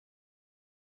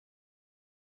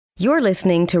You're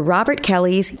listening to Robert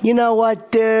Kelly's You Know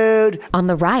What, Dude? On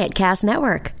the Riotcast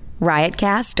Network.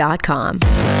 Riotcast.com.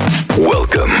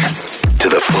 Welcome to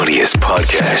the funniest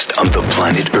podcast on the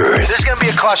planet Earth. This is going to be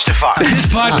a clusterfuck. This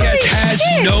podcast has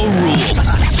no rules.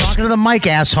 Talking to the mic,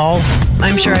 asshole.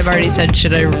 I'm sure I've already said,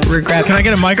 should I regret? Can I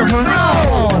get a microphone?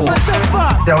 No! What the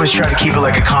fuck? I always try to keep it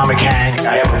like a comic hang.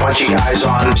 I have a bunch of guys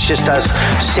on. It's just us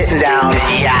sitting down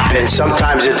and yapping.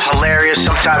 Sometimes it's hilarious.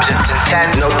 Sometimes it's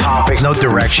intense. No topics, no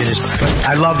direction.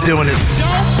 I love doing it.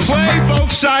 Don't play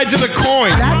both sides of the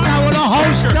coin. That's how a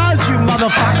host does, you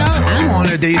motherfucker. I'm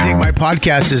honored that you think my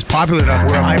podcast is popular enough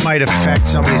where I might affect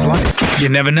somebody's life. You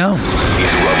never know.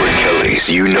 It's Robert Kelly's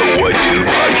You Know What Dude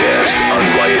podcast on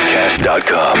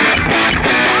riotcast.com.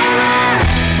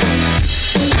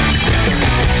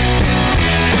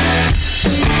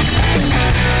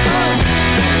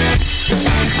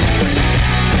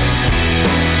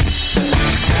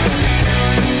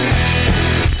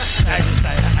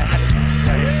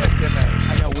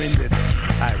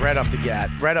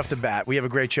 Right off the bat, we have a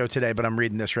great show today, but I'm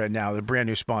reading this right now. The brand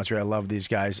new sponsor. I love these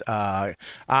guys. And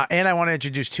I want to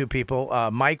introduce two people.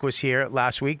 Mike was here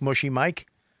last week. Mushy Mike.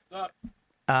 What's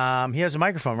up? He has a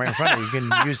microphone right in front of you. You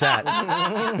can use that.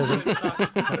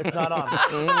 It's not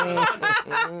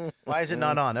on. Why is it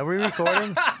not on? Are we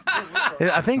recording?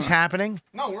 Are things happening?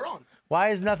 No, we're on. Why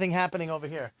is nothing happening over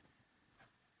here?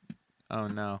 Oh,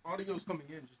 no. Audio's coming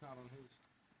in, just not on his.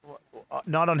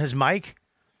 Not on his mic?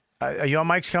 Are your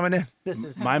mics coming in? This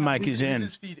is My mic is in.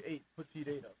 This is feed 8. Put feed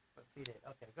 8 up. feed 8.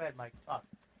 Okay, go ahead, Mike. Talk.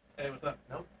 Hey, what's up?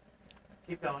 Nope.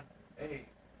 Keep going. Hey.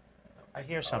 I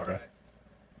hear something. Right.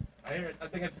 I hear it. I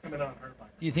think it's coming on her mic.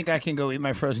 Do you think I can go eat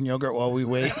my frozen yogurt while we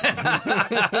wait?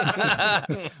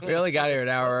 We only got here an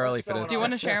hour early for this. Do you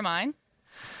want to share mine?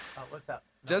 What's up?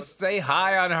 Just say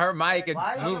hi on her mic and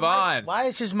move on. Why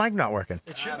is his mic not working?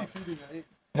 It should be feeding 8.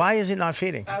 Why is it not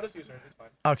feeding? I'll just use her. It's fine.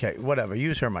 Okay, whatever.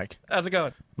 Use her mic. How's it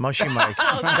going? Mushy mic.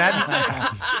 How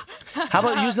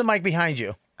about use the mic behind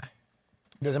you?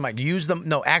 There's a mic. Use them.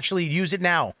 No, actually use it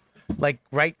now. Like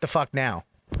right the fuck now.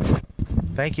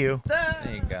 Thank you.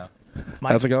 There you go.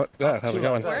 Mike. How's it going? Yeah, how's it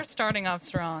going? We're starting off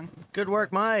strong. Good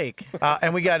work, Mike.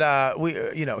 And we got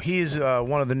he's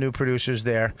one of the new producers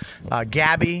there.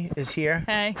 Gabby is here.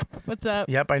 Hey, what's up?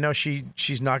 Yep, I know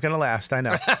she's not gonna last. I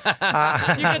know. You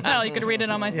could tell. You could read it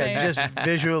on my face. Just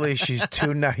visually, she's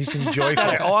too nice and joyful.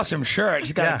 Got an awesome shirt.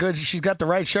 She's got a good. She's got the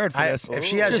right shirt for this. If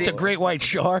she has just the- a great white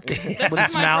shark with This its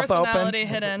is my mouth open. personality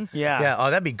hidden. Yeah. Oh,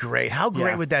 that'd be great. How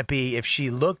great Yeah. would that be if she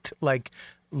looked like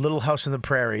Little House on the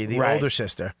Prairie, the Right. older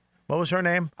sister? What was her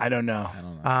name? I don't know.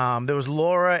 There was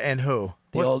Laura and who?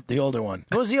 The older one.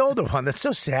 What was the older one? That's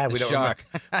so sad. We don't shark.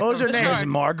 remember. What was her name? Was it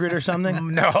Margaret or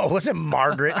something? No, it wasn't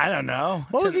Margaret. I don't know.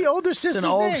 What was the older sister's It's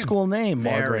an old name? school name,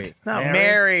 Margaret. No,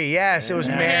 Mary. Yes, it was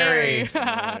Mary.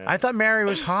 I thought Mary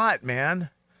was hot, man.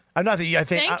 I'm not that you. I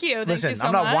think. Thank you. Thank Listen, you so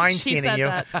I'm not much. She Weinsteining said you.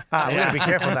 that. We gotta be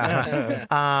careful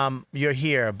now. You're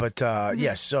here, but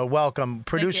yes. So welcome,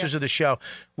 producers of the show.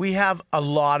 We have a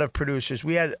lot of producers.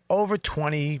 We had over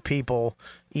 20 people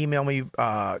email me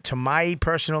to my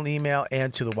personal email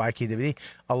and to the YKWd.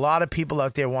 A lot of people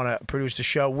out there want to produce the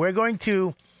show. We're going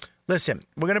to listen.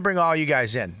 We're going to bring all you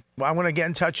guys in. I'm going to get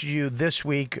in touch with you this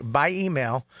week by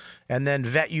email and then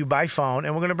vet you by phone.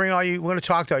 And we're going to bring all you. We're going to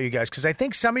talk to all you guys because I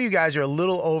think some of you guys are a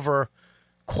little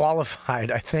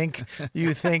overqualified. I think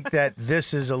you think that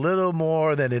this is a little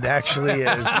more than it actually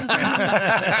is.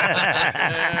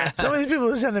 Some of these people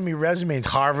are sending me resumes: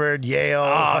 Harvard,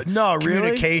 Yale, no, really?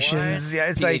 communications. Yeah,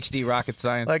 it's like. PhD rocket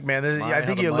science. Like, man, I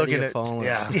think you're looking at.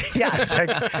 Yeah, it's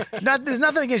like there's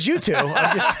nothing against you two.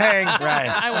 I'm just saying. Right.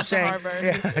 I went to Harvard.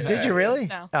 Yeah, did you really?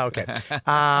 No. Oh, okay.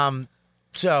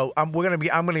 So I'm gonna be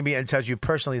in touch with you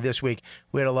personally this week.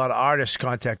 We had a lot of artists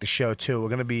contact the show too. We're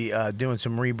gonna be doing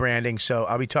some rebranding. So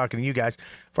I'll be talking to you guys.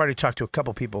 I've already talked to a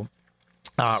couple people.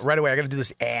 Right away, I got to do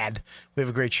this ad. We have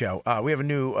a great show. We have a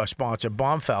new sponsor,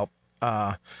 Bombfell.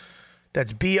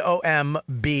 That's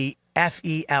BOMBFELL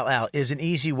is an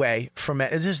easy way for men.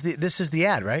 This is the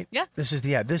ad, right? Yeah. This is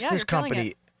the ad. This you're killing company.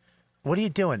 it. What are you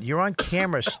doing? You're on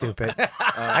camera, stupid.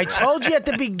 I told you at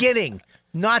the beginning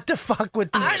not to fuck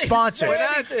with the sponsors.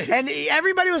 And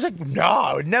everybody was like, no,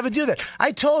 I would never do that.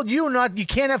 I told you you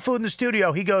can't have food in the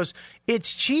studio. He goes,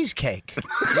 it's cheesecake.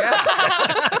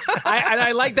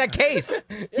 I like that case.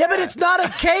 Yeah, but it's not a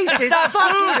case. It's not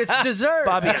Food, it's dessert.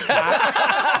 Bobby. No,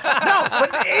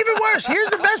 but even worse, here's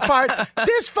the best part.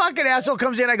 This fucking asshole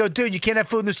comes in. I go, dude, you can't have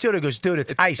food in the studio. He goes, dude,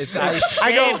 it's ice. It's ice.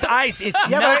 I go, Shaved ice. It's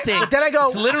yeah, nothing. but then I go,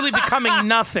 It's literally becoming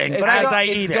nothing But I as go- I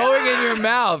eat It's it. going in your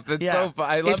mouth. It's Yeah. so fun.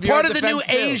 I love It's your part of the new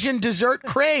too. Asian dessert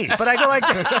craze. But I go like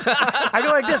this.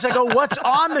 I go, what's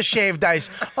on the shaved ice?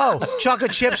 Oh,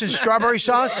 chocolate chips and strawberry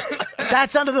sauce?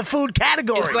 That's under the food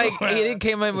category. It's like he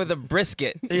came in with a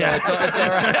brisket. So Yeah. it's all right.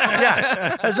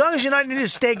 yeah. As long as you're not eating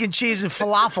steak and cheese and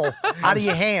falafel out of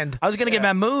your hand. I was going to get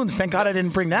mamoons. Thank God I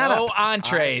didn't bring that No up.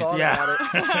 entrees.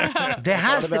 Yeah. There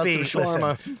has to about be. some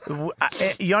shawarma?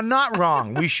 Listen, you're not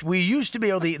wrong. We used to be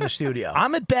able to eat in the studio.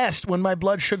 I'm at best when my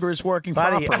blood sugar is working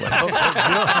Buddy, properly.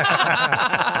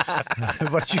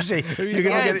 what did you say? You're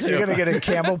gonna get a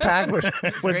Camel pack with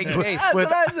Great case. That's with-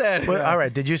 what I said. all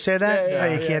right, did you say that? Yeah,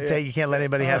 No, you can't let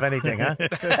anybody have anything, huh?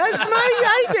 That's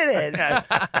I did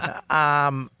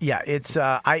it. Yeah, it's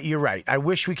you're right. I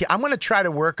wish we could. I'm going to try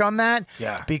to work on that.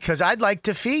 Yeah. Because I'd like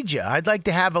to feed you. I'd like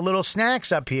to have a little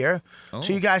snacks up here,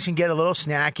 so you guys can get a little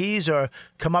snackies or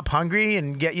come up hungry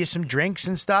and get you some drinks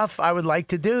and stuff. I would like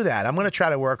to do that. I'm going to try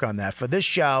to work on that for this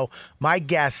show. My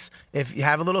guess, if you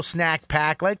have a little snack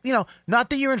pack, like not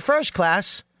that you're in first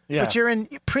class. Yeah. But you're in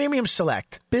premium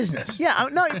select. Business. Yeah,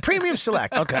 no, premium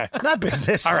select. Okay. Not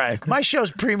business. All right. My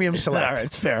show's premium select. All right,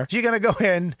 it's fair. So you're gonna go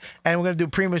in and we're gonna do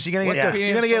premium. So you're gonna Yeah. get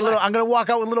you're gonna get a little. I'm gonna walk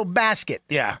out with a little basket.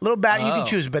 Yeah. Little bag. You Oh. can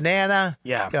choose banana.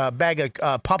 Yeah. A bag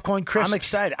of popcorn crisps. I'm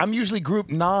excited. I'm usually group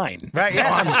 9. Right, So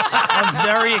yeah. I'm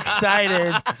very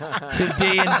excited to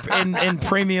be in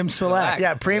premium select.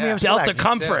 Yeah, premium Delta select.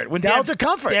 Comfort. When Delta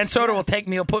Comfort. Dan Soda will take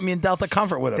me. He'll put me in Delta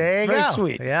Comfort with him. There you very go.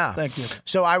 sweet. Yeah. Thank you.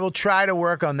 So I will try to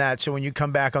work on that. So when you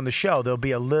come back on the show, there'll be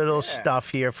a little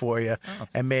stuff here for you,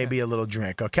 and maybe a little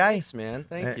drink. Okay. Thanks, man.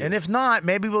 Thank you. And if not,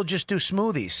 maybe we'll just do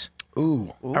smoothies.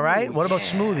 Ooh. All right. What about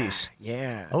smoothies?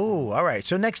 Yeah. Oh, all right.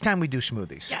 So next time we do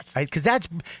smoothies. Yes. Because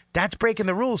that's breaking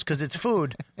the rules because it's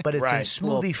food, but it's in Right.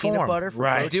 smoothie form. Peanut butter.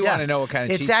 Right. I do want to know what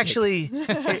kind of It's cheesecake. actually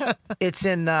it's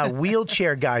in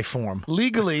wheelchair guy form.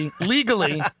 Legally.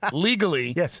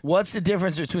 Yes. What's the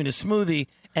difference between a smoothie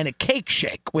and a cake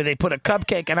shake, where they put a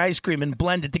cupcake and ice cream and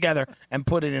blend it together and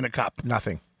put it in a cup?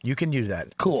 Nothing. You can use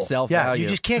that. Cool. Self-value. Yeah, you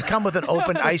just can't come with an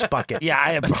open ice bucket. Yeah,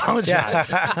 I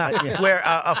apologize. Yeah. Where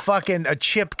a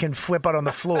chip can flip out on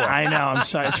the floor. I know. I'm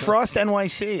sorry. It's Frost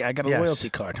NYC. I got a Yes.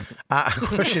 loyalty card. Of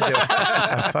course you do.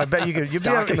 I bet you could. You'd be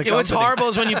Stock in the What's horrible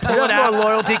is when you pull You it have more out.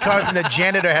 loyalty cards than the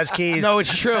janitor has keys. No,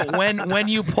 it's true. When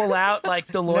you pull out like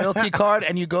the loyalty card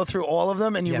and you go through all of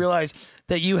them and you realize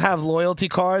that you have loyalty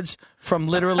cards from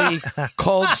literally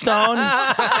Cold Stone,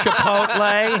 Chipotle,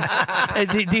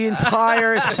 the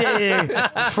entire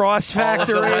Frost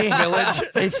Factory, West Village.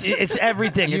 It's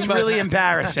everything. You It's must- really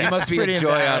embarrassing. You must be Pretty a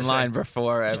joy embarrassing. online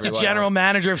before The everyone. general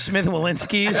manager of Smith &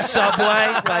 Walensky's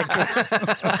Subway, like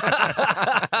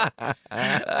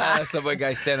it's, Subway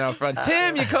guy standing out front.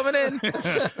 Tim, you coming in?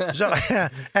 So,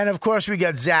 and of course we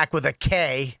got Zach with a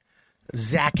K.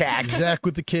 Zach. Zach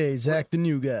with the K. Zach, the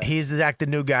new guy. He's Zach, the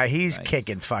new guy. He's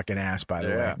kicking fucking ass, by the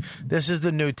way. This is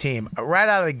the new team. Right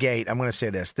out of the gate, I'm going to say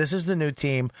this. This is the new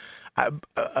team.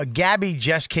 Gabby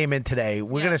just came in today.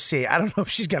 We're going to see. I don't know if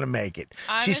she's going to make it.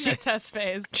 I'm She's, in the test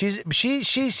phase.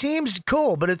 she seems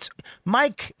cool, but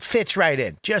Mike fits right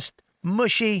in. Just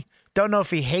mushy. Don't know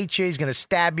if he hates you. He's going to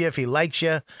stab you if he likes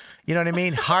you. You know what I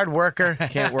mean? Hard worker.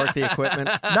 Can't work the equipment.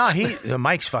 No,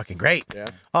 Mike's fucking great. Yeah.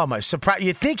 Oh, my surprise.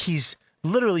 You'd think he's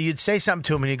literally, you'd say something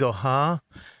to him and you go, huh?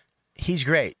 He's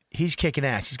great. He's kicking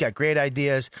ass. He's got great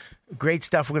ideas, great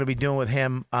stuff we're going to be doing with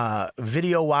him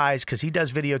video-wise because he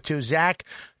does video too. Zach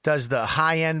does the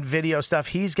high-end video stuff.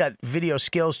 He's got video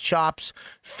skills, chops,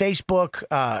 Facebook.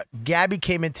 Gabby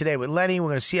came in today with Lenny. We're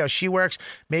going to see how she works.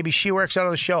 Maybe she works out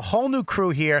on the show. Whole new crew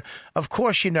here. Of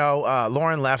course,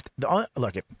 Lauren left.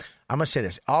 Look, I'm going to say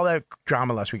this. All that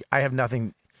drama last week, I have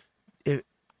nothing.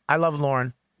 I love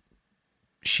Lauren.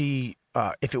 She,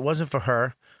 if it wasn't for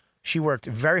her, she worked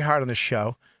very hard on the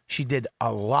show. She did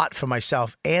a lot for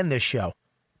myself and this show.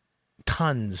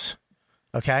 Tons.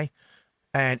 Okay?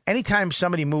 And anytime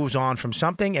somebody moves on from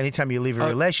something, anytime you leave a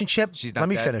relationship, she's not let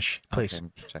me dead? finish, please. Okay,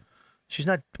 check. She's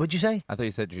not, what'd you say? I thought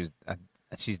you said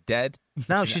she's dead.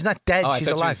 No, she's not dead. Oh, I she's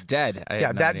thought alive. She was dead. I had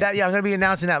Yeah, no that idea. I'm going to be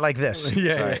announcing that like this.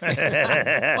 Sorry.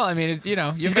 Well, I mean,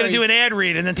 you're he's going to do an ad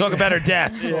read and then talk about her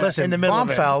death. Listen, in the middle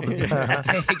Baumfeld.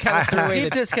 He kind of threw away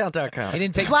the, DeepDiscount.com. he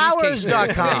didn't take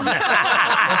Flowers.com.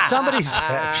 If somebody's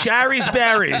dead. Sherry's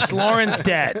Berries. Lauren's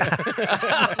dead.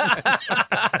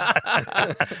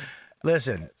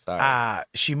 Listen, Sorry.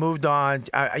 she moved on,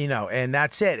 and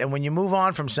that's it. And when you move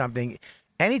on from something,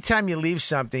 anytime you leave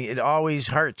something, it always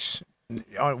hurts,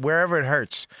 wherever it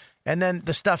hurts. And then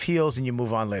the stuff heals and you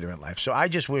move on later in life. So I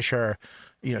just wish her,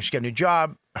 she's got a new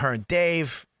job, her and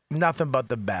Dave, nothing but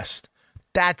the best.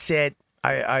 That's it.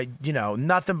 I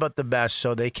nothing but the best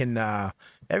so they can,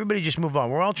 everybody just move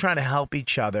on. We're all trying to help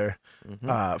each other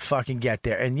fucking get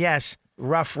there. And yes,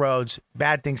 rough roads,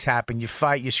 bad things happen. You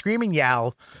fight, you scream and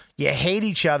yell, you hate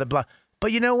each other, blah.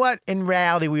 But you know what? In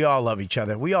reality, we all love each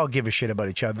other. We all give a shit about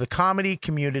each other. The comedy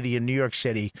community in New York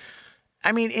City,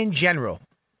 I mean, in general,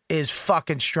 is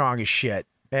fucking strong as shit.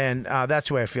 And that's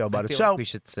the way I feel about it. So we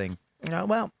should sing.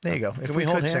 well, there you go. If we we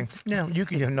hold could hands? sing. No, you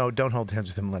can. No, don't hold hands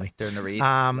with him, Lenny. During the read.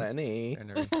 Lenny.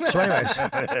 So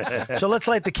anyways, so let's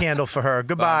light the candle for her.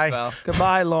 Goodbye. Bombfell.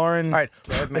 Goodbye, Lauren. All right,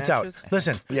 it's out. matches?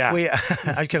 Listen, Yeah. we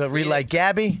I could relight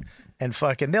Gabby, and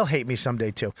fucking they'll hate me someday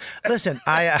too. Listen,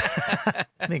 I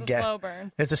think It's a slow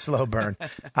burn. It's a slow burn.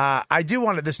 I do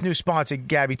want this new sponsor,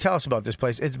 Gabby. Tell us about this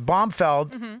place. It's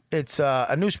Bombfeld. It's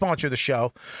a new sponsor of the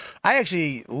show. I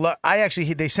actually,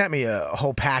 they sent me a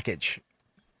whole package.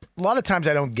 A lot of times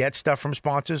I don't get stuff from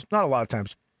sponsors. Not a lot of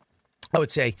times. I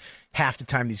would say half the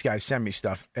time these guys send me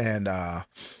stuff. And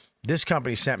this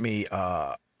company sent me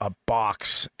a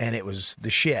box, and it was the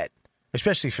shit,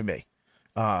 especially for me.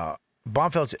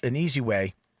 Bombfeld's an easy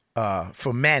way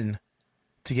for men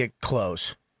to get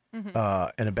clothes in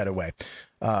a better way.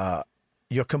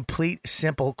 Your complete,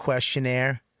 simple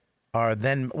questionnaire are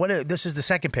then this is the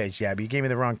second page, Gabby. You gave me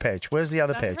the wrong page. Where's the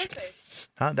other That's the page? front page.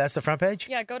 Huh? That's the front page?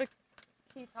 Yeah, go to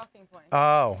key talking points.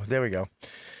 Oh, there we go.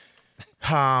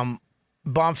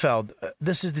 Bombfeld,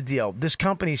 this is the deal. This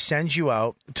company sends you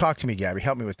out. Talk to me, Gabby.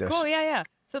 Help me with this. Cool, yeah.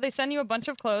 So they send you a bunch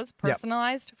of clothes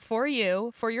personalized for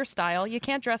you, for your style. You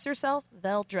can't dress yourself,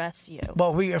 they'll dress you.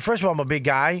 Well, first of all, I'm a big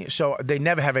guy, so they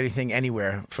never have anything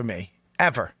anywhere for me,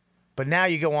 ever. But now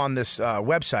you go on this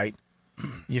website,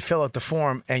 you fill out the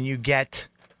form, and you get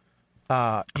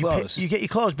Clothes. You get your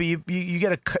clothes, but you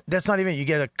get that's not even. You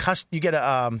get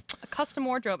A custom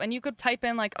wardrobe. And you could type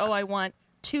in like, oh, I want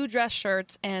 2 dress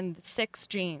shirts and 6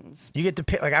 jeans. You get to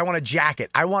pick. Like, I want a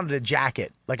jacket. I wanted a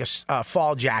jacket, like a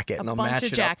fall jacket. A They'll bunch match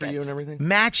of it up for you jackets. and everything.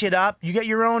 Match it up. You get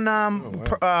your own.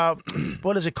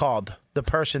 What is it called? The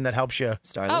person that helps you.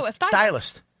 Stylist. Oh, a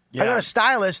Stylist. I got a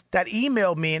stylist that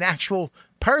emailed me an actual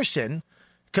person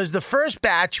because the first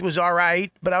batch was all right,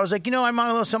 but I was like, I want a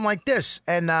little something like this,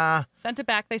 and Sent it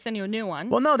back. They send you a new one.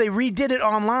 well, no, they redid it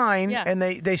online, Yeah. and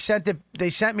they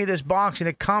sent me this box, and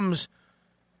it comes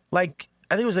like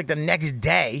I think it was like the next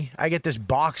day. I get this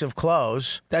box of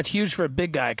clothes. That's huge for a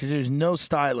big guy because there's no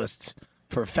stylists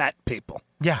for fat people.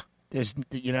 Yeah. There's,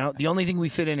 the only thing we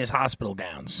fit in is hospital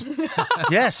gowns.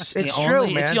 Yes, it's true,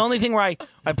 man. It's the only thing where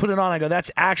I put it on. I go,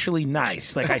 that's actually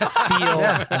nice. Like I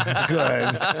feel good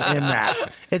in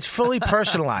that. It's fully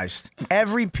personalized.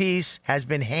 Every piece has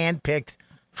been handpicked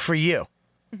for you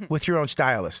with your own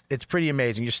stylist. It's pretty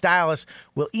amazing. Your stylist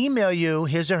will email you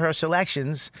his or her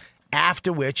selections,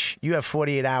 after which you have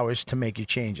 48 hours to make your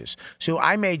changes. So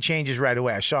I made changes right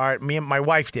away. I saw it. Me and my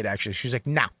wife did, actually. She was like,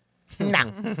 no.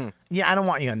 Yeah, I don't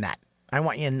want you in that. I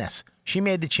want you in this. She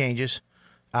made the changes.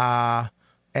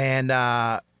 And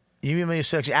you email your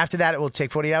selection. After that, it will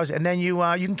take 48 hours. And then you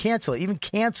can cancel it. Even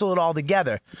cancel it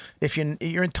altogether if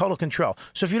you're in total control.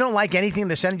 So if you don't like anything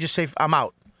they're sending, just say, I'm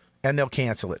out. And they'll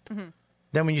cancel it.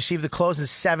 Then when you receive the clothes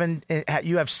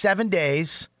you have 7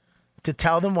 days to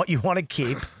tell them what you want to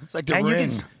keep. It's like the and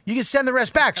ring. you can send the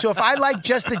rest back. So if I like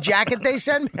just the jacket they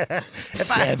send me,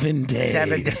 7 days.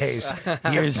 7 days.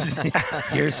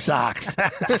 Here's socks.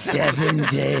 7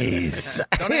 days.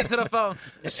 Don't answer the phone.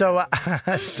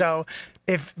 So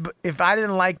if I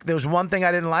didn't like, there was one thing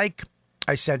I didn't like,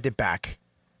 I sent it back.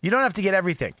 You don't have to get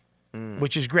everything.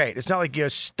 Which is great. It's not like you're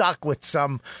stuck with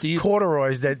some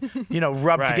corduroys that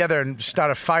rub Right. together and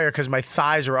start a fire because my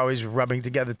thighs are always rubbing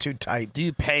together too tight. Do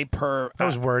you pay per That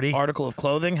was wordy. article of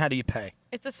clothing? How do you pay?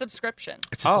 It's a subscription.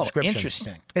 It's a subscription.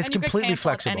 Interesting. It's And you could completely cancel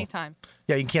at flexible. any time.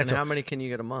 Yeah, you can And cancel. how many can you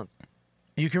get a month?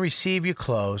 You can receive your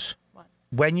clothes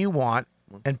when you want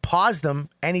and pause them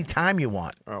anytime you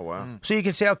want. Oh, wow. So you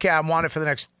can say, okay, I want it for the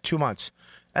next 2 months.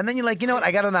 And then you're like, you know what?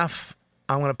 I got enough.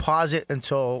 I'm going to pause it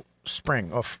until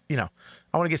spring. Or,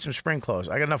 I want to get some spring clothes.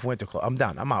 I got enough winter clothes. I'm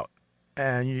done. I'm out.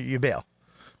 And you bail.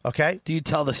 Okay? Do you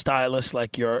tell the stylist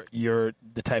like you're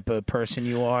the type of person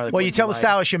you are? Like, Well, what you tell the like?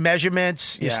 stylist your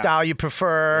measurements, your Yeah. style you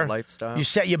prefer. Your lifestyle. You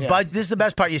set your Yeah. budget. This is the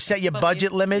best part. You set your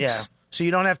budget limits. Yeah. So you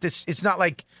don't have to. It's not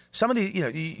like some of these.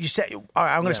 You set. All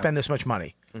right, I'm going to spend this much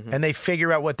money, and they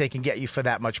figure out what they can get you for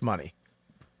that much money.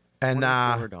 And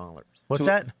 $24. what's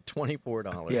that?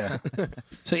 $24. Yeah.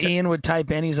 So Ian would type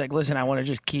in. He's like, "Listen, I want to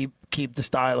just keep the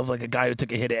style of like a guy who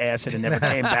took a hit of acid and never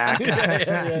came back."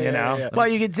 Well,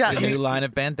 you can tell. A new line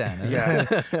of bandana.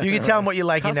 Yeah. You can tell them what you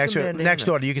like in Custom next bandanas.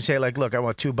 order. You can say like, "Look, I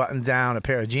want 2 buttons down, a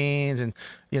pair of jeans," and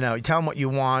you tell them what you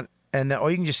want, and then,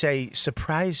 or you can just say,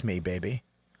 "Surprise me, baby."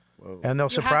 and they'll You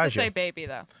have surprise to say you. baby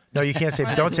though. No, you can't say.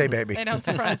 Don't say baby. They don't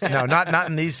surprise you. No, not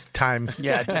in these times.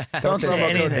 Yeah, don't say Promo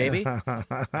anything. code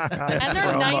baby. And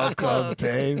they're nice clothes.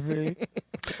 baby.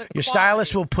 Your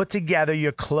stylist will put together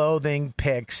your clothing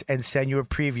pics and send you a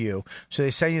preview. So they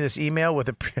send you this email with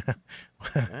a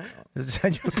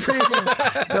send you a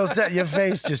preview. They'll send your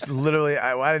face just literally.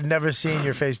 I've never seen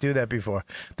your face do that before.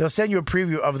 They'll send you a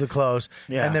preview of the clothes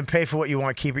and then pay for what you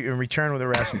want, keep it in return with the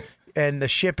rest. And the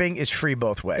shipping is free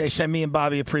both ways. They send me and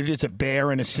Bobby a preview. It's a bear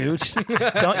in a suit.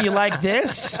 Don't you like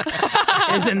this?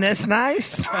 Isn't this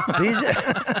nice? These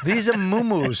are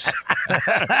muumuus.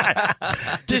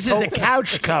 This is a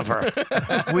couch cover.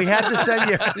 We had to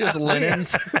send you. Just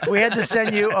linens. We had to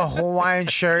send you a Hawaiian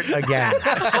shirt again.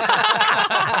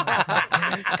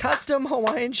 Custom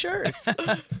Hawaiian shirts.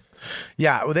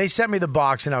 Yeah, well, they sent me the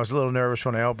box, and I was a little nervous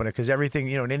when I opened it because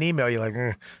everything, in an email, you're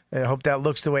like, I hope that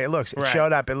looks the way it looks. It Right.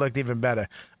 showed up. It looked even better.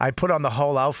 I put on the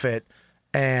whole outfit,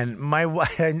 and my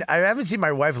wife, I haven't seen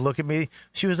my wife look at me.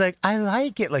 She was like, I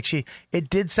like it. Like it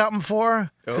did something for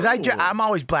her. Because I'm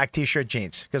always black T-shirt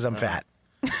jeans because I'm fat.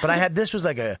 But I had, this was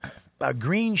like a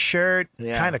green shirt,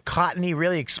 kind of cottony,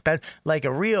 really expensive, like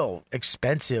a real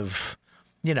expensive,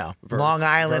 Long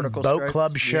Island vertical boat stripes?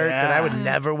 club shirt that I would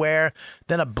never wear.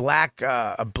 Then a black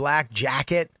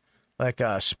jacket, like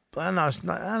I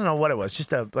don't know what it was,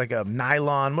 just like a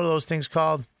nylon. What are those things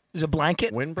called? Is it a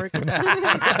blanket? Windbreaker.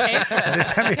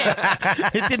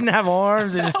 It didn't have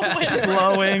arms. It just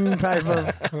flowing type of.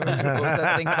 What was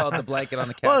that thing called? The blanket on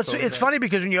the couch. Well, it's funny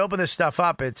because when you open this stuff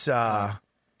up, it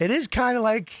is kind of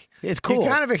like It's cool.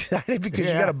 You're kind of excited because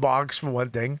you got a box for one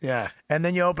thing. Yeah. And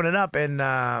then you open it up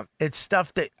and it's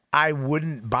stuff that I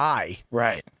wouldn't buy.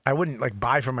 Right. I wouldn't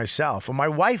buy for myself. Or my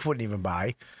wife wouldn't even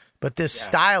buy. But this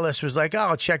stylist was like,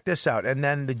 "Oh, check this out." And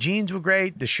then the jeans were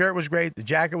great, the shirt was great, the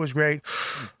jacket was great.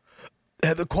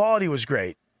 The quality was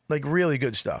great. Like really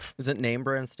good stuff. Is it name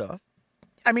brand stuff?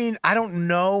 I mean, I don't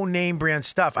know name brand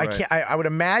stuff. Right. I can't I would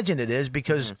imagine it is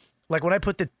because like when I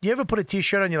you ever put a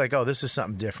t-shirt on, you're like, "Oh, this is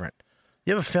something different."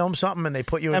 You ever film something and they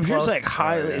put you in I'm sure clothes? it's like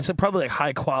high. It's probably like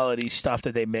high quality stuff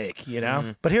that they make.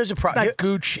 But here's the It's problem. not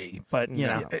Gucci, but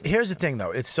Here's the thing, though.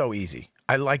 It's so easy.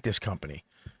 I like this company,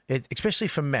 especially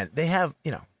for men. They have,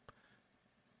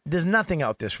 there's nothing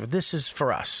out this for. This is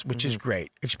for us, which is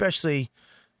great. Especially,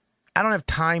 I don't have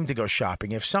time to go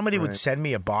shopping. If somebody would send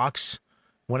me a box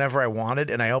whenever I wanted,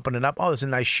 and I open it up, oh, there's a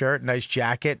nice shirt, nice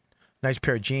jacket, nice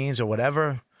pair of jeans, or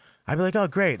whatever. I'd be like, oh,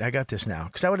 great, I got this now,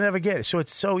 because I would never get it. So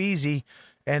it's so easy,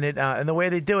 and and the way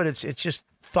they do it, it's just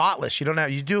thoughtless. You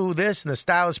do this, and the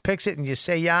stylist picks it, and you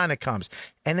say yeah, and it comes,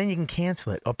 and then you can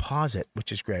cancel it or pause it,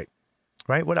 which is great,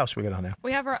 right? What else we got on there?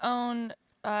 We have our own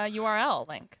URL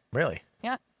link. Really?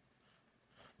 Yeah.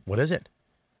 What is it?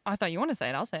 I thought you want to say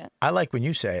it. I'll say it. I like when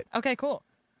you say it. Okay, cool.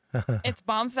 It's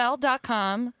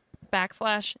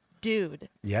bombfell.com/dude.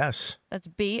 Yes. That's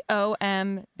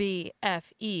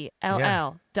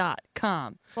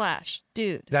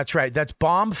BOMBFELL.com/dude. That's right. That's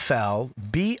Bombfell,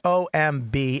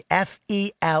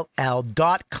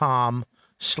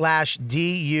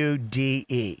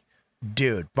 BOMBFELL.com/DUDE.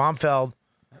 Dude.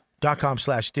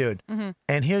 Bombfell.com/dude.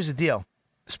 And here's the deal.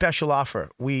 Special offer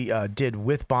we did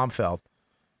with Bombfell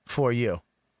for you.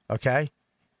 Okay?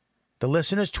 The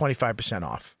listeners, 25%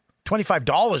 off.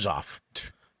 $25 off.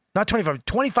 Not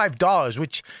 $25,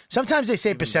 which sometimes they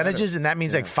say percentages, and that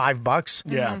means like $5.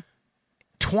 Yeah.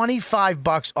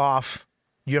 $25 off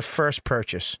your first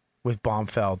purchase with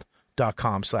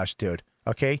bombfeld.com/dude.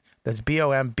 Okay? That's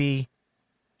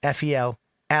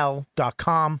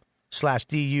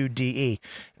BOMBFELL.com/DUDE.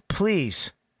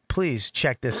 Please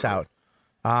check this out.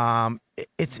 I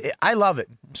love it.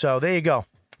 So there you go.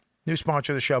 New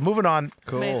sponsor of the show. Moving on.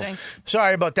 Cool. Amazing.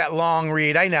 Sorry about that long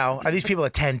read. I know. These people are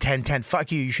 10, 10, 10.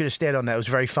 Fuck you. You should have stayed on that. It was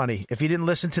very funny. If you didn't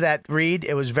listen to that read,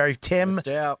 it was very Tim,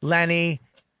 Stay out. Lenny.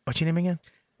 What's your name again?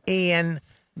 Ian.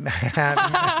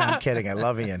 I'm kidding. I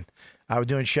love Ian. We're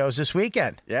doing shows this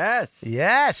weekend. Yes.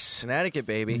 Yes. Connecticut,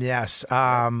 baby. Yes. Where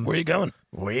are you going?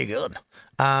 Where you going?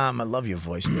 I love your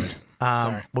voice, dude.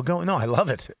 Sorry. We're going. No, I love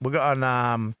it. We're going.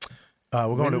 We're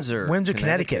going Windsor, to Windsor,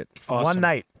 Connecticut. Awesome. One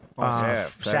night. Yeah,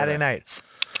 Saturday night.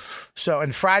 So,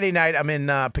 and Friday night, I'm in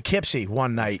Poughkeepsie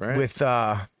one night right. with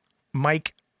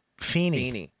Mike Feeney.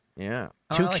 Feeney. Yeah.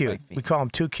 Too I like cute. Mike Feeney. We call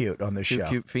him Too Cute on this Too show.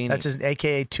 Cute Feeney. That's his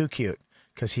AKA Too Cute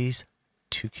because he's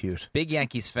too cute. Big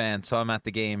Yankees fan, so I'm at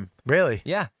the game. Really?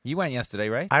 Yeah, you went yesterday,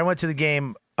 right? I went to the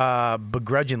game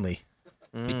begrudgingly.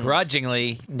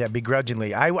 Begrudgingly. Yeah,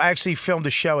 begrudgingly. I actually filmed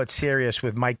a show at Sirius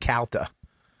with Mike Calta.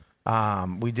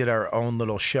 We did our own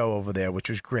little show over there, which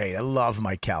was great. I love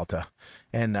Mike Calta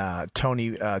and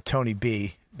Tony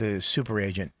B, the super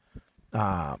agent.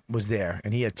 was there,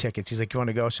 and he had tickets. He's like, "You want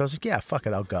to go?" So I was like, "Yeah, fuck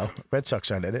it, I'll go." Red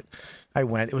Sox are in it. I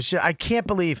went. It was just, I can't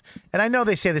believe, and I know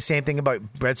they say the same thing about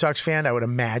Red Sox fan. I would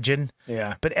imagine.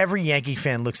 Yeah. But every Yankee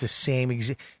fan looks the same.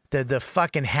 The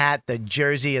fucking hat, the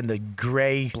jersey, and the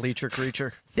gray Bleacher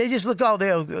creature. They just look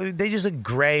they just look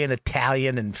gray and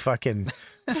Italian and fucking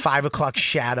 5 o'clock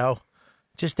shadow.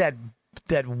 Just that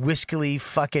whiskily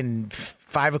fucking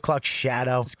 5 o'clock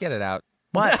shadow. Just get it out.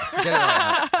 What? Get it all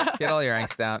out. Get all your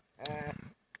angst out.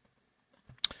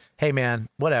 Hey man,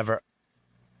 whatever.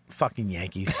 Fucking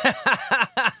Yankees.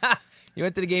 You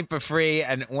went to the game for free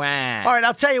and wah. All right,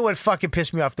 I'll tell you what fucking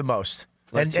pissed me off the most.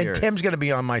 Let's hear And it. Tim's going to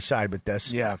be on my side with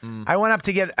this. Yeah. I went up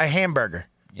to get a hamburger.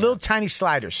 Little tiny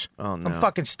sliders. Oh, no. I'm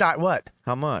fucking what?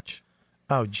 How much?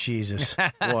 Oh, Jesus.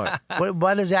 What?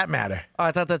 Why does that matter? Oh,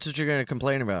 I thought that's what you're going to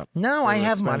complain about. No, I Really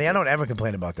have money. I expensive. don't ever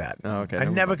complain about that. Oh, okay, I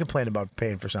never never mind. complain about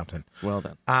paying for something. Well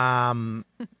then. I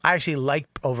actually like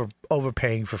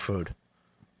overpaying for food.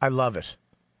 I love it.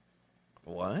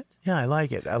 What? Yeah, I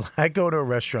like it. I go to a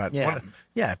restaurant. Yeah.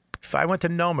 Yeah. If I went to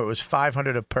Noma, it was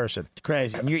 $500 a person. It's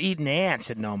crazy. And you're eating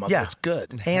ants at Noma. Yeah. It's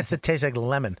good. Ants that taste like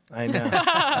lemon. I know.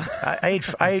 I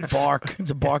ate Bark. It's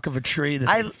a bark of a tree that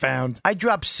I they found. I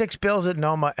dropped $6 at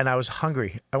Noma and I was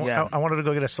hungry. Yeah. I wanted to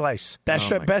go get a slice. Best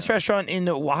restaurant in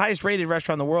the highest rated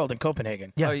restaurant in the world in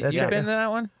Copenhagen. Yeah, Oh, that's you've it. been to that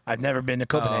one? I've never been to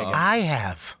Copenhagen. I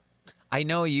have. I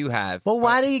know you have. Well,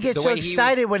 why do you get The so way he was-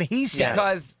 excited when he said it?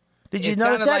 Because Did you it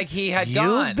notice sounded that? like he had You've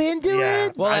gone. been to Yeah.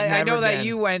 it? Well, I've I know never that been.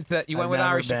 you went with never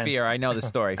Ari been. Shafir. I know the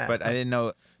story, but I didn't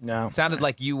know. No. It sounded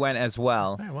like you went as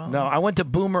well. No, I went to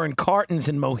Boomer and Cartons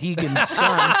in Mohegan's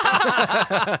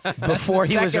Sun before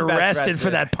he was Second best arrested for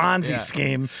that restaurant. Ponzi Yeah.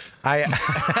 scheme.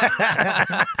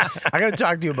 I got to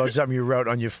talk to you about something you wrote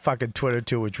on your fucking Twitter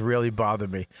too, which really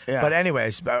bothered me. Yeah. But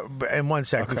anyways, in 1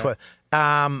 second. Okay.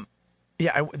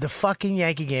 The fucking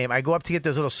Yankee game. I go up to get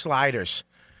those little sliders.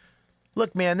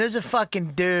 Look, man, there's a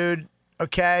fucking dude.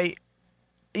 Okay,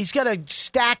 he's got a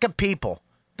stack of people.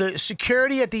 The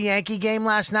security at the Yankee game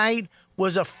last night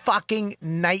was a fucking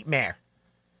nightmare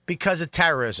because of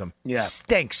terrorism. Yeah.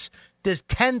 Stinks. There's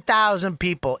 10,000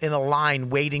 people in a line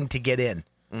waiting to get in.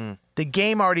 The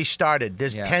game already started.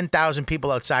 There's 10,000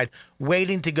 people outside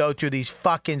waiting to go through these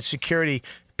fucking security.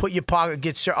 Put your pocket,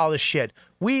 get all this shit.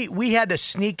 We had to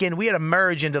sneak in. We had to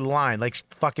merge into the line, like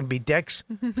fucking be dicks.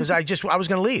 Because I was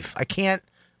gonna leave. I can't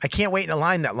wait in a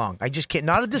line that long. I just can't.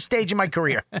 Not at this stage in my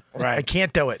career. Right. I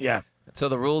can't do it. Yeah. So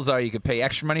the rules are you could pay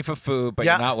extra money for food, but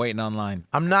Yeah. you're not waiting online.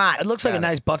 I'm not. It looks like a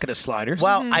nice bucket of sliders.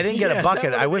 Well, I didn't get Yeah, a is bucket.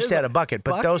 that what I it wish is? they had a bucket,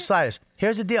 but those sliders.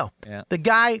 Here's the deal. Yeah. The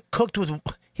guy cooked with.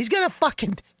 He's got a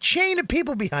fucking chain of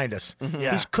people behind us.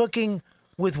 Yeah. He's cooking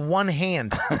with one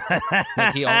hand.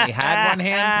 Like he only had one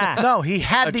hand. No, he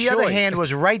had A the other choice. hand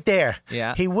was right there.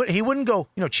 Yeah. He wouldn't go,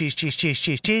 cheese,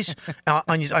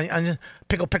 onions,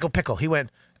 pickle. He went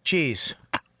cheese.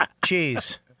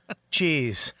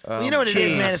 Well, you know what it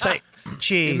is, man? It's like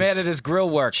cheese. He made it his grill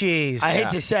work. cheese. I hate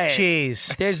to say it.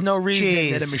 cheese. There's no reason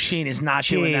Cheese. that a machine is not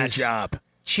doing that Cheese. job.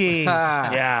 Cheese.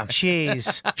 Yeah.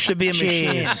 Cheese. Should be a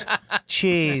machine.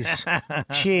 Cheese.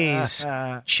 Cheese.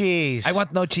 Cheese. I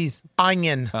want no cheese.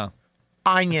 onion. Oh.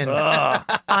 Onion.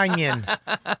 Onion.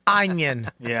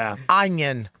 Onion. Yeah.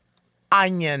 Onion.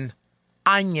 Onion.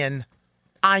 Onion.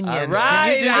 Onion.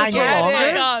 Right, Can you do I this get for longer?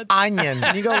 it. God. Onion.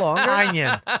 Can you go longer?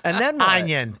 Onion. And then what?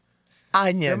 Onion.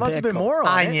 Onion. There must have been Pickle. more on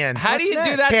it. Onion. How do you What's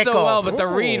do next? that so Pickle. well? But the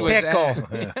read was Pickle.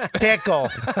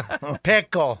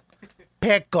 Pickle.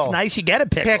 Pickle. It's nice you get a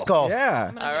pickle. Pickle.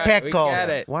 Yeah. All right, Pickle. we get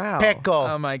it. Wow. Pickle.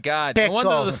 Oh my God! Pickle. No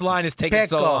wonder this line is taking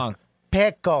so Pickle. long.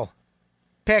 Pickle.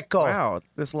 Pickle. Wow.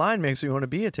 This line makes me want to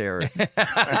be a terrorist.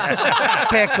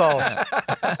 Pickle.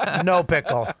 No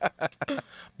pickle.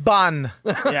 Bun.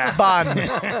 Yeah.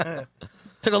 Bun.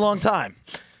 Took a long time.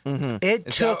 It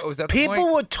Is took. that- was that the People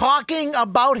point? were talking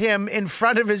about him in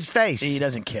front of his face. He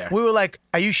doesn't care. We were like,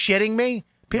 "Are you shitting me?"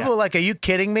 People Yeah. were like, "Are you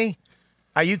kidding me?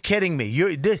 Are you kidding me?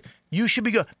 You should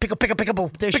be going pickle.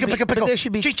 There should be, Pickle. but there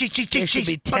should be, Cheese. there should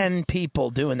be 10 people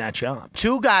doing that job.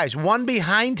 Two guys, one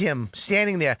behind him,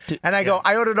 standing there, and I go,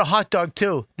 "I ordered a hot dog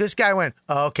too." This guy went,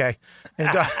 "Oh, okay," and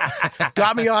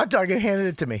got me a hot dog and handed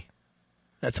it to me.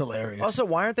 That's hilarious. Also,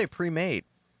 why aren't they pre-made?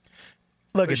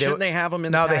 Look, But shouldn't they have 'em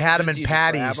in No, the they had them packages? in You just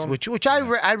grab patties, 'em? which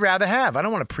I'd rather have. I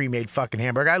don't want a pre-made fucking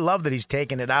hamburger. I love that he's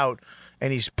taking it out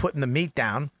and he's putting the meat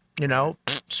down,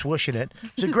 swooshing it.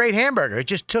 It's a great hamburger. It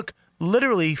just took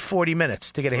literally 40 minutes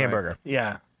to get a hamburger.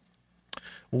 yeah.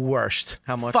 Worst.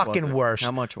 How much Fucking was it? worst.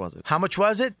 How much was it? How much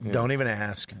was it? Don't even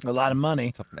ask. A lot of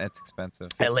money. It's expensive.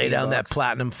 I lay down that $15.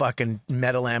 platinum fucking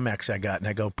metal Amex I got, and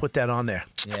I go, put that on there.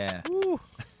 Yeah.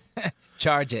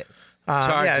 Charge it.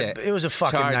 Charge yeah, it. it was a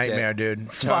fucking Charge nightmare, it.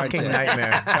 dude. Charge Fucking it.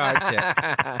 nightmare. Charge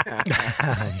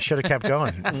it. You should have kept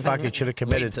going. Fuck, you should have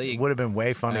committed. till you- Would have been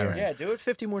way funnier. Yeah, do it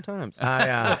 50 more times.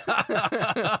 Yeah.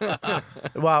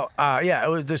 Yeah. It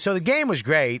was, so the game was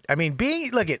great. I mean,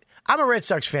 I'm a Red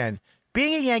Sox fan.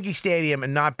 Being at Yankee Stadium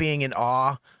and not being in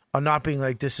awe, or not being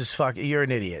like, this is you're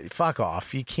an idiot. Fuck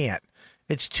off. You can't.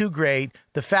 It's too great.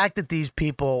 The fact that these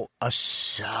people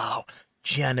are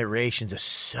generations are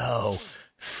so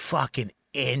fucking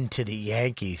into the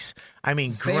Yankees. I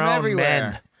mean, Same grown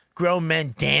everywhere.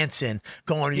 men dancing,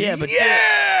 going, Yeah, but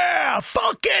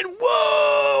fucking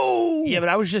whoa. Yeah, but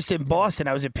I was just in Boston.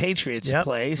 I was at Patriots Yep,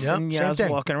 place, yep, and same I was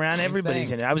thing. walking around. Everybody's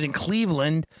thing. in it. I was in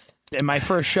Cleveland, and my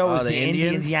first show was the the Indians?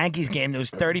 Indians-Yankees game. There was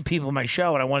 30 people in my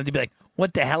show, and I wanted to be like,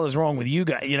 what the hell is wrong with you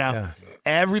guys? You know, Yeah.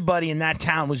 everybody in that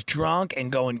town was drunk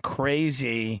and going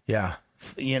crazy, Yeah.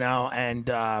 you know, and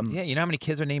Yeah, you know how many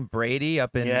kids are named Brady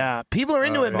up in? yeah, people are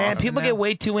into it, man. Boston People now? get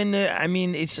way too into. I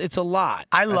mean, it's a lot.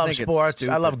 I love think it's sports. I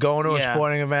stupid. love going to a Yeah.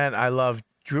 sporting event. I love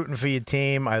rooting for your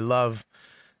team. I love,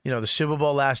 the Super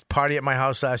Bowl party at my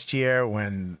house last year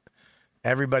when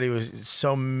everybody was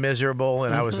so miserable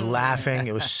and I was laughing.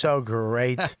 It was so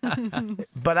great.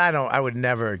 But I would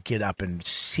never get up and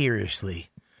seriously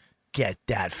get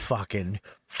that fucking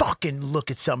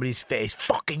look at somebody's face.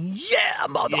 Fucking yeah,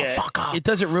 motherfucker. It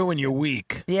doesn't ruin your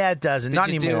week. Yeah, it doesn't. Did Not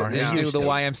you anymore. Do, did It you do used the to.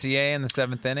 YMCA in the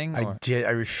 7th inning? I or- did. I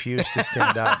refused to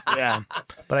stand up. Yeah,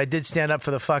 But I did stand up for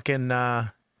the fucking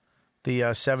the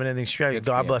 7-inning stretch. Good for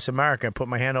God you. bless America. and put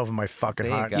my hand over my fucking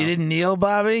There you heart. go. you didn't kneel,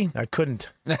 Bobby. I couldn't.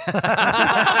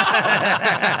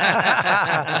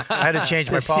 I had to change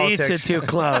my The politics. seats are too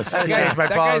close. I That changed my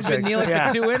that guy's been politics. kneeling Yeah.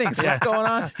 for 2 innings. What's going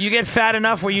on? You get fat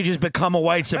enough where you just become a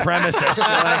white supremacist. You're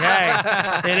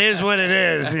like, hey, it is what it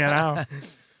is, you know.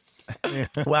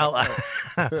 Well,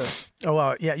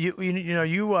 yeah.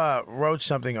 You wrote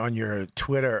something on your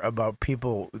Twitter about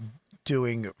people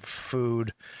doing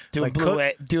food, Doing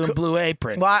like Blue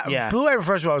Apron. Well, yeah, Blue Apron.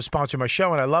 First of all, was sponsoring my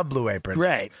show, and I love Blue Apron.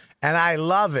 great. And I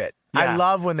love it. Yeah. I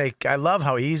love I love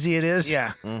how easy it is.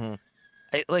 Yeah.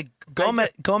 Like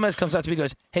Gomez comes up to me and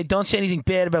goes, hey, don't say anything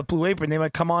bad about Blue Apron. They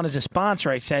might come on as a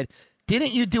sponsor. I said,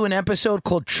 didn't you do an episode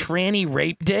called Tranny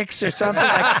Rape Dicks or something?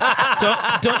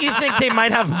 Like, don't you think they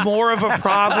might have more of a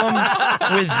problem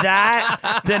with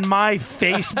that than my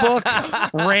Facebook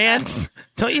rant?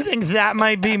 Don't you think that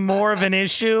might be more of an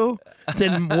issue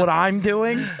than what I'm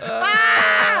doing?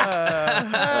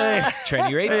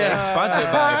 Trendy Rape Day,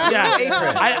 sponsored by Blue Yeah,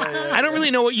 Apron. I don't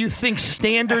really know what you think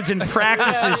standards and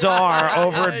practices are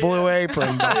over at Blue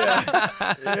Apron.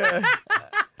 But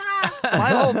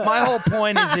my whole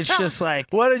point is it's just like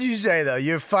What did you say though?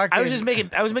 You're fucking. I was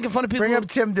making fun of people. Bring who- up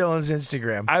Tim Dillon's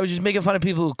Instagram. I was just making fun of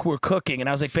people who were cooking, and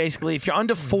I was like, basically, if you're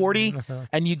under 40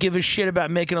 and you give a shit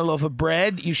about making a loaf of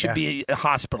bread, you should be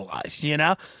hospitalized. You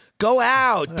know. Go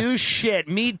out, do shit,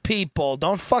 meet people.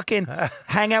 Don't fucking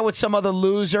hang out with some other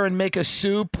loser and make a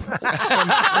soup from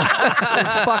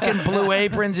fucking Blue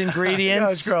Apron's ingredients.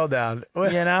 No, scroll down. You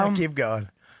know? Keep going.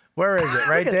 Where is it?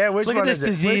 Right there? Which Look one at this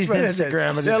is it? Which diseased one is it?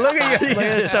 Instagram. Yeah, look at you. Look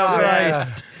at this, so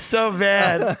bad. So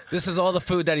bad. This is all the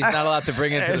food that he's not allowed to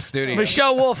bring into the studio.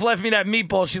 Michelle Wolf left me that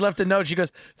meatball. She left a note. She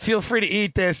goes, "Feel free to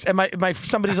eat this." And my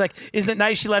somebody's like, "Isn't it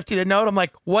nice she left you the note?" I'm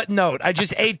like, "What note? I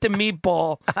just ate the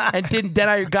meatball and didn't. Then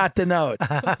I got the note."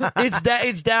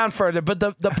 It's down further. But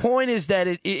the point is that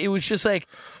it was just like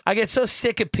I get so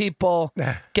sick of people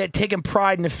taking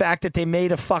pride in the fact that they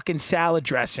made a fucking salad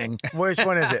dressing. Which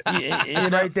one is it?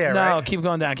 It's right there, No, right? keep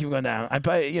going down. Keep going down.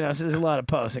 So there's a lot of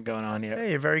posting going on here.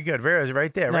 Hey, you're very good. Where is it?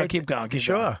 Right there. No, right keep going. Keep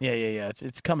sure? going. Yeah.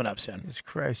 It's coming up soon. Jesus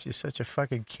Christ, you're such a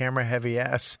fucking camera heavy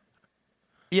ass.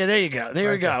 Yeah, there you go.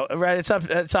 There we go. Right, it's up.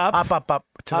 It's up. Up to Up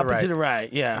the right. and to the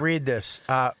right. Yeah. Read this.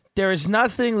 There is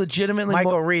nothing legitimately.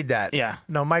 Michael, read that. Yeah.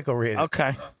 No, Michael, read it.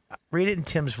 Okay. Read it in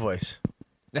Tim's voice.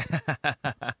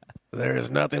 There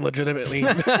is nothing legitimately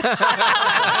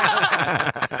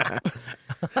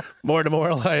more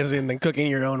demoralizing than cooking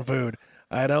your own food.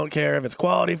 I don't care if it's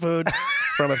quality food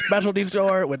from a specialty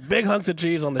store with big hunks of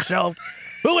cheese on the shelf.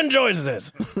 Who enjoys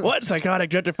this? What psychotic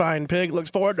gentrifying pig looks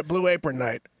forward to Blue Apron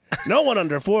night? No one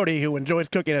under 40 who enjoys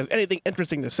cooking has anything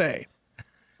interesting to say.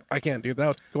 I can't do that. I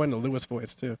was going to Lewis'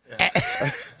 voice, too.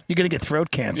 You're going to get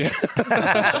throat cancer. Go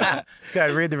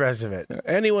ahead, read the rest of it.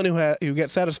 Anyone who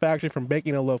gets satisfaction from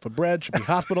baking a loaf of bread should be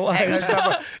hospitalized.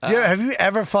 Have you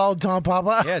ever followed Tom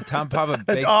Papa? Yeah, Tom Papa. That's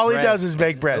bakes all he bread. does is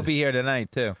bake bread. He'll be here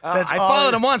tonight too. That's I all followed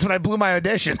it- him once when I blew my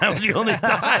audition. That was the only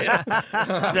time.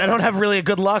 I don't have really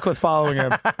good luck with following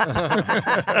him.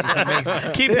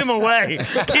 Keep him away.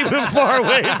 Keep him far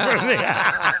away from me.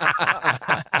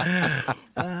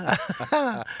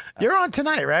 You're on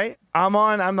tonight, right? I'm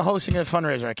on. I'm hosting a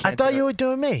fundraiser. I can't. I thought do you it. were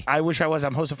doing me. I wish I was.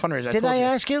 I'm hosting a fundraiser. Didn't told I you.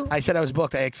 ask you? I said I was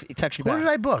booked. I texted you back. Who did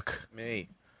I book? Me.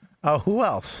 Oh, who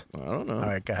else? I don't know. All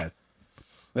right, go ahead.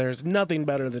 There's nothing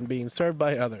better than being served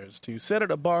by others. To sit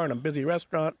at a bar in a busy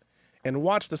restaurant and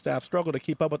watch the staff struggle to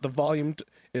keep up with the volume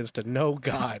is to know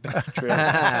God.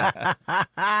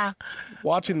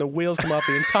 Watching the wheels come off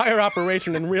the entire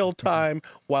operation in real time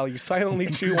while you silently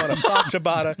chew on a soft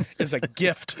ciabatta is a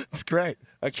gift. It's great.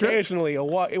 Occasionally, a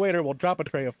waiter will drop a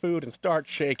tray of food and start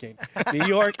shaking. New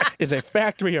York is a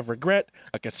factory of regret,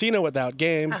 a casino without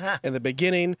games, and the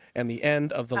beginning and the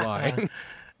end of the line.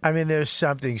 I mean, there's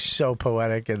something so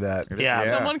poetic in that. Yeah.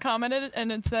 Someone commented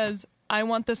and it says, "I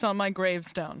want this on my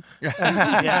gravestone." Yeah.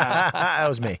 That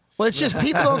was me. Well, it's just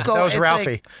people don't go. That was it's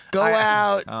Ralphie. Like, go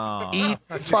out, eat,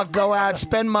 go out,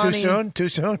 spend money. Too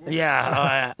soon?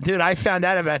 Yeah, dude, I found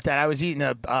out about that. I was eating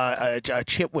a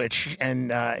chipwich and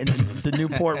in the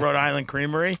Newport, Rhode Island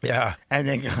Creamery. Yeah. And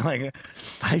then like,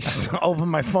 I just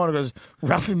opened my phone. It goes,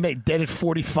 Ralphie made dead at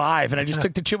 45, and I just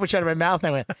took the chipwich out of my mouth and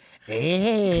I went,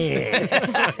 hey.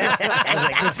 I was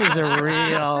like, this is a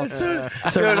real.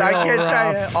 Dude, I can't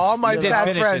tell you. All my You did fat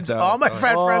finish it, friends, though. all my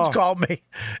fat friends Oh. called me.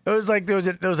 It was like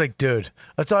dude.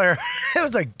 That's all I heard. It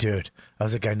was like, dude. I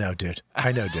was like, I know, dude.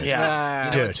 Yeah.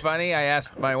 You know what's funny? I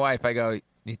asked my wife, I go,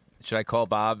 should I call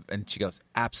Bob? And she goes,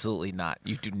 absolutely not.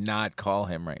 You do not call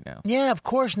him right now. Yeah, of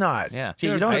course not. Yeah.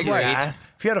 You don't do that.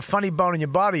 If you had a funny bone in your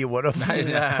body, you would have.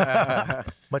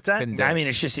 What's that? Couldn't do I it. mean,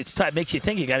 it's just it makes you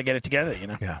think you got to get it together. You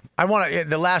know. Yeah. I want to.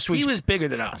 The last week, He was bigger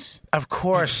than us. of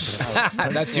course.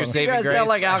 That's your You saving guys grace. sound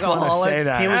like alcoholics. say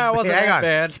that. He was. I wasn't hang that on.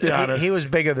 bad. be honest. He was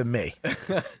bigger than me.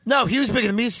 No, he was bigger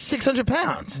than me. He's 600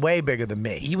 pounds. Way bigger than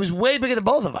me. He was way bigger than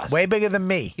both of us. Way bigger than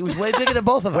me. He was way bigger than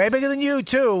both of us. Way bigger than you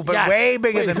too, but Yes. way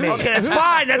bigger than me. Okay, that's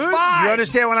fine. That's fine. You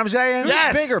understand what I'm saying?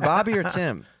 Yes. Bigger, Bobby or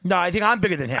Tim? No, I think I'm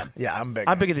bigger than him. Yeah, I'm bigger.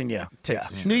 I'm bigger than you. Yeah.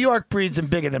 New York breeds him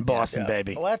bigger than Boston,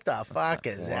 baby. What the fuck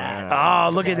is that?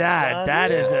 Oh, look at that.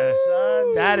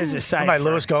 Son. That is a sight. Am I for-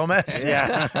 Louis Gomez?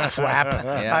 Yeah. Flap.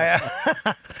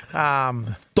 Yeah.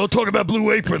 Don't talk about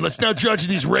Blue Apron. Let's now judge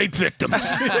these rape victims.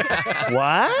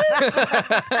 What?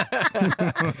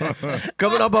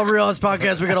 Coming up on Real House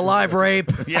Podcast, we got a live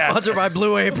rape Yeah. sponsored by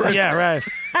Blue Apron. Yeah, right.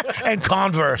 And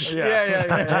Converse.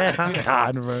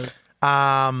 Converse.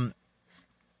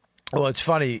 Well, it's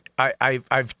funny.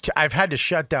 I've had to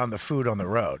shut down the food on the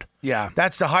road. Yeah.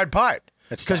 That's the hard part.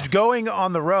 That's Because tough. going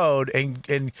on the road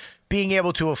and being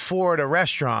able to afford a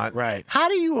restaurant. Right. How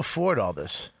do you afford all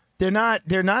this? They're not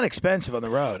expensive on the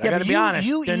road. I Yeah, got but to be honest.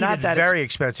 You they're eat not at that very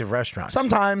expensive restaurants.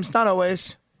 Sometimes, not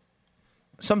always.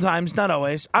 Sometimes, not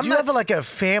always. Do you have like a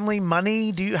family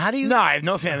money? How do you? No, I have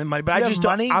no family money, but You I have just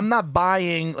money? don't. I'm not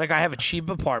buying like I have a cheap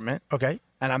apartment. Okay.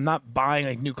 And I'm not buying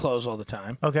like new clothes all the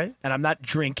time. Okay. And I'm not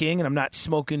drinking and I'm not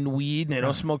smoking weed and I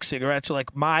don't smoke cigarettes. So like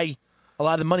a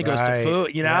lot of the money goes to Right.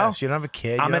 food, you know? Yes, you don't have a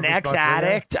kid. You I'm don't an have responsibility.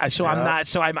 ex-addict, so I'm not.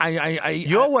 So I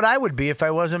You're what I would be if I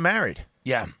wasn't married.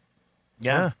 yeah.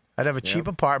 I'd have a cheap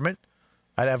apartment.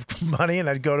 I'd have money and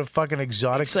I'd go to fucking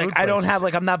exotic It's like food I don't places. have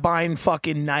like I'm not buying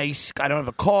fucking nice. I don't have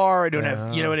a car. I don't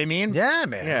have. You know what I mean? Yeah,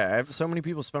 man. Yeah, I have so many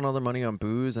people spend all their money on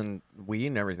booze and weed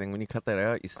and everything. When you cut that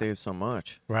out, you save so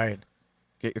much. Right.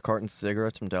 Get your carton of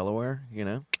cigarettes from Delaware, you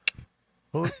know?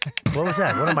 What was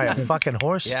that? What am I, a fucking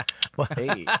horse? Yeah. What?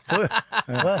 Hey.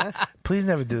 What? Please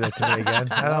never do that to me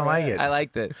again. I don't like it. I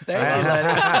liked it.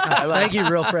 Thank you,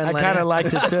 real friend I Lenny. kind of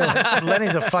liked it too.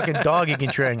 Lenny's a fucking dog you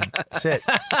can train. Sit.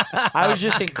 I was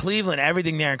just in Cleveland.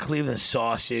 Everything there in Cleveland is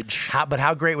sausage. But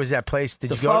how great was that place? Did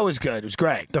The you go? pho was good. It was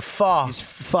great. The pho. His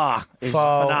pho is Pho.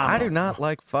 phenomenal. I do not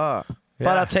like pho.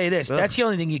 But I'll tell you this: that's the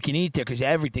only thing you can eat there because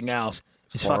everything else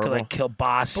is fucking horrible. like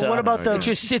kielbasa. But what about the- It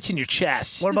just sits in your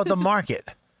chest. What about the market?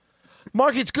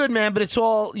 Market's good, man, but it's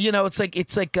all It's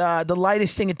like the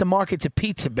lightest thing at the market's a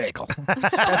pizza bagel.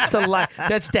 That's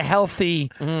the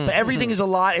healthy. But everything is a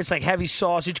lot. It's like heavy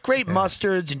sausage, great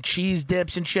mustards and cheese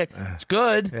dips and shit. It's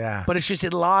good. Yeah. But it's just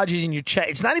it lodges in your chest.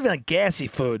 It's not even like gassy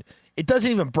food. It doesn't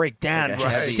even break down. It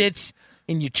just Right. sits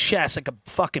in your chest like a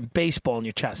fucking baseball in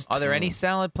your chest. Are there any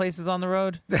salad places on the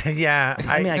road? Yeah,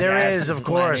 I mean, I there guess. is, of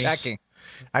course. Checking.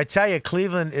 I tell you,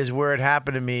 Cleveland is where it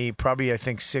happened to me probably, I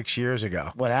think, 6 years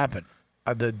ago. What happened?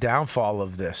 The downfall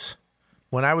of this.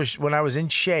 When I was in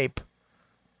shape,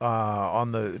 maybe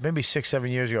 6-7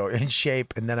 years ago, in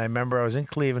shape, and then I remember I was in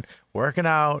Cleveland working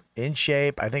out, in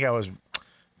shape. I think I was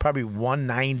probably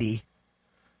 190.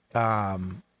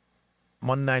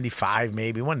 195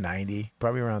 maybe, 190,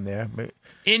 probably around there.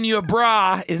 In your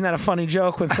bra. Isn't that a funny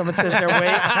joke when someone says their weight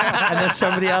and then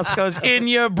somebody else goes, in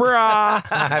your bra?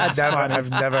 That's funny. I've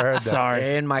never heard that.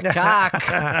 Sorry. In my cock.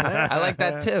 I like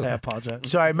that too. I apologize.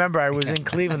 So I remember I was in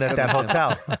Cleveland at that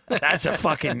hotel. That's a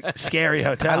fucking scary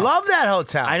hotel. I love that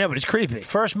hotel. I know, but it's creepy.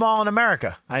 First mall in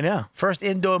America. I know. First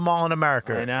indoor mall in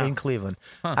America I know. in Cleveland.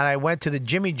 And I went to the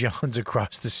Jimmy John's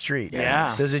across the street.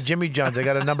 Yeah. There's a Jimmy John's. I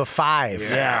got a number 5.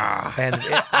 Yeah. And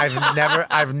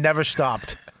I've never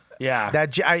stopped. Yeah.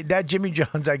 That Jimmy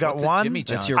John's, I got What's a one. Jimmy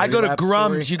John's? That's your I go to relapse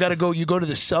Grum's. story? You go to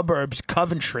the suburbs,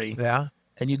 Coventry. Yeah.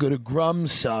 And you go to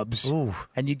Grum's subs, Ooh.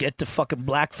 and you get the fucking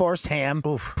Black Forest ham,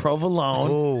 Oof. provolone,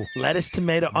 Ooh. lettuce,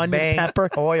 tomato, onion, Bang. pepper,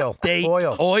 Oil.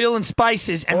 oil and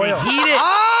spices, and Oil. they heat it,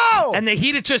 Oh! and they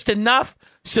heat it just enough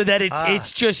so that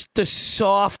it's just the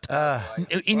soft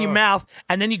in your mouth,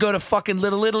 and then you go to fucking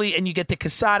Little Italy and you get the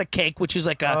cassata cake, which is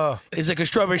like a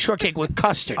strawberry shortcake with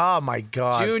custard. Oh, my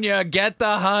God. Junior, get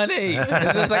the honey.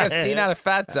 This is like a scene out of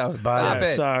Fat Zone. Stop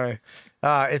it. Sorry,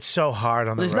 It's so hard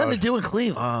on the there's road. nothing to do in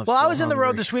Cleveland. Well, I was in the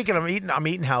road this weekend. I'm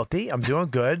eating healthy. I'm doing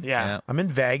good. Yeah. I'm in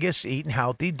Vegas eating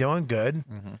healthy, doing good.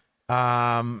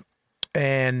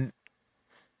 Saturday.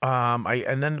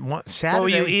 What were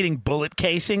you eating? Bullet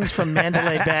casings from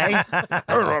Mandalay Bay?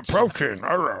 Protein.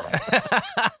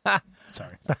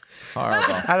 Sorry.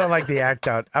 Horrible. I don't like the act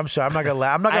out. I'm sorry. I'm not gonna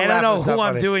laugh. I'm not gonna I laugh. don't know It's who not I'm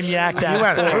funny. doing the act You out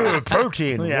went, for. "Ooh,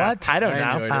 protein. Yeah. What? I don't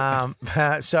I know.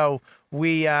 enjoyed So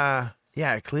we,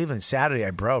 Cleveland Saturday.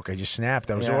 I broke. I just snapped.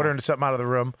 I was Yeah. ordering something out of the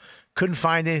room. Couldn't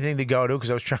find anything to go to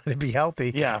because I was trying to be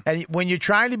healthy. Yeah. And when you're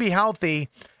trying to be healthy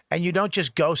and you don't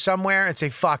just go somewhere and say,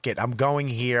 "Fuck it, I'm going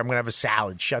here. I'm gonna have a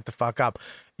salad." Shut the fuck up.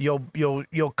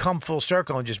 You'll come full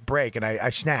circle and just break. And I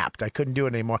snapped. I couldn't do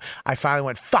it anymore. I finally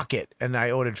went, "Fuck it," and I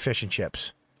ordered fish and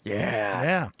chips.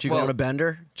 Yeah. Did you go on a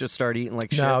bender? Just start eating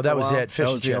like shit? No, for that a was while? it. Fish That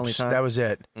and was the only chips. time? That was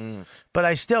it. But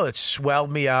it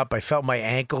swelled me up. I felt my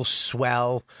ankles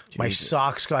swell. My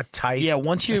socks got tight. Yeah,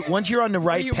 once you're on the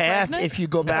right you path, pregnant? if you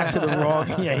go back to the wrong,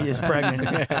 yeah, he is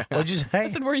pregnant. What'd you say? I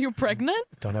said, were you pregnant?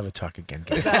 Don't ever talk again.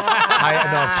 I'm kidding.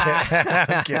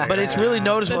 I'm kidding. But it's really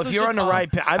noticeable This if is you're on just the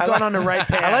right path. I've gone on the right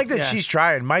path. I like that Yeah. she's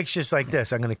trying. Mike's just like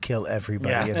this. I'm going to kill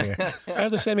everybody in here. I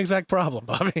have the same exact problem,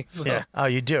 Bobby. So, Yeah. Oh,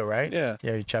 you do, right? Yeah.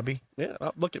 Yeah, you're chubby? yeah,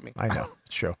 look at me. I know.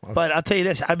 It's true. But I'll tell you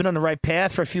this: I've been on the right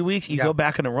path for a few weeks. You Yeah. go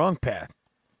back on the wrong path,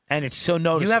 and it's so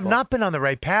noticeable. You have not been on the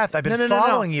right path. I've been No.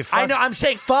 following you. I know. I'm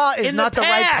saying Pho is in not the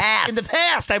right path. In the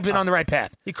past, I've been on the right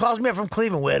path. He calls me up from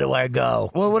Cleveland. Where do I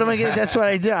go? Well, what am I getting? That's what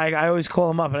I do. I always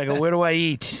call him up and I go, "Where do I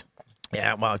eat?"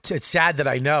 Yeah, well, it's sad that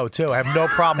I know, too. I have no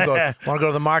problem going, want to go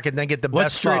to the market and then get the What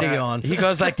best street pho. are you on? He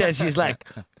goes like this. He's like,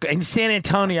 in San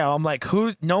Antonio. I'm like,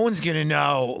 who? No one's gonna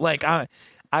know. Like, I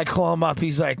call him up.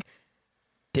 He's like,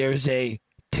 there's a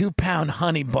 2-pound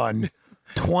honey bun,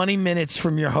 20 minutes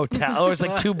from your hotel. Or it's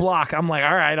like 2 blocks. I'm like,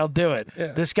 all right, I'll do it.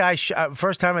 This guy,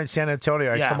 first time in San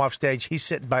Antonio, I Yeah. come off stage. He's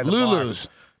sitting by the Lulu's.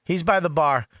 bar. He's by the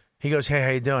bar. He goes, "Hey, how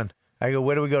you doing?" I go,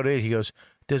 "Where do we go to eat?" He goes,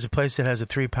 "There's a place that has a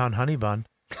 3-pound honey bun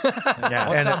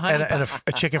Yeah. and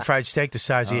a chicken fried steak the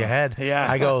size of your head." Yeah.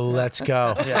 I go, "Let's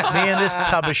go." Me and this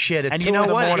tub of shit at And 2 you know in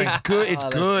the what? morning. It's good. It's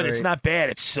that's good. great. It's not bad.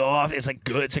 It's soft. It's like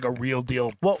good. It's like a real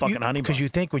deal fucking honey bun. Because you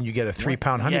think when you get a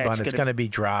 3-pound honey Yeah, bun, it's it's gonna- going to be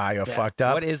dry or fucked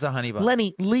up. What is a honey bun?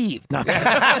 Lenny, leave. No. What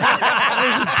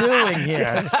is he doing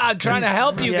here? I'm trying to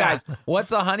help you Yeah. guys.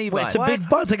 What's a honey bun? Wait, it's a big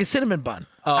bun. It's like a cinnamon bun.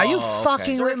 Are you Oh,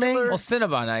 fucking with me? Well,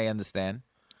 Cinnabon, I understand.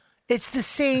 It's the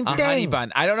same A thing. honey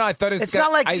bun. I don't know. I thought it was. It's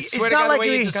not like- I it's swear to not God, like the way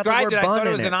you you got the described word it, I bun thought it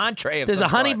in was it. an entree. Of There's a some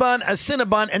honey sort. bun, a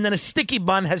cinnabon, and then a sticky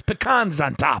bun has pecans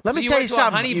on top. Let So me you tell went you to a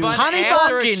something. honey bun honey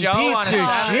after a bun, show on a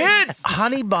Saturday?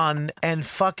 honey bun and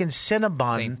fucking Same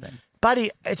Cinnabon. thing. Buddy,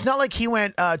 it's not like he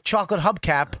went chocolate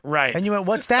hubcap. Right. And you went,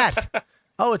 "What's that?"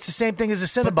 Oh, it's the same thing as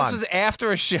a But Cinnabon. this was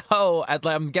after a show.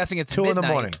 I'm guessing it's 2 in the midnight.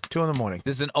 morning. 2 in the morning.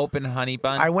 This is an open honey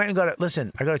bun. I went and got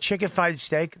I got a chicken fried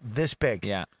steak this big.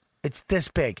 Yeah. It's this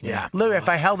big. Yeah. Literally, if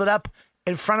I held it up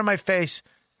in front of my face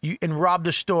and robbed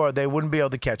a store, they wouldn't be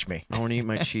able to catch me. I want to eat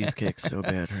my cheesecake so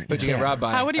bad right now. But you get robbed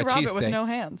by How would he a rob cheese it with steak. no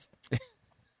hands?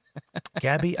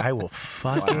 Gabby, I will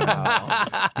fucking.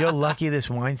 You're lucky this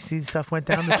Weinstein stuff went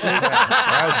down this week. Or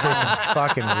I would say some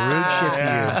fucking rude shit to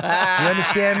you. Do you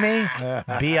understand me?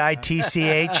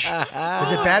 BITCH.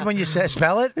 Is it bad when you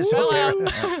spell it? It's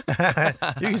okay.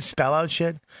 You can spell out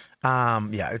shit.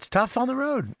 Yeah, it's tough on the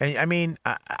road. I mean,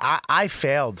 I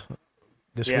failed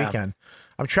this Yeah. weekend.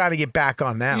 I'm trying to get back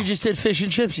on now. You just did fish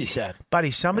and chips, you said.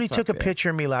 Buddy, somebody That's took a not bad. picture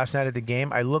of me last night at the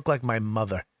game. I look like my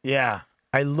mother. Yeah.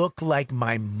 I look like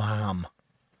my mom.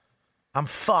 I'm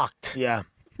fucked. Yeah.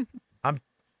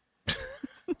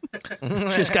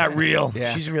 Just got real.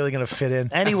 Yeah. She's really gonna fit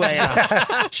in. Anyway,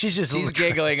 she's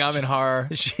giggling. I'm in horror.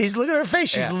 She's look at her face.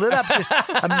 She's lit up just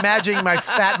imagining my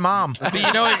fat mom. But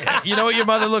you know what your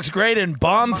mother looks great in?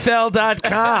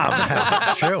 Bombfell.com.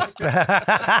 It's true.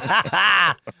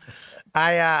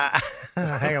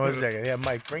 Hang on one second. Yeah,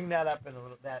 Mike, bring that up in a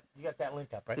little. That you got that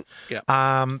link up, right? Yeah.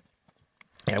 Yeah.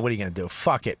 What are you gonna do?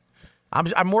 Fuck it.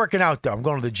 I'm working out though. I'm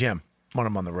going to the gym when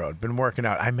I'm on the road. Been working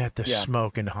out. I met the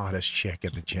smoking hottest chick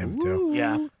at the gym too.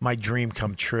 Yeah. My dream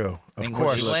come true. Of And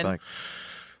course. what'd you look like?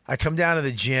 I come down to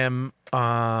the gym.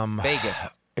 Vegas.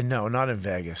 No, not in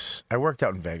Vegas. I worked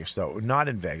out in Vegas though. Not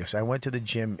in Vegas. I went to the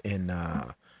gym in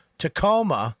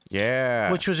Tacoma.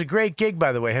 Yeah. Which was a great gig,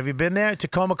 by the way. Have you been there?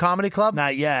 Tacoma Comedy Club?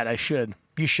 Not yet. I should.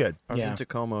 You should. I was in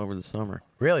Tacoma over the summer.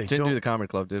 Really? Didn't do the comedy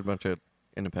club. Did a bunch of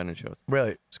independent shows.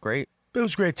 Really? It's great. It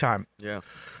was a great time. Yeah.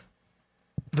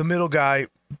 The middle guy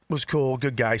was cool,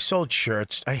 good guy. Sold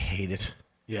shirts. I hate it.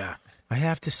 Yeah. I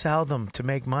have to sell them to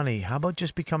make money. How about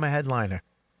just become a headliner?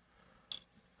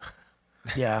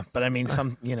 Yeah, but I mean,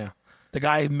 the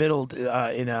guy middled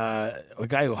a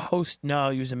guy who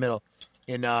he was in middle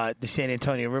in the San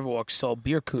Antonio Riverwalk sold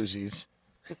beer koozies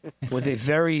with a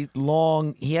very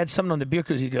long. He had something on the beer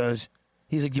koozie.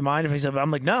 He's like, "Do you mind if I sell?"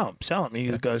 I'm like, "No, I'm selling."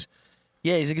 He goes,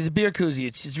 "Yeah." He's like, "It's a beer koozie.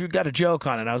 It's got a joke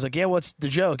on it." I was like, "Yeah, what's the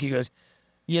joke?" He goes,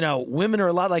 "Women are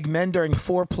a lot like men during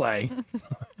foreplay."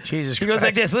 Jesus He Christ. goes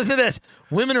like this. Listen to this.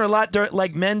 Women are a lot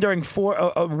like men during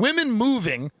women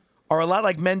moving are a lot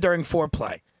like men during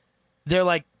foreplay.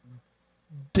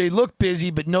 They look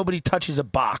busy, but nobody touches a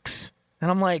box.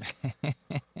 And I'm like,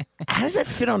 how does that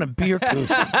fit on a beer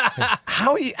koozie?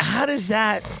 How does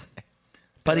that?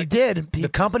 But he did. The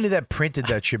company that printed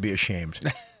that should be ashamed.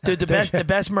 Dude, the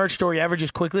best merch story ever,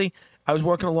 just quickly. I was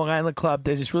working at Long Island Club.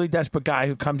 There's this really desperate guy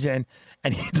who comes in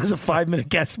and he does a 5-minute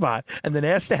guest spot and then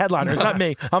asks the headliner, it's not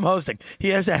me, I'm hosting.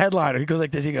 He asks the headliner, he goes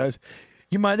like this, he goes,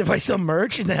 "You mind if I sell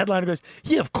merch?" And the headliner goes,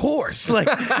 "Yeah, of course." Like,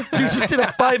 you just did a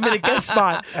 5-minute guest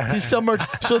spot to sell merch.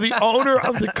 So the owner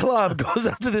of the club goes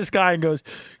up to this guy and goes,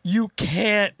 "You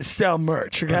can't sell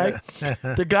merch, okay?"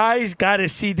 The guy's got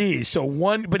his CDs.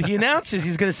 But he announces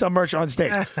he's going to sell merch on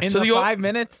stage. In the 5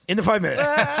 minutes? In the 5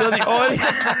 minutes. So the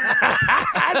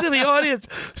audience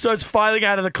starts filing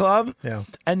out of the club. Yeah.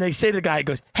 And they say to the guy, he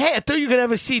goes, "Hey, I thought you were going to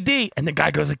have a CD." And the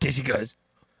guy goes like this.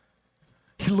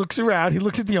 He looks around. He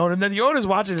looks at the owner. And then the owner's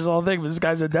watching this whole thing, but this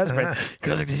guy's so desperate. He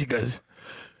goes like this. He goes,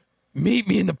 "Meet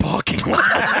me in the parking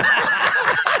lot."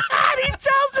 And he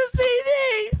tells the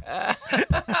CD.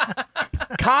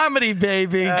 Comedy,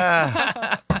 baby.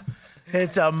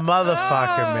 It's a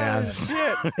motherfucker, man.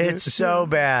 Shit. It's so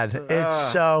bad.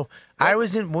 It's so. We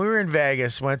were in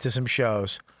Vegas, went to some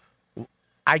shows.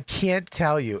 I can't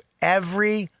tell you.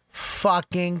 Every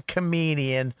fucking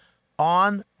comedian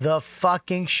on the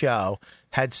fucking show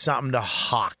had something to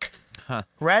hawk. Huh.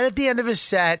 Right at the end of his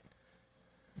set,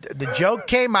 the joke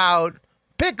came out,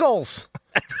 pickles.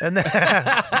 And then,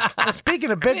 speaking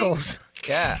of pickles,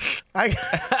 Yeah.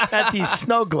 At these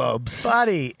snow globes.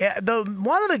 buddy,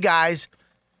 one of the guys,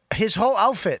 his whole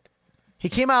outfit, he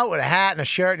came out with a hat and a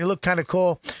shirt, and he looked kind of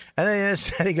cool. And then in his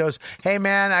set, he goes, "Hey,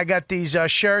 man, I got these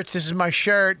shirts. This is my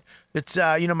shirt. It's,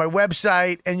 my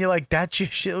website." And you're like, "That's your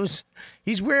shit."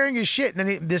 He's wearing his shit. And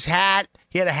then this hat,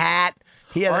 he had a hat.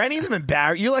 Are any of them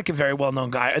embarrassed? You're like a very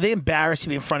well-known guy. Are they embarrassed to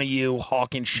be in front of you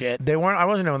hawking shit? They weren't. I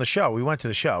wasn't on the show. We went to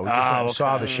the show. We just went and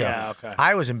saw the show. Yeah, okay.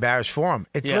 I was embarrassed for him.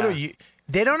 It's literally,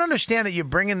 they don't understand that you're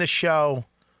bringing the show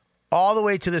all the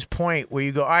way to this point where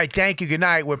you go, "All right, thank you, good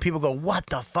night," where people go, "What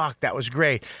the fuck? That was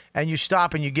great." And you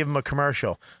stop and you give them a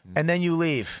commercial. And then you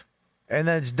leave. And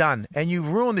then it's done. And you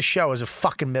ruin the show as a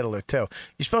fucking middler, too.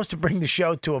 You're supposed to bring the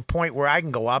show to a point where I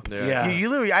can go up. Yeah. You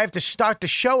literally, I have to start the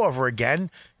show over again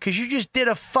because you just did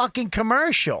a fucking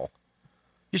commercial.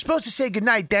 You're supposed to say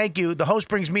goodnight, thank you. The host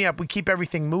brings me up. We keep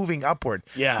everything moving upward.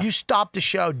 Yeah. You stop the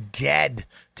show dead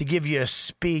to give you a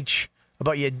speech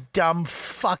about your dumb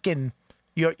fucking,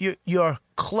 your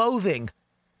clothing.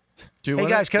 Hey,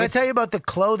 guys, can I tell you about the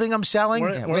clothing I'm selling?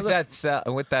 Yeah, with that said,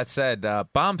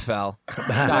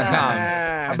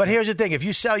 bombfell.com. But here's the thing. If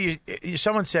you sell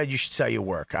someone said you should sell your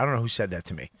work. I don't know who said that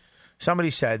to me. Somebody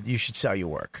said you should sell your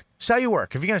work. Sell your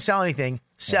work. If you're going to sell anything,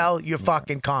 sell your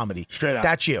fucking comedy. Straight up.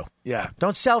 That's you. Yeah.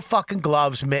 Don't sell fucking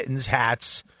gloves, mittens,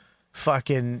 hats,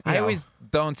 fucking. I always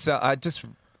don't sell. I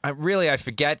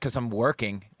forget because I'm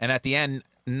working. And at the end,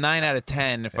 9 out of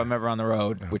 10, if I'm ever on the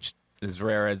road, which is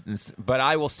rare. But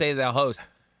I will say to the host,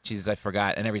 "Jesus, I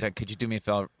forgot." And every time, "Could you do me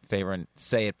a favor and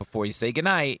say it before you say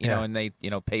goodnight?" You know, and they,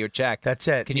 pay your check. That's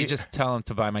it. Can you just tell them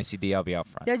to buy my CD? I'll be out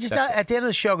front. Yeah, just at the end of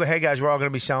the show, go, "Hey guys, we're all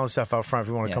going to be selling stuff out front. If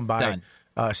you want to come by,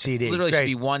 done. CD." Literally Great. should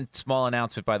be one small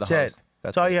announcement by the That's host. it.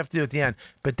 That's all you have to do at the end.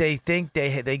 But they think they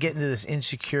get into this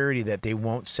insecurity that they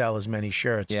won't sell as many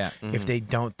shirts if they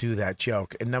don't do that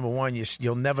joke. And number one,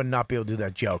 you'll never not be able to do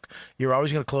that joke. You're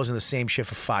always going to close in the same shift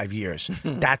for 5 years.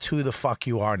 That's who the fuck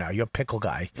you are now. You're a pickle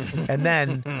guy. And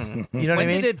then, you know what I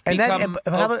mean?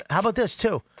 How about this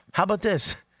too? How about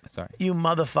this? Sorry. You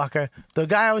motherfucker. The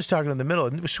guy I was talking to in the middle,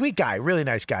 sweet guy, really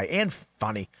nice guy, and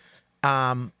funny.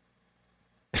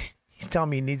 He's telling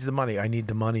me he needs the money. I need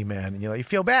the money, man. And you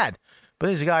feel bad. But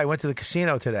there's a guy who went to the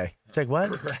casino today. It's like, what?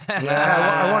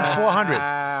 I won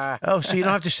 400. Oh, so you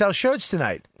don't have to sell shirts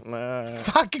tonight?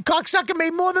 Fucking cocksucker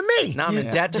made more than me. Now I'm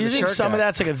in debt to Do the you think shirt some guy. of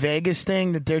that's like a Vegas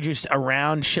thing that they're just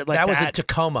around shit like that? That was at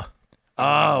Tacoma. Oh,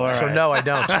 all right. So no, I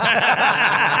don't. The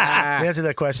answer to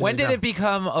that question When is did no. it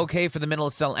become okay for the middle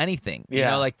to sell anything? You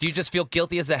Yeah. know, like, do you just feel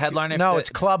guilty as a headliner? No, it's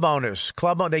club owners.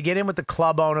 They get in with the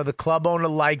club owner. The club owner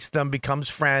likes them, becomes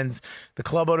friends. The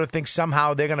club owner thinks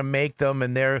somehow they're going to make them,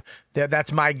 and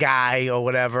that's my guy or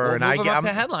whatever. Well, and move I him get up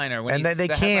to headliner. When and he's they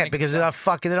the can't headlining because they're not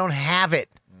fucking. They don't have it.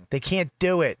 They can't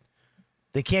do it.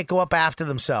 They can't go up after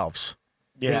themselves.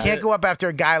 Yeah. They can't go up after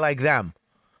a guy like them.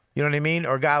 You know what I mean?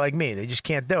 Or a guy like me. They just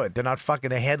can't do it. They're not fucking.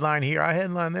 They headline here, I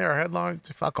headline there, I headline.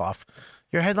 Fuck off.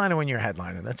 You're a headliner when you're a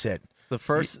headliner. That's it. The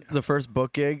first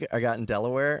book gig I got in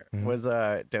Delaware was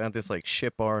down at this like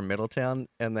ship bar in Middletown,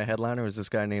 and the headliner was this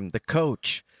guy named the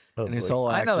Coach, and his whole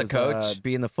I act know the was Coach.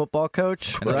 being the football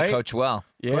coach. I know the right? coach well.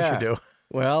 Yeah, Of course you do.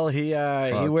 Well, he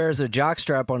wears a jock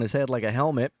strap on his head like a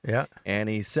helmet. Yeah. And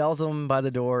he sells them by the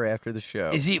door after the show.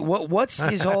 Is he what's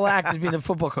his whole act as being the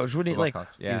football coach? What do you like?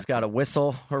 Yeah. He's got a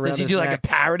whistle around Does he his do like a neck.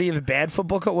 parody of a bad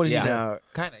football coach? What does he do? No.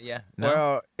 Kind of, yeah. No,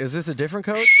 Well, is this a different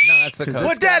coach? no, that's the coach.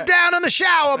 Put that down in the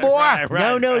shower,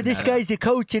 boy. This guy's the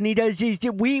coach, and he does this.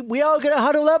 We all gotta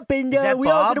huddle up, and Is that we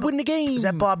all Bob? gotta win the game. Is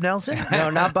that Bob Nelson? No,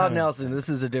 not Bob Nelson. This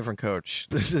is a different coach.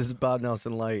 This is Bob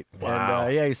Nelson Light. Wow.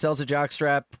 And he sells a jock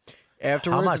strap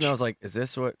afterwards. much? And I was like, is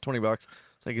this what, $20? It's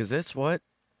like, is this what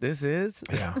this is?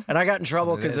 Yeah. And I got in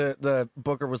trouble because is. the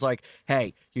booker was like,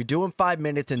 hey, you're doing 5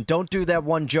 minutes and don't do that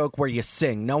one joke where you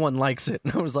sing. No one likes it.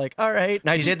 And I was like, all right.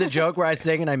 And I did the joke where I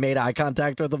sing and I made eye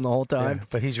contact with him the whole time. Yeah,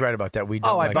 but he's right about that. We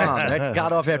don't Oh, I like bombed. I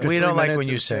got off after We 3 don't like minutes. when It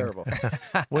you was sing. terrible.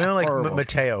 We don't like Horrible.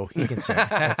 Mateo. He can sing.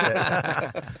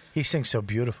 That's it. He sings so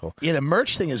beautiful. Yeah, the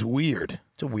merch thing is weird.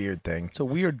 It's a weird thing. It's a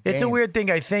weird. It's a game. weird thing.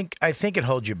 I think it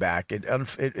holds you back.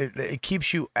 It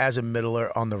keeps you as a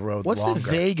middler on the road What's longer. the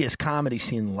Vegas comedy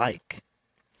scene like?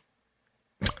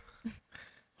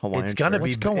 Hawaiian It's gonna shirt. be.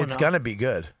 What's going It's on? gonna be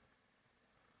good.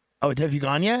 Oh, have you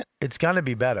gone yet? It's gonna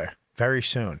be better very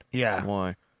soon. Yeah.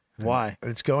 Why? Why?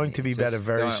 It's going to be better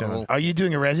very don't- soon. well, Are you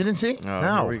doing a residency? Oh,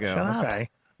 No, here we go. shut up. Okay.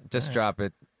 Just drop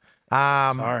it.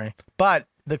 Sorry. But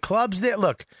the clubs that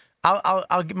look, I'll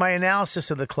my analysis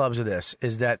of the clubs of this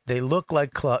is that they look like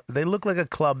a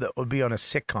club that would be on a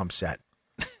sitcom set.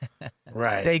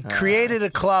 Right. They created a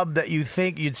club that you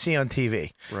think you'd see on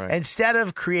TV. Right. Instead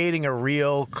of creating a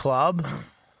real club,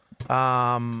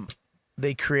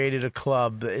 they created a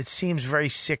club. It seems very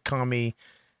sitcom-y,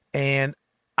 and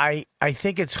I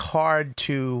think it's hard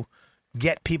to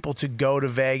get people to go to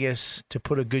Vegas to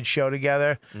put a good show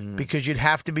together because you'd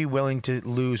have to be willing to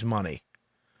lose money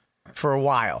for a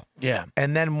while. Yeah.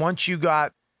 And then once you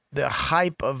got the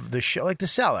hype of the show, like The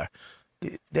Cellar,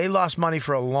 they lost money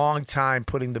for a long time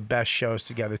putting the best shows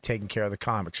together, taking care of the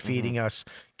comics, feeding us,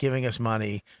 giving us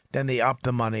money. Then they upped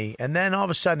the money. And then all of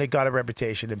a sudden it got a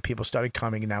reputation and people started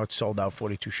coming, and now it's sold out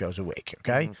 42 shows a week,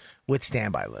 okay? With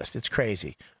standby list. It's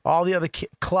crazy. All the other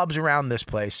clubs around this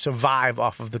place survive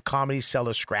off of the Comedy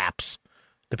Cellar scraps.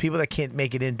 The people that can't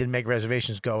make it in, didn't make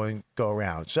reservations, go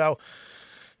around. So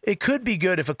it could be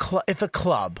good if a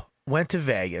club went to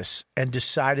Vegas and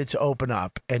decided to open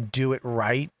up and do it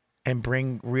right and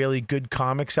bring really good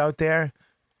comics out there.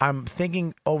 I'm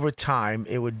thinking over time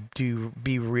it would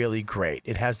be really great.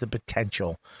 It has the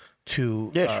potential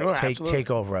to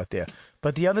take over out there.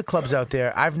 But the other clubs out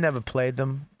there, I've never played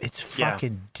them. It's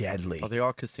fucking deadly. Are they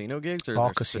all casino gigs or All are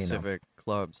there casino. specific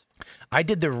clubs? I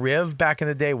did the Riv back in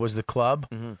the day. Was the club,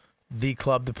 the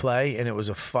club to play, and it was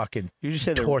a fucking You just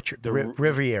said torture. the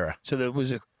Riviera. So there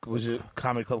was a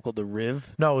comedy club called the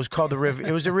Riv. No, it was called the Riv.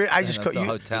 It was the Riv. I just that's call the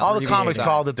hotel. all the Riviera. comics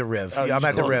called it the Riv. Oh, you I'm just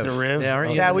at the called it Riv. the Riv? Yeah,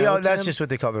 aren't you Yeah, in we the all. know, That's Tim? just what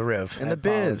they call the Riv. In the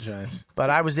biz. Apologize. But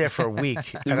I was there for a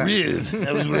week. The and I- Riv.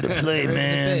 That was where to play,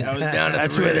 man. I was down at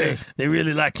That's the where Riv. they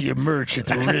really liked your merch at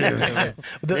the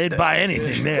Riv. They'd buy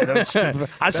anything there. That was stupid.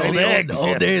 I sold eggs.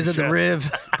 Old days at the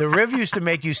Riv. The Riv used to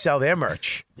make you sell their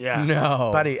merch. Yeah. No.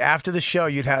 Buddy, after the show,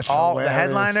 you'd have That's all the hilarious.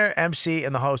 headliner, MC,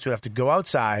 and the host would have to go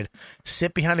outside,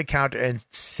 sit behind a counter, and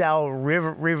sell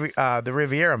the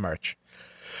Riviera merch.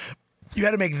 You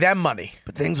had to make them money.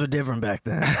 But things were different back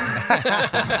then.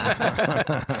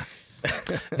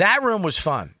 That room was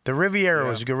fun. The Riviera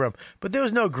was a good room. But there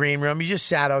was no green room. You just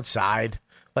sat outside.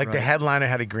 Like the headliner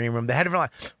had a green room. The headliner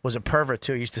was a pervert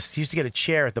too. He used to get a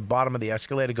chair at the bottom of the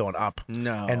escalator going up.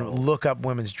 No. And look up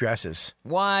women's dresses.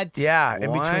 What? Yeah,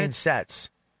 in between sets.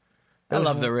 I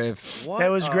love the Riv. It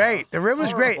was great. The Riv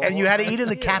was great, and you had to eat in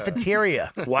the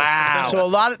cafeteria. Wow. So a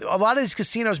lot of these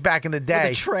casinos back in the day,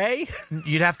 With a tray?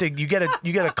 you get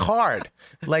a card,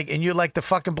 and you're like the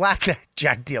fucking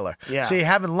blackjack dealer. Yeah. So you're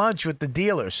having lunch with the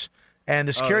dealers and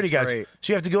the security that's guards. great.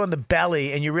 So you have to go in the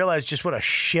belly, and you realize just what a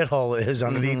shithole it is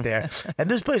underneath there. And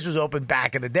this place was open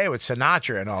back in the day with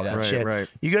Sinatra and all that shit. Right.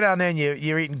 You go down there and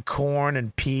you're eating corn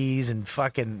and peas and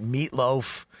fucking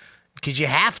meatloaf. Because you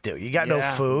have to. You got no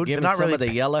food. Give They're me not some really. of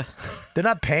the yellow. They're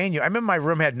not paying you. I remember my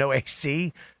room had no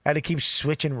AC. I had to keep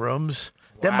switching rooms.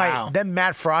 Wow. Then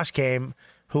Matt Frost came,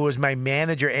 who was my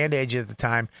manager and agent at the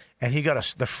time, and he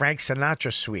got the Frank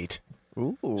Sinatra suite.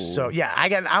 Ooh. So yeah,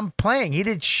 I'm playing. He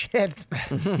did shit.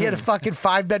 He had a fucking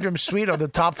 5-bedroom suite on the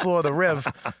top floor of the Riv.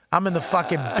 I'm in the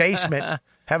fucking basement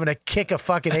having to kick a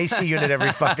fucking AC unit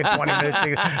every fucking 20 minutes.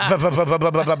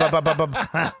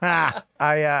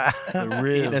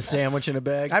 Eating a sandwich in a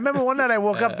bag. I remember one night I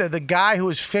woke up, the guy who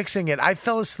was fixing it, I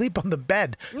fell asleep on the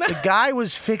bed. The guy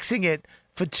was fixing it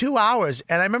for 2 hours,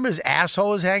 and I remember his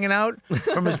asshole was hanging out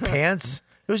from his pants.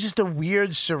 It was just a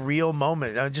weird, surreal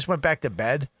moment. I just went back to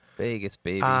bed. Vegas,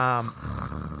 baby.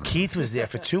 Keith was there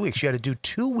for 2 weeks. You had to do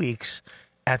 2 weeks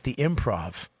at the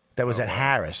Improv that was at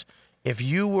Harris. If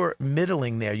you were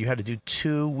middling there, you had to do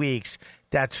 2 weeks.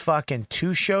 That's fucking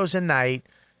 2 shows a night,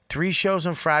 3 shows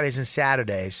on Fridays and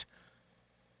Saturdays.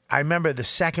 I remember the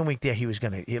second week there,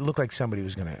 it looked like somebody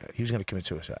was gonna commit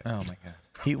suicide. Oh my god.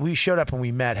 We showed up and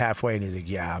we met halfway, and he's like,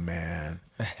 "Yeah, man,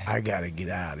 I gotta get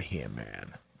out of here,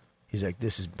 man." He's like,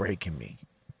 "This is breaking me,"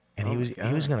 and he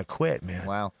was gonna quit, man.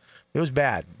 Wow. It was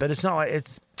bad, but it's not like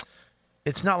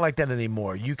it's not like that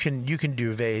anymore. You can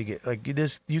do Vegas like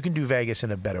this. You can do Vegas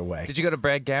in a better way. Did you go to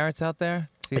Brad Garrett's out there?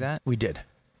 See that? We did.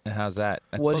 And how's that?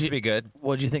 That's What'd supposed you- to be good.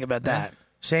 What did you think about that?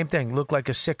 Same thing. Looked like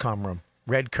a sitcom room.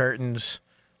 Red curtains,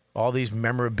 all these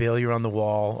memorabilia on the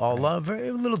wall. A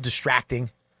little distracting.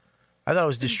 I thought it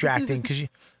was distracting because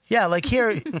like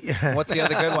here. What's the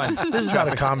other good one? This is not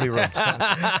a comedy room.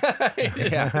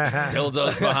 Yeah.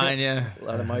 Dildos behind you. A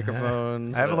lot of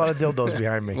microphones. I have a lot of dildos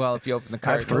behind me. Well, if you open the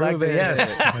I've curtain, collected.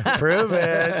 Yes, prove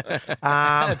it.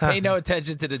 pay no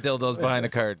attention to the dildos behind the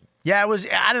curtain. Yeah, it was.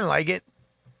 I didn't like it.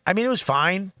 I mean, it was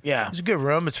fine. Yeah. It was a good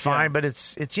room. It's fine, but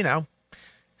it's it's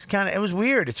kind of, it was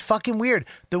weird. It's fucking weird.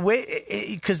 The way,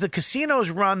 because the casinos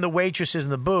run the waitresses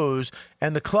and the booze,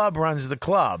 and the club runs the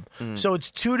club. So it's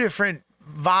 2 different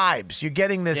vibes. You're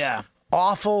getting this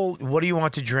awful, what do you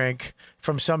want to drink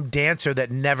from some dancer that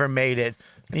never made it.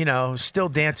 Still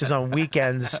dances on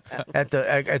weekends at the.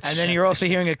 And then you're also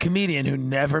hearing a comedian who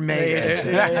never made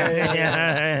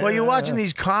it. Well, you're watching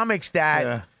these comics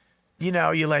that,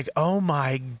 you're like, oh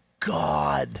my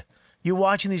God. You're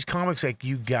watching these comics like,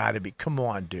 you gotta be, come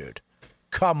on, dude.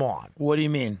 Come on. What do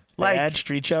you mean? Like- Bad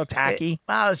street show, tacky?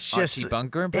 It's just. Archie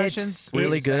Bunker impressions?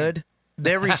 Really good.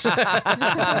 They're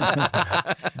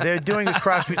they're doing a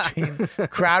cross between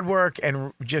crowd work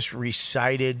and just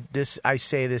recited. I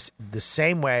say this the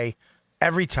same way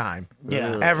every time.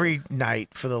 Yeah. Every night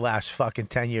for the last fucking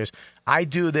 10 years. I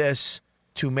do this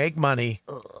to make money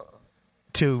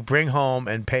to bring home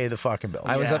and pay the fucking bills.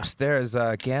 I was upstairs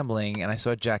gambling, and I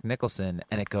saw Jack Nicholson,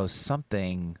 and it goes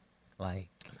something like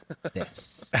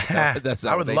this. That's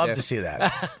I what would they love do. to see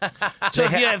that. So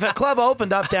if a club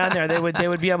opened up down there, they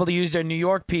would be able to use their New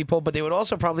York people, but they would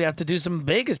also probably have to do some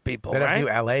Vegas people, They'd right? have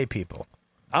to do LA people.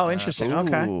 Oh, interesting.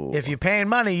 Okay. If you're paying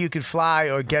money, you could fly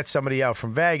or get somebody out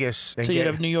from Vegas. And So you'd get,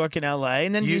 have New York and L.A.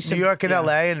 and then do some, New York and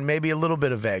LA and maybe a little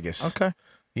bit of Vegas. Okay.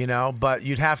 But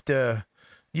you'd have to,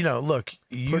 look.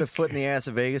 Put a foot in the ass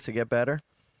of Vegas to get better.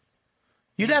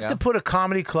 You'd have to put a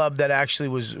comedy club that actually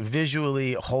was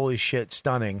visually, holy shit,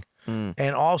 stunning.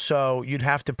 And also, you'd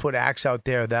have to put acts out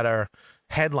there that are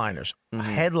headliners,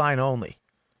 headline only.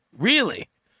 Really?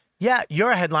 Yeah,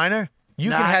 you're a headliner. You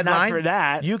can Not headline. for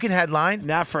that. You can headline.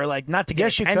 Not to get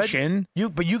Yes, you attention.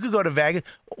 could. But you could go to Vegas.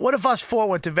 What if us 4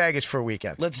 went to Vegas for a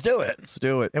weekend? Let's do it. Let's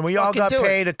do it. And we all Fucking got do it.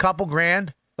 paid a couple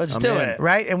grand, Let's I'm do in. it.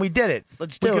 right? And we did it.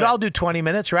 Let's do We could it. all do 20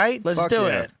 minutes, right? Let's Fuck do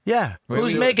yeah. it. Yeah.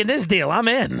 Who's making this deal? I'm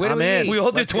in. Where do I'm we in. eat? We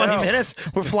all do Let's 20 go. minutes.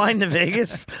 We're flying to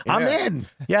Vegas. I'm in.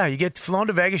 Yeah, you get flown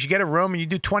to Vegas, you get a room, and you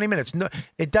do 20 minutes. No,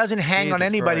 it doesn't hang on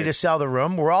Jesus anybody to Christ. sell the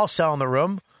room. We're all selling the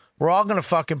room. We're all going to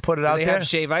fucking put it out They there. have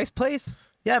Shave Ice Place?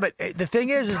 Yeah, but the thing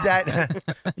is that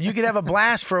you could have a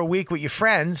blast for a week with your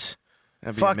friends,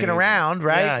 That'd be fucking amazing. around,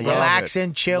 right? Yeah, yeah.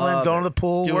 Relaxing, chilling, Love going it. to the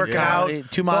pool, Doing working comedy,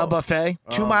 out. 2 Mile Go- buffet.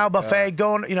 2 Mile buffet,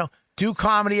 going, do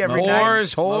comedy every night. Whores,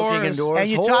 Smoking whores. indoors. And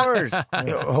you whores. talk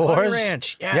Bunny whores.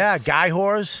 ranch. Yes. Yeah, guy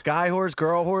whores. Guy whores,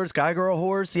 girl whores, guy girl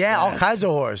whores. Yeah, all Yes. kinds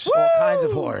of whores. All kinds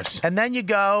of whores. And then you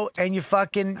go and you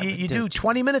fucking you do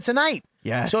 20 minutes a night.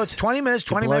 Yes. So it's 20 minutes,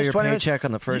 20 blow minutes, your 20 minutes. paycheck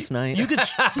on the first night. You could,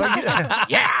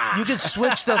 you could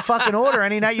switch the fucking order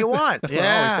any night you want.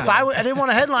 Yeah. If I didn't want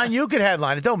to headline, you could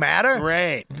headline. It don't matter.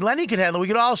 Great. Lenny could headline. We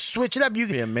could all switch it up. You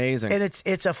could be amazing. And it's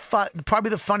probably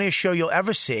the funniest show you'll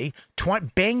ever see.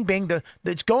 Bing, bing.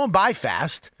 It's going by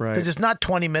fast Right. because it's not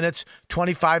 20 minutes,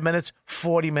 25 minutes,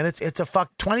 40 minutes. It's a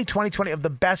 20 of the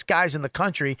best guys in the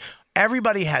country.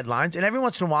 Everybody headlines, and every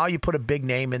once in a while you put a big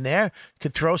name in there.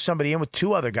 Could throw somebody in with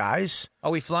 2 other guys.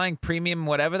 Are we flying premium,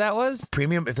 whatever that was?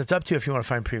 Premium. If it's up to you if you want to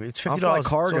find premium. It's $50. I'll fly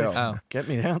cargo. It's only- Get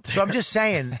me out there. So I'm just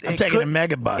saying. I'm taking a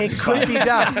mega bus. It could be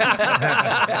done.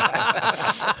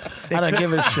 I don't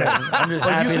give a shit. I'm just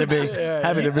happy to be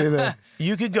there.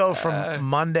 You could go from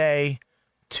Monday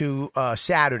to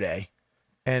Saturday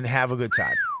and have a good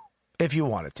time if you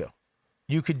wanted to.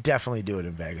 You could definitely do it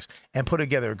in Vegas and put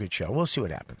together a good show. We'll see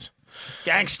what happens.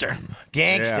 Gangster.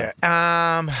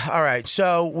 All right.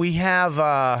 So we have.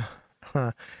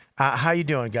 How you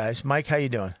doing, guys? Mike, how you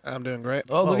doing? I'm doing great.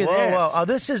 Oh, look at this. Whoa. Oh,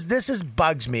 this is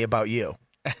bugs me about you.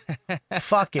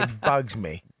 Fucking bugs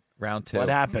me. Round 2. What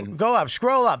happened? Go up,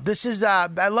 scroll up. This is I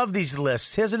love these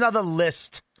lists. Here's another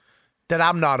list that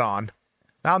I'm not on.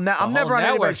 I'm never on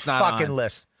anybody's network's not fucking on.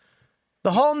 list.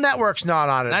 The whole network's not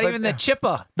on it. Not but even the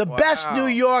chipper. the best New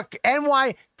York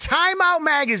NY Time Out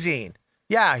magazine.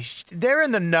 Yeah, they're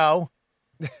in the know.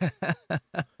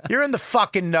 You're in the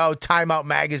fucking know, Time Out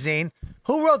magazine.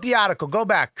 Who wrote the article? Go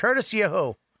back. Courtesy of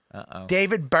who? Uh-oh.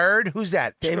 David Bird? Who's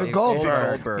that? David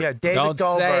Goldberg. Yeah, David Don't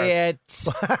Goldberg. say it.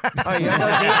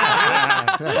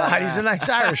 God, he's a nice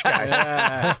Irish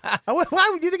guy. Why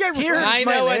would you think I hear I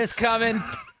know what's coming.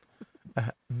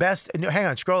 Hang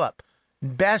on, scroll up.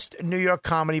 Best New York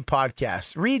comedy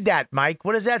podcast. Read that, Mike.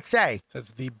 What does that say? Says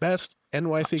the best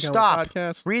NYC Stop. comedy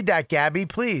podcast. Read that, Gabby,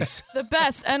 please. The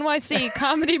best NYC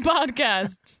comedy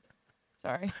podcasts.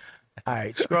 Sorry. All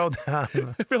right, scroll down.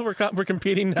 I feel we're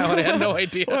competing now, and I had no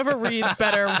idea. Whoever reads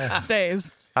better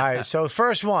stays. All right, so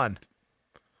first one.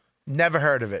 Never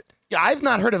heard of it. Yeah, I've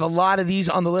not heard of a lot of these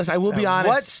on the list. I will be honest.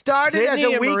 What started as Sydney a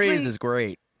and weekly? Marie's is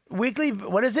great.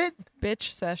 What is it?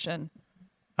 Bitch session.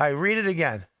 All right, read it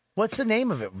again. What's the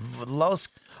name of it? Los.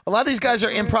 A lot of these guys are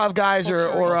improv guys or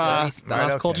Right,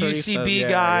 okay. UCB Yeah,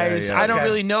 guys. yeah, yeah. I don't Okay.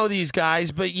 really know these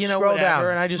guys, but you know, Scroll whatever.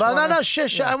 down. And I just no,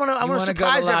 shush. I want to You want to go to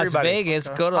surprise Las everybody. Vegas?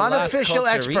 Go to Unofficial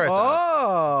Las experts.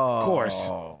 Oh, Of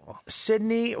course.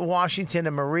 Sydney, Washington,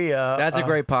 and Maria. That's a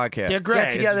great podcast. They're great.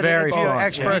 Get together It's very to interview fun.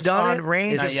 experts Have you done on it?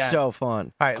 range. It's so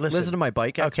fun. All right, listen. to my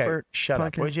bike Okay, expert. shut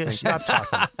up. podcast. Would you Thank stop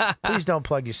talking? Please don't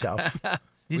plug yourself.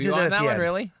 You Were do you that on at that the one, end.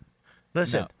 really?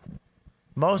 Listen,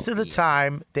 most of the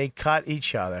time they cut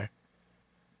each other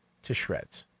to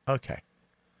shreds. Okay.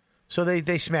 So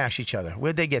they smash each other.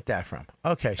 Where'd they get that from?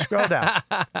 Okay, scroll down.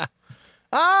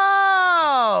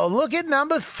 Oh, look at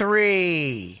number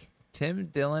 3. Tim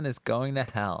Dillon is going to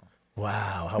hell.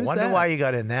 Wow. I Who's wonder that? why you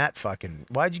got in that fucking.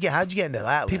 How'd you get into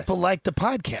that People list? like the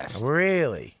podcast.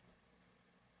 Really?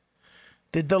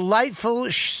 The delightful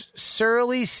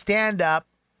surly stand-up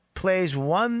plays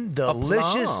one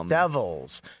delicious plum.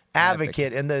 devil's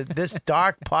advocate in this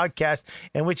dark podcast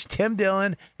in which Tim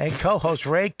Dillon and co-host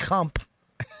Ray Kump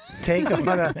take on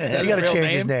a. You got to real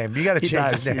change his name. You got to He change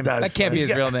does, his he name. does. That can't be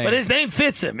his real name. But his name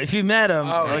fits him. If you met him,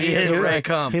 He is a Ray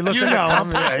Kump. He looks you like know a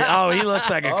Kump. him. Yeah. Oh, he looks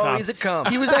like a Oh, Kump. he's a Kump.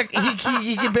 He was like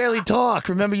he can barely talk.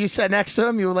 Remember, you sat next to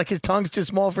him. You were like his tongue's too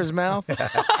small for his mouth.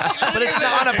 But it's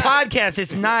not on a podcast.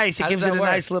 It's nice. It How gives does it that a work?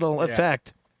 nice little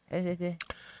effect.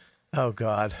 Oh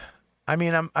God. I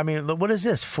mean, what is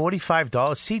this?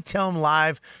 $45. See Tim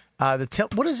live.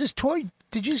 What is this tour?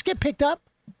 Did you just get picked up?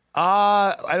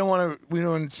 I don't want to. We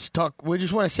don't talk. We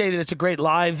just want to say that it's a great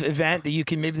live event that you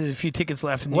can. Maybe there's a few tickets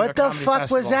left. In the New What York the Comedy fuck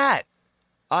Festival. was that?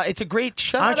 It's a great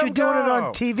show. Aren't you doing it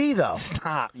on TV though?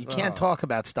 Stop! You can't talk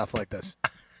about stuff like this.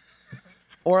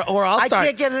 Or I'll I start.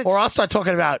 can't get it. Or I'll start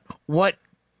talking about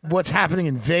what's happening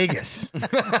in Vegas. Okay,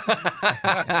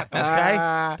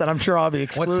 that I'm sure I'll be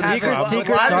excluded from. Secrets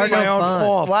Why are did no you- fun.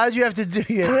 fault. Why did you have to do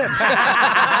your hips?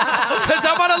 Because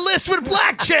I'm on a list with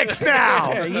black chicks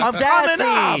now. He's I'm coming up.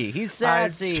 sassy. He's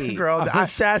sassy. Scroll I'm a down.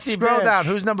 sassy Scroll bitch. down.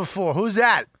 Who's number 4? Who's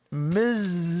that?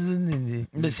 Ms.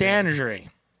 Misandry.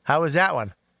 How was that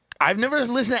one? I've never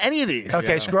listened to any of these.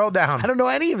 Okay, scroll down. I don't know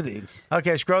any of these.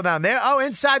 Okay, scroll down there. Oh,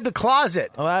 inside the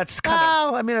closet. Well, that's kind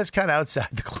Oh, I mean, that's kind of outside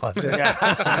the closet.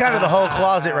 It's kind of the whole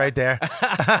closet right there.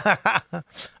 All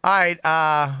right.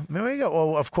 Here we go.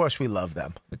 Well, of course, we love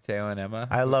them. Mateo and Emma.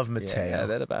 I love Mateo. Yeah,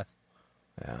 they're the best.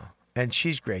 Yeah. And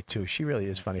she's great, too. She really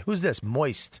is funny. Who's this?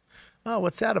 Moist. Oh,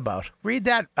 what's that about? Read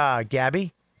that,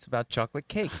 Gabby. It's about chocolate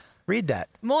cake. Read that.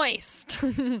 Moist.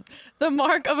 The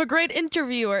mark of a great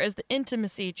interviewer is the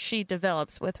intimacy she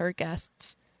develops with her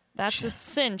guests. That's a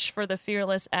cinch for the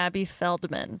fearless Abby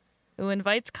Feldman, who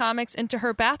invites comics into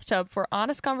her bathtub for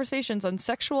honest conversations on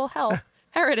sexual health,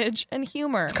 heritage, and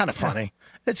humor. It's kind of funny.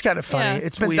 It's kind of funny. Yeah.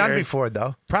 It's been done Weird. before,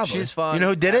 though. Probably. She's fun. You know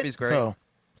who did Abby's it? great.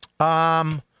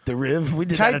 Oh. The Riv. We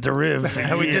did Type- that at the Riv.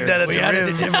 We did that at We the added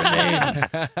Riv. a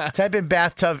different name. Type in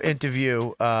bathtub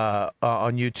interview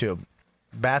on YouTube.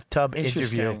 Bathtub interview.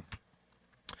 Interesting.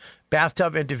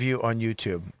 Bathtub interview on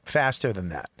YouTube. Faster than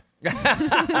that.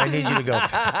 I need you to go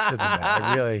faster than that.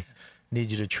 I really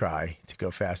need you to try to go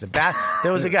faster.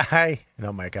 There was a guy.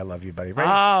 No, Mike, I love you, buddy. Right?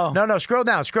 Oh. No, scroll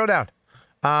down. Scroll down.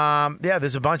 Yeah,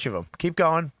 there's a bunch of them. Keep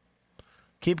going.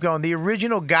 Keep going. The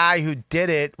original guy who did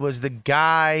it was the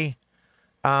guy.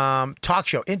 Talk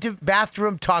show,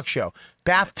 bathroom talk show,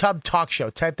 bathtub talk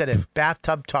show. Type that in,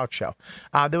 bathtub talk show.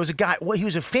 There was a guy. Well, he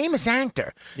was a famous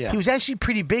actor. Yeah. He was actually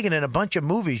pretty big and in a bunch of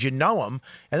movies. You know him.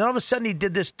 And then all of a sudden, he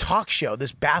did this talk show,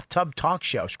 this bathtub talk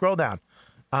show. Scroll down.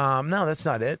 No, that's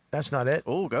not it. That's not it.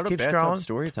 Oh, go to Keep bathtub scrolling.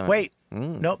 story time. Wait,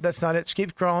 nope, that's not it.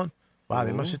 Keep scrolling. Wow,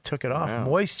 they must have took it off. Wow.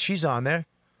 Moist, she's on there.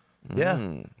 Yeah.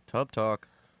 Tub talk.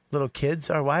 Little kids?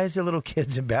 Or why is there little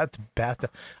kids in bathtub? All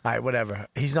right, whatever.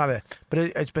 He's not a, but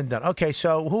it's been done. Okay,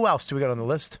 so who else do we got on the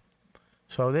list?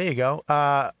 So there you go.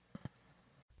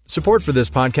 Support for this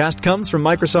podcast comes from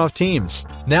Microsoft Teams.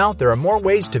 Now, there are more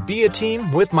ways to be a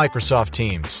team with Microsoft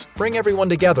Teams. Bring everyone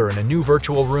together in a new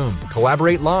virtual room.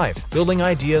 Collaborate live, building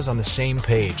ideas on the same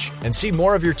page. And see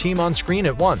more of your team on screen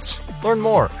at once. Learn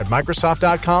more at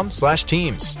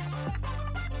Microsoft.com/Teams.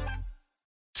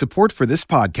 Support for this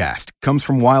podcast comes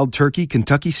from Wild Turkey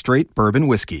Kentucky Straight Bourbon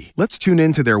Whiskey. Let's tune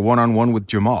in to their one-on-one with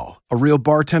Jamal, a real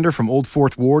bartender from Old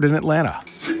Fourth Ward in Atlanta.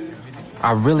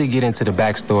 I really get into the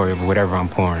backstory of whatever I'm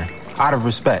pouring, out of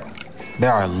respect.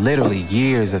 There are literally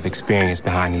years of experience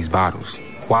behind these bottles.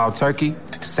 Wild Turkey,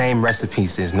 same recipe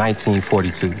since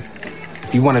 1942.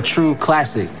 If you want a true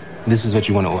classic, this is what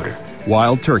you want to order.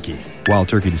 Wild Turkey. Wild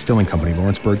Turkey Distilling Company,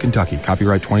 Lawrenceburg, Kentucky.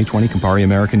 Copyright 2020, Campari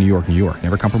American, New York, New York.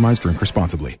 Never compromise, drink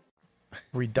responsibly.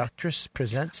 Reductress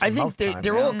presents. I think Mouth Time.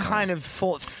 they're all kind of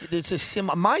full. It's a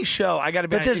my show. I got to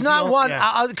be. But honest, there's it's not the one.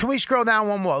 yeah. Can we scroll down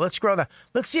one more? Let's scroll down.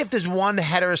 Let's see if there's one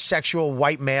heterosexual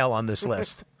white male on this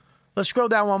list. Let's scroll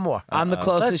down one more. I'm the Let's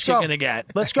closest you're go. gonna get.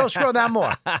 Let's go scroll down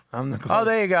more. I'm the closest. Oh,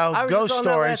 there you go. I was Ghost just on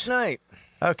that stories. last night.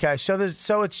 Okay, so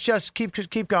it's just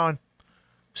keep going.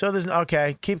 So there's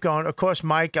okay, keep going. Of course,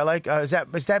 Mike. I like. Is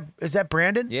that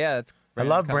Brandon? Yeah, that's. I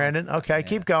love Brandon. Okay,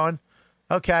 keep going.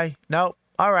 Okay, no.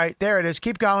 All right, there it is.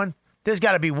 Keep going. There's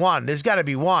got to be one. There's got to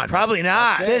be one. Probably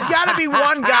not. There's got to be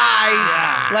one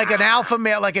guy, like an alpha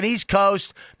male, like an East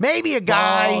Coast, maybe a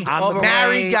guy, Bald,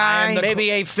 married overweight, guy. Maybe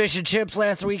ate fish and chips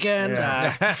last weekend.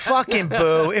 Fucking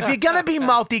boo. If you're going to be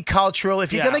multicultural,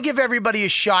 if you're going to give everybody a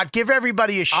shot, give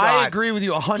everybody a shot. I agree with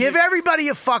you 100. Give everybody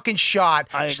a fucking shot.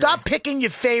 I agree. Stop picking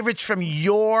your favorites from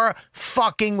your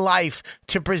fucking life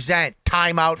to present.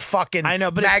 Time Out fucking I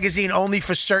know, but magazine only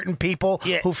for certain people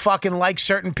Yeah. who fucking like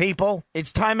certain people.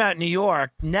 It's Time Out New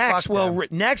York. Next, Fuck them.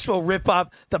 next we'll rip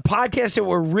up the podcasts that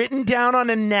were written down on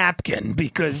a napkin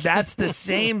because that's the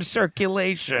same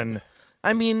circulation.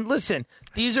 I mean, listen,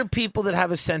 these are people that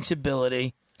have a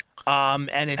sensibility. And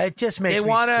It just makes they me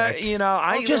wanna, sick. you know,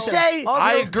 I Just say-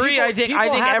 I agree. People, I think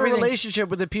people have everything. a relationship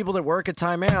with the people that work at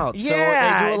Time Out. So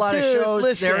Yeah, they do a lot dude, of shows.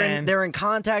 listen. They're in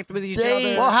contact with each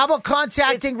They- other. Well, how about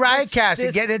contacting Riotcast and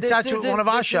This- getting in this touch with isn't- one of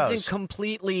our this shows? isn't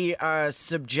completely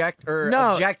subject or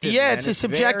No, objective. yeah, man. it's a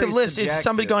subjective very list. It's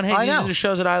somebody going, "Hey, I these know. are the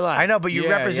shows that I like." I know, but you Yeah,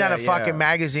 represent a yeah, fucking yeah.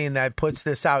 magazine that puts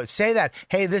this out. Say that.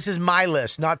 Hey, this is my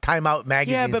list, not Time Out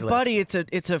magazine's Yeah, but list. buddy,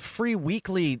 it's a free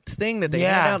weekly thing that they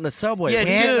Yeah. hand out in the subway. Yeah, What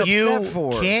are you dude. upset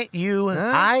for? Can't you?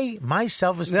 My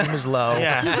self-esteem is low,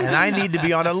 Yeah. and I need to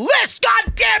be on a list.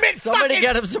 God damn it! Somebody fucking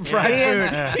get him some fried Man.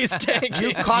 food. He's taking. You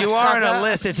You are on cocksucker. a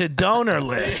list. It's a donor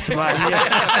list. But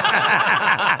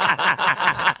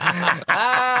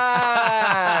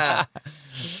Ah!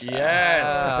 Yes.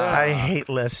 I hate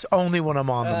lists. Only when I'm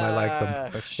on them, I like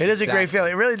them. It is a great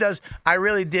feeling. It really does. I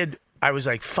really did. I was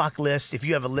like, fuck list. If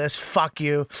you have a list, fuck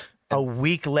you. A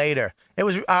week later, it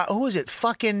was who was it?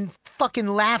 Fucking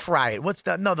Laugh Riot. What's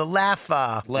the laugh?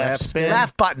 Laugh spin.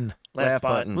 Laugh button. Laugh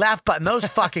button. Laugh button. Those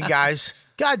fucking guys.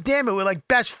 God damn it. We're like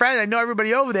best friends. I know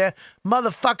everybody over there.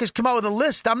 Motherfuckers come out with a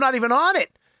list. I'm not even on it.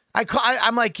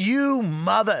 I'm like, you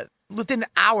mother. Within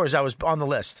hours, I was on the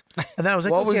list. And then I was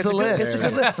like, what was the list? It's a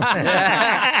good list.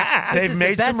 They've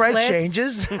made some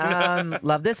changes.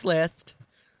 Love this list.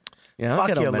 Yeah, fuck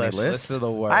your list. Lists of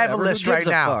the worst. I have a list right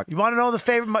now. You want to know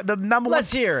the number one?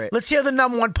 Let's hear it. Let's hear the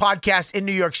number one podcast in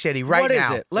New York City right now.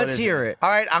 What is it? Let's hear it. All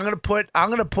right, I'm gonna put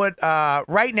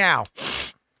right now.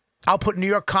 I'll put New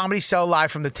York Comedy Cell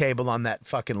Live from the Table on that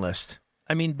fucking list.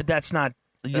 I mean, but that's not.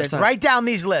 Write down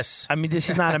these lists. I mean, this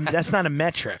is not that's not a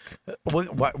metric. We're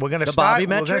gonna The start. Bobby We're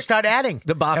gonna metric? start adding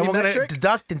The Bobby and we're metric? gonna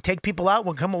deduct and take people out.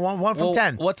 We'll come one from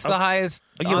 10. What's the highest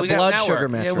we got blood network. sugar Yeah,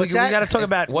 metric? we got to talk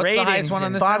about What's the ratings highest one on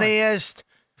and- this? Funniest.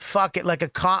 Fuck it, like a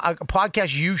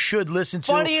podcast you should listen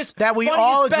to Funniest that we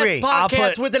all agree. Best podcast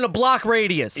put- within a block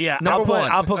radius. Yeah, number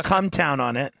one. I'll put Cumtown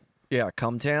on it. Yeah,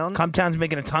 Cumtown. Cumtown's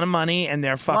making a ton of money, and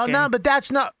they're Well, fucking. no, but that's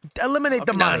not eliminate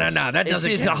the money. No. That it's,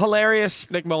 doesn't it's count. a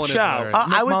hilarious Nick Mullen is show. hilarious.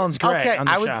 Nick Mullen's great on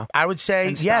the I show. would say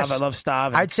And Stav, yes. I love Stav.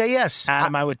 and I'd say yes.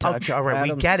 Adam, I would touch. Okay, all right, we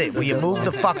Adam's get it. Will you move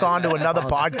the fuck on to another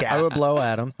podcast? I would blow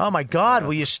Adam. Oh my God!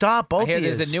 Will you stop both I hear of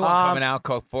there's these? a new one coming out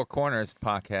called Four Corners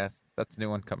podcast. That's a new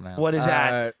one coming out. What is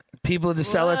that? People at the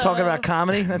cellar talking about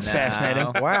comedy? That's No.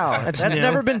 fascinating. Wow, That's that's new.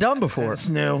 never been done before. It's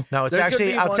new. No, it's There's gonna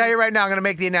actually. be I'll one- tell you right now. I'm going to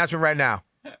make the announcement right now.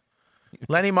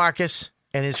 Lenny Marcus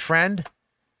and his friend.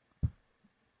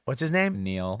 What's his name?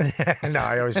 Neil. No,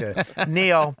 I always say that.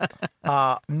 Neil.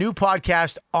 New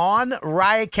podcast on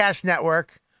Riotcast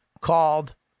Network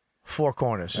called Four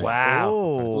Corners. Wow.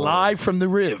 Live from the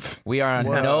Riv. We are on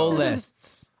no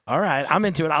lists. All right. I'm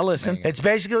into it. I'll listen. It's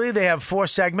basically they have 4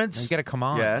 segments. You got to come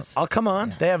on. Yes. I'll come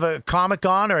on. They have a comic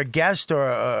on or a guest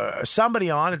or somebody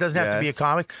on. It doesn't have to be a Yes.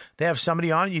 comic. They have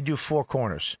somebody on. You do 4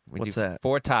 corners. We What's do that?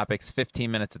 4 topics,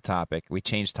 15 minutes a topic. We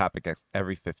change topic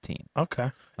every 15.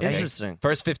 Okay. Interesting.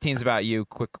 First 15 is about you,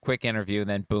 quick interview, and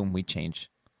then boom, we change.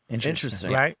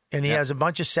 Interesting. Right? And he has a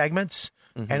bunch of segments,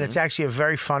 and it's actually a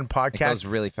very fun It podcast. goes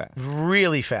really fast.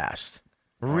 Really fast.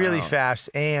 Really fast.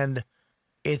 And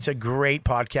it's a great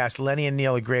podcast. Lenny and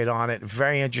Neil are great on it.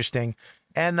 Very interesting.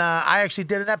 And I actually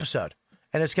did an episode.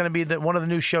 And it's going to be one of the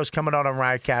new shows coming out on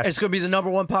Riotcast. It's going to be the number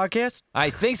one podcast?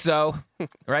 I think so.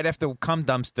 Right after Cum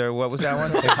Dumpster. What was that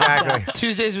one? Exactly.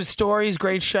 Tuesdays with Stories,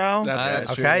 great show.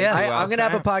 That's true. Okay, yeah. I'm going to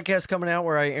have a podcast coming out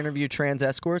where I interview trans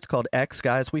escorts called X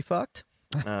Guys We Fucked.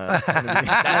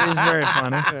 That is very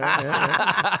funny.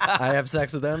 I have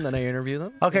sex with them, then I interview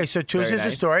them. Okay, so Tuesday's a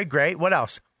nice. story. Great. What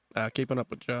else? Keeping up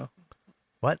with Joe.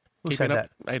 What? Who said Keeping up.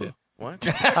 that? I did. What?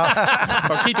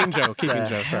 Or Keeping Joe. Keeping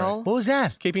Joe. Sorry. What was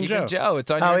that? Keeping Even Joe. Joe,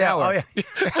 it's on Oh, your yeah.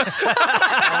 network.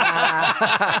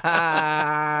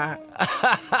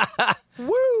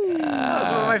 Woo! That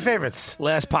was one of my favorites.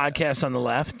 Last podcast on the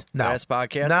left. No. Last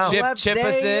podcast. No. Chip They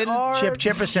Chipperson. are Chip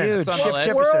Chipperson. huge. It's on the Chip list.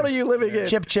 Chipperson. What world are you living in?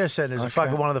 Chip Chipperson is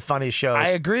fucking one of the funniest shows. I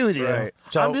agree with you. Right.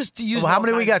 So, I'm just using how all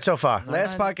many we kinds- got so far?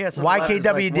 Last podcast on the left is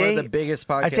YKWd. like one of the biggest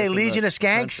podcasts. I'd say in Legion the of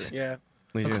Skanks. country. Yeah.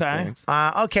 Legion of Okay.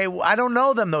 Skanks. Okay, well, I don't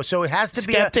know them though, so it has to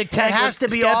be. Skeptic it Tank. has to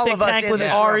with- be Skeptic all of us Tank in with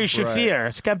this Ari room.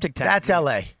 Shafir. Skeptic Tank. That's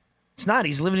L.A. It's not.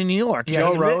 He's living in New York. Yeah,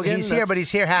 Joe he Rogan, he's here, that's- but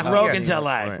he's here half the Rogan's year.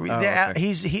 L.A. Right. There- okay.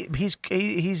 He's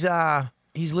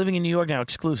He's living in New York now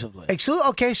exclusively.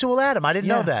 Okay, so we'll add him. I didn't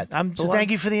know Yeah, that. So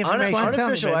thank you for the information.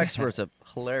 Unofficial baby. Experts, a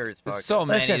hilarious podcast. So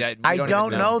many Listen, that we I don't don't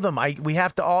even know them. We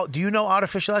have to all. Do you know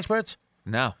Artificial Experts?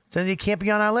 No. Then you can't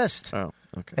be on our list. Oh,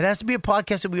 okay. It has to be a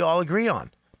podcast that we all agree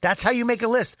on. That's how you make a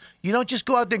list. You don't just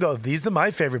go out there and go, these are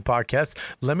my favorite podcasts.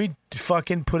 Let me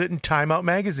fucking put it in Time Out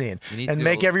magazine You need to and do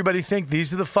make a- everybody think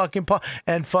these are the fucking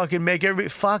and fucking make everybody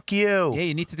fuck you. Yeah,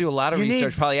 you need to do a lot of You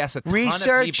research. need Probably ask a ton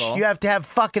research. of people. You have to have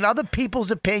fucking other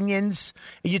people's opinions.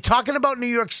 You're talking about New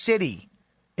York City.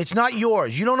 It's not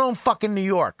yours. You don't own fucking New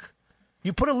York.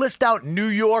 You put a list out, New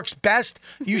York's best.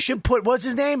 You should put, what's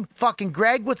his name? Fucking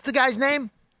Greg. What's the guy's name?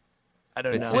 I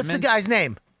don't know. What's the guy's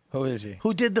name? Who is he?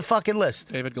 Who did the fucking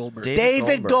list? David Goldberg.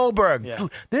 David Goldberg. Yeah.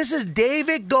 This is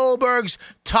David Goldberg's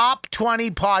top 20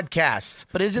 podcasts.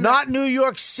 But isn't not New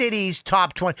York City's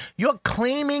top 20. You're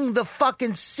claiming the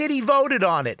fucking city voted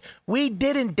on it. We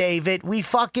didn't, David. We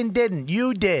fucking didn't.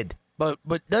 You did. But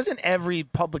doesn't every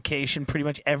publication, pretty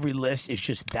much every list, is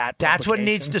just that? That's what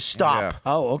needs to stop.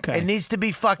 Oh, okay. It needs to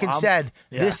be fucking said.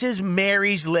 yeah. This is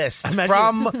Mary's list Imagine-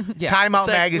 from Time Out It's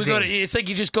like magazine. it's like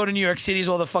you just go to New York City's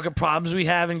all the fucking problems we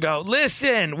have and go,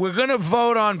 listen, we're going to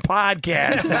vote on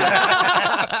podcasts.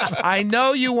 I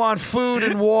know you want food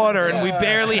and water, and we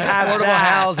barely have Affordable that.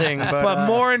 housing, but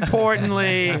more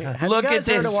importantly, look you at guys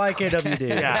heard this. of YKWd?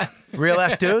 Yeah. Real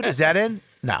ass dude, is that in?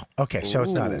 No. Okay, so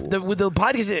it's not in. With the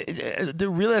podcast, the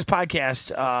Real Ass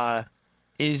podcast,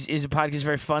 is a podcast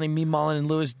very funny. Me, Mullen, and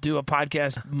Lewis do a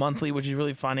podcast monthly, which is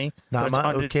really funny. Not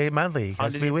monthly.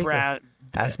 Has to be weekly.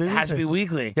 Has to be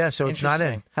weekly. Yeah, so it's not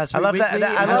in. Has to I be love weekly.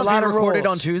 that. I Has love to be that recorded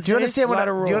rules. on Tuesdays? Do you understand A lot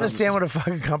of do you rules. understand what a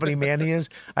fucking company man he is?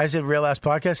 I said Real Ass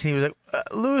Podcast, and he was like,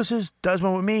 Lewis does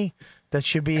one with me that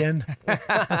should be in.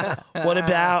 What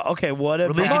about Legion of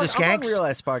Skanks? Real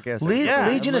Ass Podcast.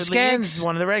 Legion of Skanks,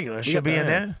 one of the regulars, should be in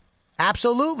there.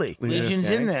 Absolutely. Legion's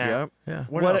in there. Yeah.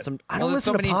 What else? I don't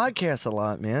listen to podcasts a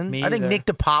lot, man. I think Nick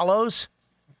DiPaolo's.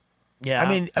 Yeah.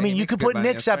 I mean, you could put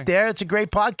Nick's up there. It's a great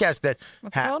podcast.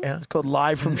 It's called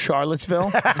Live from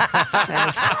Charlottesville.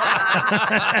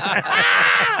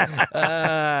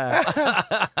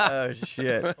 Oh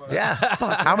shit! Yeah.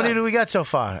 How many do we got so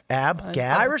far? Gab?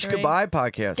 Irish Goodbye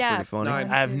podcast. Gab. Pretty funny.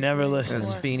 I've never listened.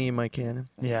 That's Feeney and Mike Cannon.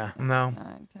 Yeah. No.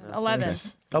 11.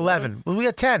 11. Well, we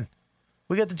got 10.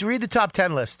 We got to read the top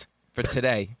 10 list. For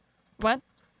today. What?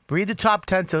 Read the top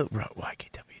 10 to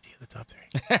YKWd, the top 3.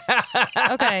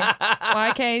 Okay.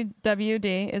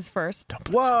 YKWd is first.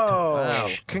 Whoa! Wow.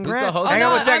 Congrats! Oh, Hang no,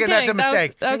 on one second. I'm That's a kidding.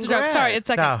 mistake. That was a joke. Sorry, it's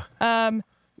second. No.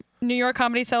 New York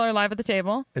Comedy Cellar Live at the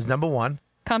Table. Is number 1.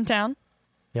 Come Town.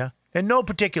 Yeah. In no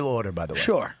particular order, by the way.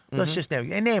 Sure. Let's just name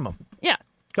them. Yeah.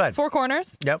 Go ahead. Four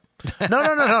Corners. Yep. No. It's not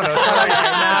out yet. It's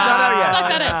not out yet. Lock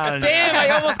that in. Damn, I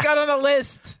almost got on the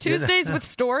list. Tuesdays with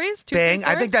Stories. Bang.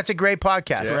 I think that's a great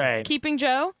podcast. Right. Keeping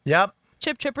Joe. Yep.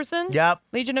 Chip Chipperson. Yep.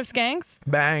 Legion of Skanks.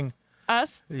 Bang.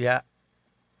 Us. Yeah.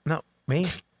 No, me.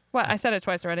 What? I said it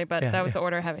twice already, but Yeah, that was the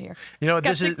order I have it here. You know what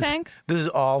this Skeptic is? Tank? This is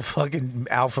all fucking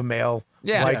alpha male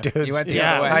Yeah. white dudes. You went the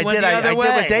other way. I You went did. the I other did way.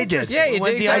 what they did. Yeah, you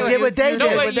did. I did what they No,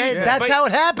 did. but That's how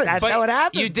it happens. That's how it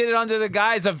happens. You did it under the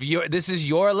guise of this is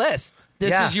your list.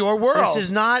 This is your world. This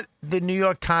is not the New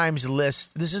York Times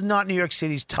list. This is not New York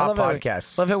City's top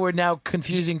podcasts. Love how we're now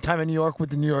confusing Time in New York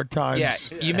with the New York Times. Yeah,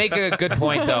 you make a good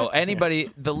point though.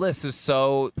 The list is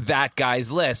so that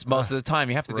guy's list most of the time.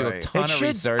 You have to do a ton of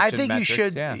research. I and think you metrics.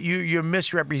 should. Yeah. You're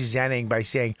misrepresenting by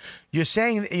saying you're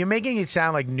making it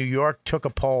sound like New York took a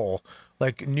poll.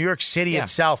 Like New York City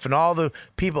itself and all the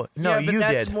people. No, yeah, but you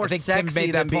that's did. more I think Tim sexy made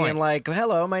than that being point. like,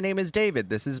 "Hello, my name is David.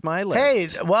 This is my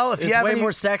list." Hey, well, if it's you have way any,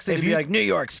 more sexy to be like New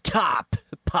York's top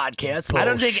podcast. I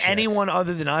don't think Bullshit. anyone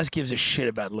other than us gives a shit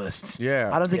about lists. Yeah.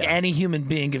 I don't think Yeah. any human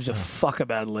being gives a fuck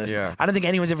about a list. Yeah. I don't think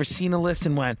anyone's ever seen a list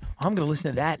and went, I'm going to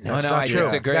listen to that now. No, That's no, not I true.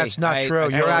 disagree. That's not I true.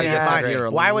 You're out of your totally mind. disagree.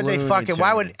 Why would they Looney fucking? Why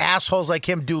Tune. would assholes like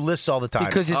him do lists all the time?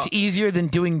 Because it's easier than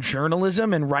doing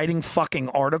journalism and writing fucking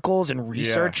articles and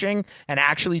researching and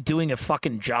actually doing a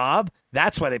fucking job.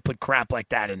 That's why they put crap like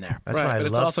that in there. That's right, what I but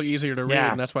it's love. also easier to read,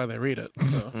 Yeah. and that's why they read it.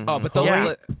 So. Oh, but the Yeah.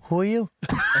 li- Who are you?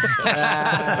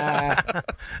 I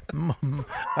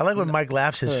like when Mike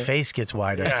laughs, his face gets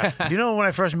wider. Do you know when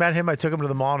I first met him, I took him to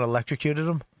the mall and electrocuted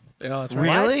him? Yeah, that's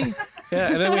right. Really? Yeah,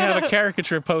 and then we have a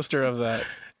caricature poster of that.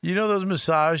 You know those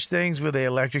massage things where they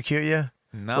electrocute you?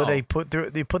 No. Where they put the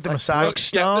massage.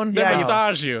 Brookstone? They Yeah,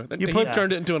 massage you. you He put-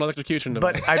 turned it into an electrocution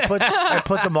device. But I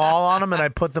put them all on him, and I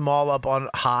put them all up on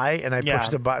high, and I Yeah.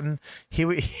 pushed the button. He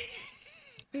would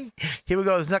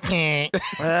go, it's not, and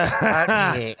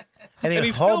And his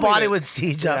he's whole filming body it. would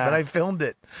siege up, and I filmed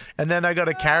it. And then I got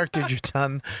a character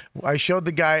done. I showed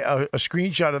the guy a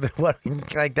screenshot of what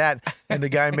like that, and the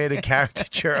guy made a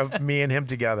caricature of me and him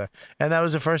together. And that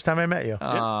was the first time I met you.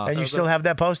 And you still have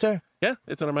that poster? Yeah,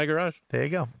 it's under my garage. There you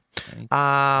go.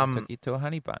 took you to a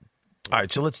honey bun. All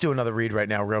right, so let's do another read right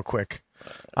now, real quick.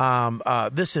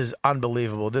 This is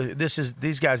unbelievable.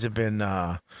 These guys have been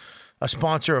a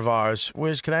sponsor of ours.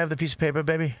 Can I have the piece of paper,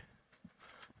 baby?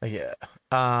 Yeah.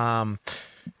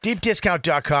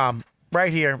 Deepdiscount.com,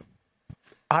 right here.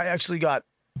 I actually got.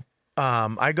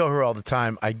 I go here all the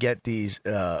time. I get these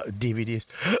DVDs.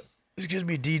 Excuse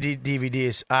me,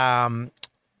 DVDs.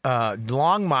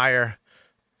 Longmire.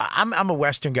 I'm a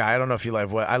Western guy. I don't know if you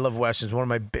like. I love Westerns.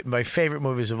 One of my favorite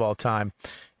movies of all time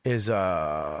is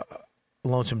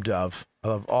Lonesome Dove. I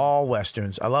love all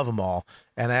Westerns. I love them all.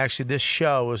 And actually, this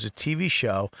show was a TV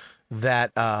show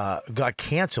that got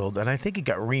canceled, and I think it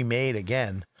got remade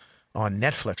again on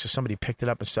Netflix. So somebody picked it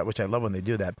up and stuff, which I love when they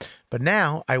do that. But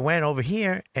now I went over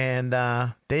here, and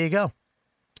there you go.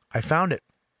 I found it.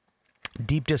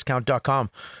 DeepDiscount.com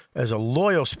is a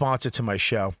loyal sponsor to my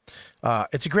show.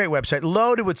 It's a great website,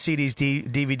 loaded with CDs,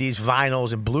 DVDs,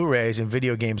 vinyls, and Blu-rays, and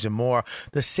video games, and more.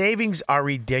 The savings are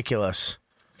ridiculous.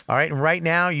 All right, and right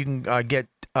now you can get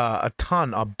a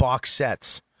ton of box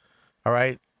sets. All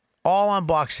right, all on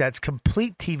box sets,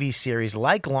 complete TV series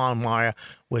like Longmire,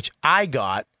 which I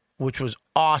got, which was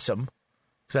awesome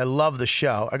because I love the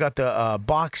show. I got the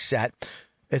box set.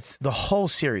 It's the whole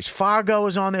series. Fargo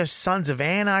is on there. Sons of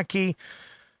Anarchy.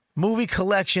 Movie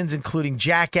collections including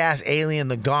Jackass, Alien,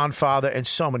 The Godfather, and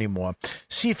so many more.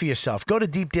 See for yourself. Go to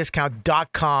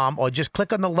deepdiscount.com or just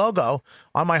click on the logo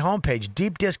on my homepage,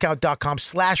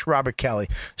 deepdiscount.com/Robert Kelly.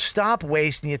 Stop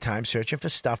wasting your time searching for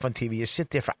stuff on TV. You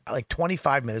sit there for like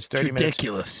 25 minutes, 30 minutes.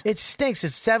 Ridiculous. It stinks.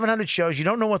 It's 700 shows. You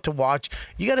don't know what to watch.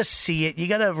 You got to see it. You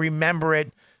got to remember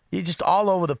it. You're just all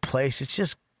over the place. It's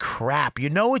just crap. You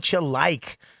know what you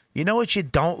like. You know what you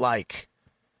don't like.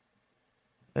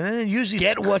 And then usually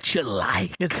get what you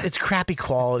like. It's crappy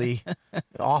quality,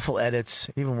 awful edits.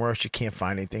 Even worse, you can't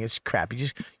find anything. It's crap. You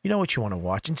know what you want to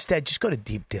watch. Instead, just go to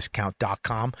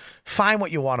deepdiscount.com, find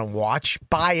what you want to watch,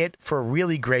 buy it for a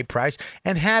really great price,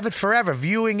 and have it forever.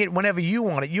 Viewing it whenever you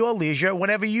want it, your leisure,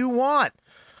 whenever you want.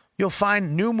 You'll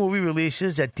find new movie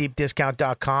releases at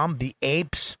deepdiscount.com. The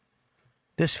Apes.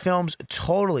 This film's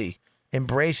totally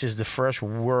embraces the first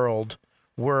word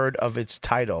of its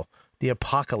title, the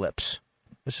apocalypse.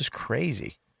 This is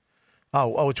crazy.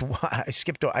 It's I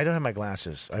skipped. I don't have my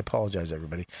glasses. I apologize,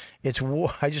 everybody. It's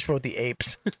war. I just wrote the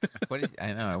apes.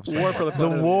 I know. War for the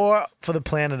War for the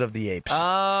Planet of the Apes.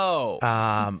 Oh.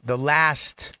 The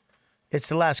last. It's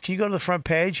the last. Can you go to the front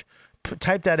page?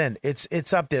 Type that in.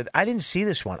 It's up there. I didn't see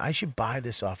this one. I should buy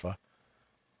this off of.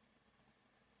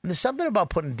 There's something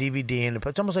about putting DVD in.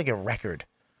 It's almost like a record.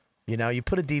 You know, you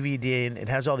put a DVD in. It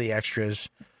has all the extras.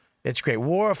 It's great.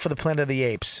 War for the Planet of the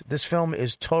Apes. This film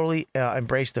is totally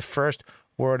embraced the first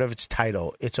word of its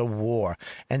title. It's a war.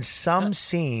 And some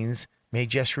scenes may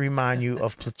just remind you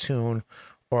of Platoon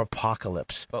or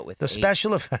Apocalypse. But with the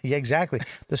special yeah, exactly.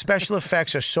 The special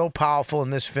effects are so powerful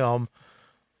in this film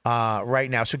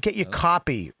right now. So get your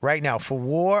copy right now for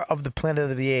War of the Planet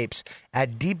of the Apes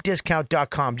at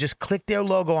deepdiscount.com. Just click their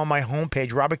logo on my homepage,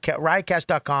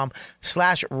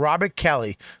 riotcast.com/Robert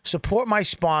Kelly. Support my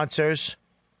sponsors.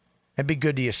 And be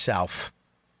good to yourself.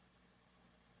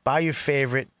 Buy your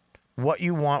favorite, what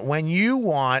you want, when you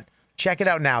want. Check it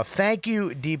out now. Thank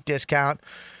you, Deep Discount.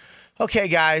 Okay,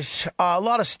 guys, a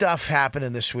lot of stuff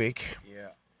happening this week. Yeah.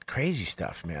 Crazy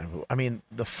stuff, man. I mean,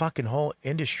 the fucking whole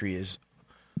industry is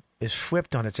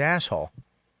flipped on its asshole.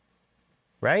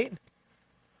 Right?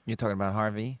 You're talking about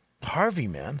Harvey? Harvey,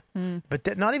 man.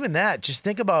 But not even that. Just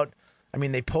think about, I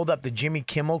mean, they pulled up the Jimmy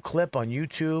Kimmel clip on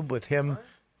YouTube with him...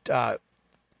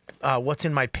 What's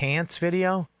in My Pants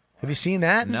video. Have you seen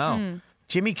that? No.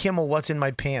 Jimmy Kimmel, What's in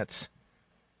My Pants.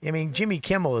 I mean, Jimmy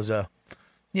Kimmel is Have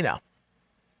you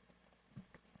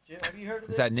heard of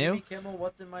Is that new? Jimmy Kimmel,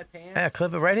 What's in My Pants? Yeah,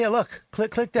 clip it right here. Look.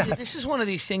 Click that. Yeah, this is one of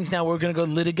these things now we're going to go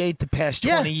litigate the past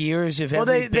 20 years of well,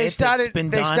 every they bit started that's been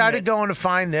they done. started going to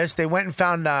find this. They went and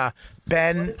found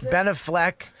Ben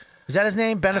Affleck. Is that his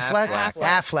name? Ben Affleck?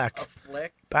 Affleck.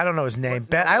 I don't know his name.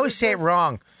 I always say it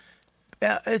wrong.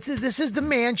 This is the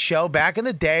Man Show back in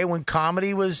the day when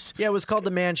comedy was. Yeah, it was called the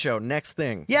Man Show. Next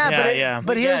thing.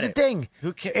 But here's the thing.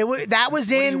 That was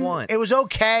in. Do you want? It was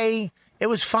okay. It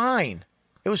was fine.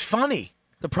 It was funny.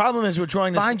 The problem is we're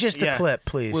drawing this. Find just the clip,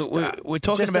 please. We're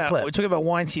talking Just the about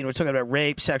Weinstein. We're talking about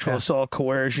rape, sexual assault,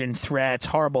 coercion, threats,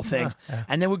 horrible things,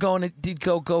 and then we're going to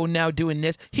go now doing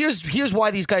this. Here's why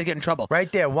these guys get in trouble.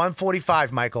 Right there,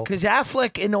 145, Michael. Because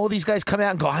Affleck and all these guys come out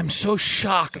and go, "I'm so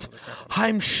shocked.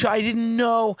 I didn't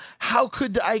know.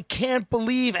 I can't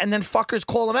believe." And then fuckers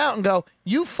call them out and go,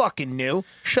 "You fucking knew.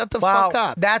 Shut the fuck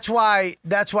up." That's why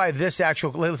this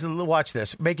actual. Listen, watch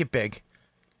this. Make it big.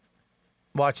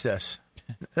 Watch this.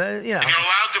 And you're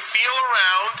allowed to feel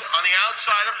around on the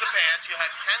outside of the pants. You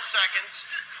have 10 seconds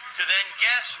to then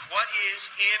guess what is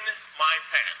in my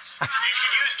pants. You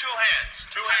should use two hands.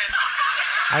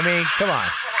 I mean, come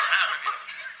on.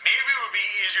 Maybe it would be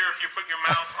easier if you put your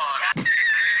mouth on.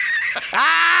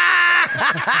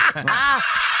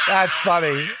 That's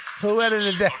funny. Who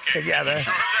edited that together?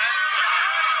 Sure of that?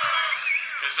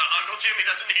 Because Uncle Jimmy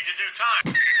doesn't need to do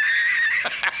time.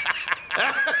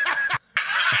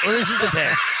 Well, this is the thing. You're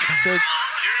going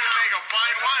to make a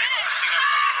fine wife. I think I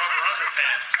put the rubber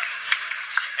underpants.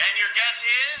 And your guess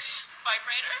is?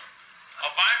 Vibrator? A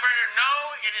vibrator? No,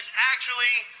 it is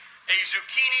actually a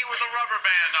zucchini with a rubber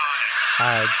band on it.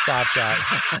 All right, stop that.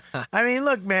 I mean,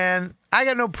 look, man, I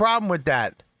got no problem with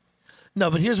that.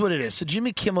 No, but here's what it is. So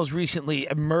Jimmy Kimmel's recently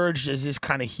emerged as this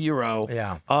kind of hero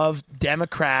of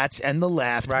Democrats and the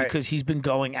left because he's been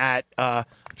going at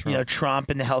Trump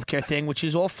and the healthcare thing, which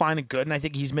is all fine and good, and I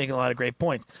think he's making a lot of great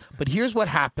points. But here's what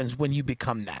happens when you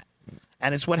become that.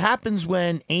 And it's what happens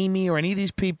when Amy or any of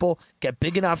these people get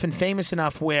big enough and famous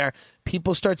enough where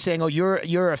people start saying, "Oh,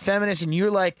 you're a feminist," and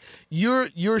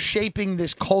you're shaping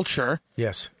this culture.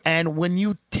 Yes. And when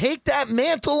you take that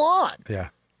mantle on,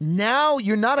 now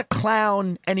you're not a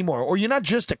clown anymore, or you're not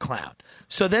just a clown.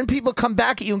 So then people come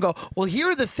back at you and go, well, here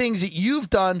are the things that you've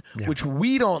done which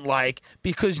we don't like,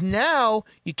 because now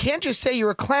you can't just say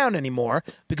you're a clown anymore,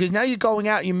 because now you're going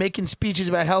out and you're making speeches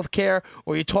about healthcare,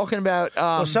 or you're talking about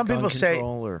well, some people say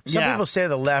Yeah. people say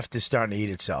the left is starting to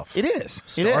eat itself. It is.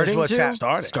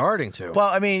 Starting to. Well,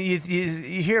 I mean,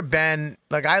 you hear Ben,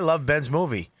 like, I love Ben's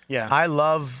movie. Yeah. I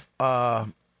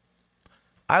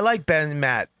like Ben and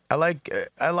Matt. I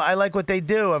like what they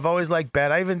do. I've always liked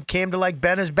Ben. I even came to like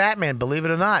Ben as Batman, believe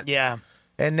it or not. Yeah.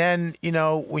 And then,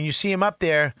 when you see him up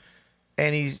there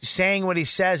and he's saying what he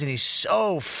says and he's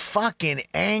so fucking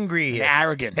angry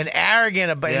and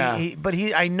arrogant. But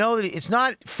I know that it's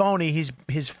not phony.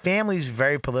 His family's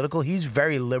very political. He's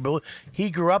very liberal. He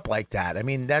grew up like that. I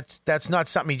mean, that's not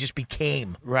something he just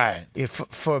became. Right.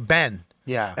 For Ben.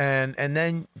 Yeah. And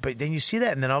then you see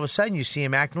that, and then all of a sudden you see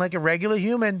him acting like a regular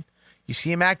human. You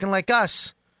see him acting like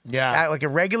us. Yeah. Act like a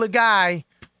regular guy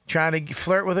trying to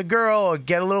flirt with a girl or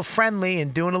get a little friendly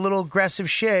and doing a little aggressive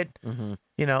shit. Mm-hmm.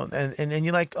 And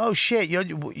you're like, oh shit,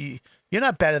 you're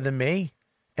not better than me.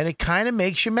 And it kind of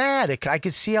makes you mad. I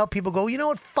could see how people go, you know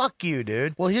what, fuck you,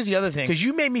 dude. Well, here's the other thing. Because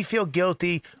you made me feel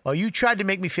guilty, or you tried to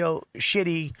make me feel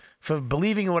shitty for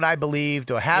believing in what I believed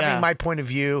or having my point of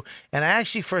view. And I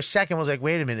actually, for a second, was like,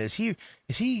 wait a minute, is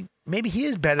he, maybe he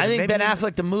is better. I think maybe Ben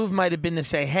Affleck, the move might have been to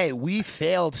say, hey, we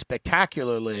failed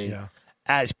spectacularly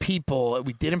as people.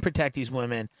 We didn't protect these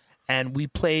women, and we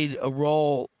played a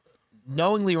role,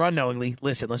 knowingly or unknowingly,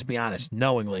 listen, let's be honest,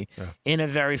 knowingly, in a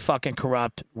very fucking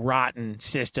corrupt, rotten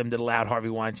system that allowed Harvey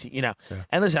Weinstein,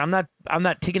 And listen, I'm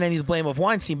not taking any of the blame of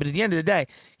Weinstein, but at the end of the day,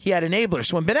 he had enablers.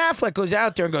 So when Ben Affleck goes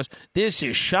out there and goes, this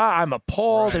is shocked, I'm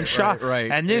appalled and shocked,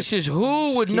 and this is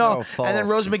who would know. And then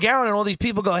Rose McGowan and all these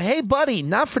people go, hey, buddy,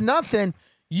 not for nothing,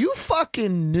 you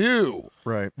fucking knew.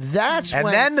 Right. And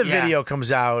then the video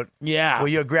comes out where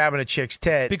you're grabbing a chick's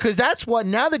tit. Because that's what,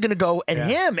 now they're going to go at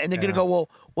him, and they're going to go,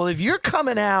 well, if you're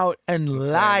coming out and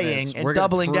lying and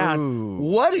doubling down,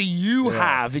 what do you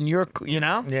have in your,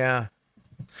 Yeah.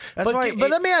 That's but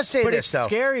let me say but this, it's though.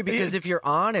 scary because if you're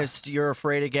honest, you're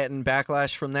afraid of getting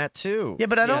backlash from that too. Yeah,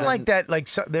 but I don't like that. Like,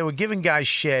 they were giving guys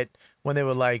shit when they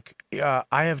were like, I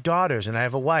have daughters and I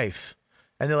have a wife.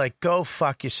 And they're like, go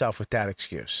fuck yourself with that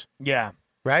excuse. Yeah.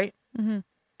 Right? Mm-hmm.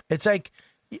 It's like,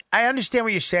 I understand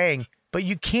what you're saying, but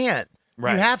you can't.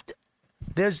 Right. You have to.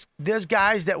 There's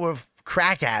guys that were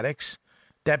crack addicts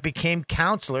that became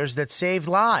counselors that saved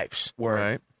lives.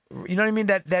 Right. You know what I mean?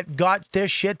 That got their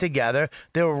shit together.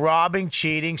 They were robbing,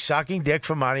 cheating, sucking dick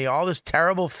for money, all these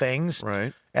terrible things.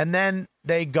 Right. And then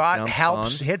they got Sounds help,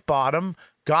 fun. hit bottom,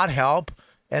 got help,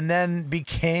 and then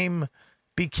became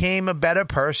a better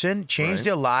person, changed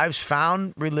their lives,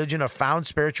 found religion or found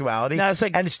spirituality, No, it's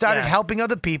like- and started yeah. helping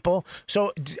other people.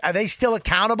 So are they still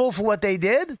accountable for what they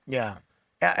did? Yeah.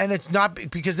 And it's not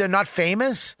because they're not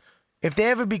famous? If they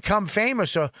ever become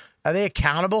famous, are they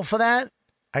accountable for that?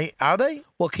 Are they?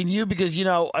 Well, can you, because,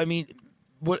 I mean,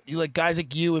 what, like guys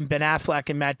like you and Ben Affleck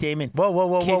and Matt Damon. Whoa.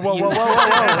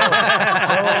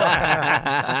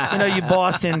 You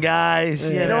Boston guys.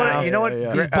 You know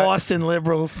what? These Boston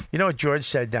liberals. You know what George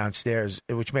said downstairs,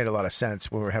 which made a lot of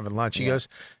sense when we were having lunch. He goes,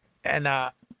 and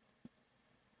I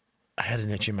had an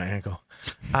itch in my ankle.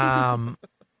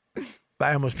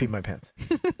 I almost peed my pants.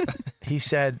 He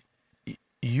said,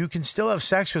 you can still have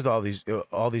sex with all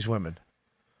these women.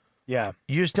 Yeah.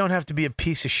 You just don't have to be a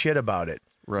piece of shit about it.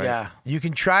 Right. Yeah. You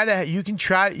can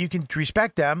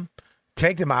respect them,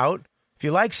 take them out. If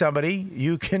you like somebody,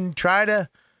 you can try to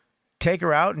take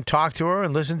her out and talk to her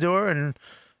and listen to her and,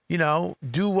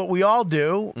 do what we all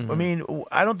do. Mm-hmm. I mean,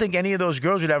 I don't think any of those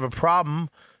girls would have a problem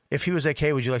if he was like,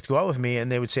 hey, would you like to go out with me?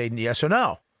 And they would say yes or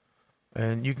no.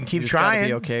 And you can keep You just gotta trying.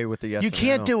 be okay with the yes You or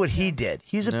can't no. do what he did.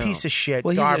 He's a No. piece of shit,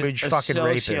 Well, garbage, he's a fucking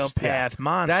rapist. sociopath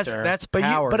monster. That's But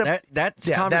power. That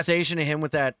yeah, conversation of him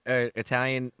with that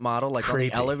Italian model, like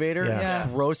Creepy. on the elevator, Yeah.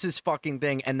 grossest fucking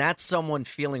thing. And that's someone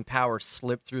feeling power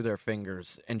slip through their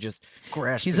fingers and just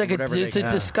grasp. He's like whatever it's they a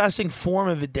can. disgusting form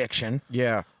of addiction.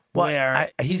 Yeah. Where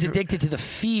he's addicted to the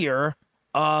fear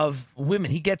of women.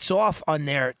 He gets off on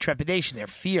their trepidation, their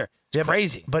fear. It's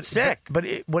crazy. But sick. But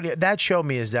what that showed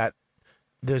me is that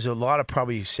there's a lot of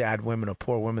probably sad women or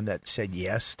poor women that said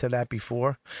yes to that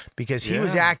before, because he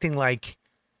was acting like,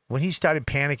 when he started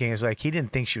panicking, it's like he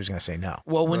didn't think she was going to say no.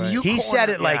 Well, when he said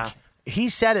it like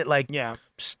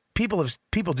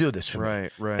people do this for me.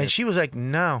 Right. And she was like,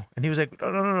 no. And he was like,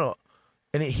 no.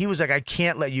 And he was like, I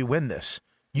can't let you win this.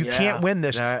 You can't win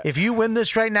this. If you win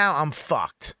this right now, I'm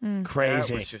fucked.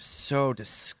 Crazy. That was just so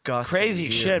disgusting. Crazy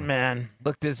shit, man.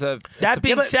 Look, there's That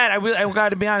being said, I got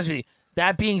to be honest with you.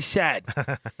 That being said,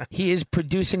 he is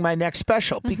producing my next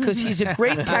special because he's a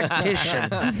great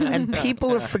tactician, and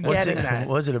people are forgetting that.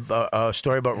 Was it a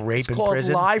story about rape It's in called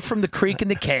prison? Live from the Creek in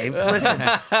the Cave. Listen,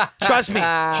 trust me,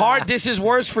 this is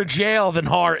worse for jail than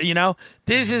Harvey. You know,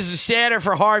 this is sadder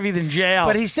for Harvey than jail.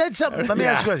 But he said something. Let me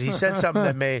ask you this. He said something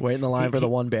that made Wait in the line for the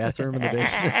one bathroom in the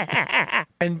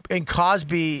basement. and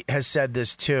Cosby has said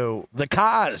this too. The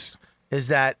Cos is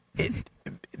that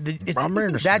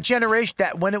that generation,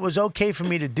 that when it was okay for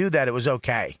me to do that, it was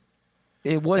okay.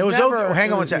 It was never, never.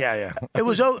 hang on one second. Yeah. It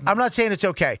was. I'm not saying it's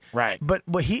okay. Right. But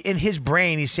he, in his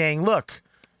brain, he's saying, look,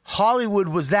 Hollywood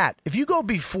was that. If you go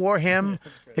before him,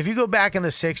 if you go back in the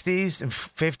 60s and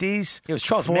 50s, it was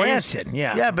Charles 40s, Manson.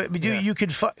 Yeah. Yeah, but you could.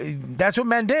 That's what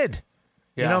men did.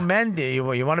 Yeah. You know, men. You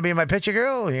want to be my picture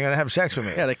girl? You're gonna have sex with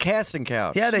me. Yeah, the casting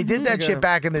couch. Yeah, they did that shit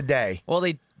back in the day. Well,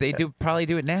 they probably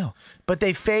do it now, but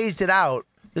they phased it out.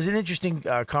 There's an interesting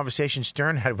conversation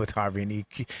Stern had with Harvey, and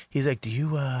he's like, "Do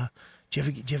you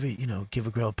ever give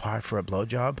a girl a part for a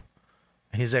blowjob?"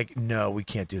 And he's like, "No, we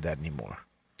can't do that anymore."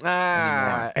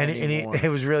 And it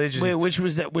was really just. Wait, which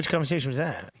was that? Which conversation was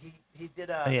that? He did.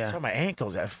 Yeah. Saw my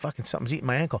ankles. Fucking something's eating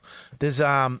my ankle. There's he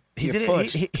Your did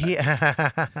foot.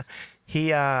 it.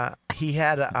 He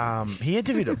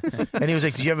interviewed him, and he was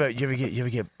like, "Do you ever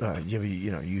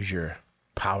use your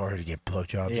power to get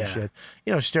blowjobs Yeah. and shit?"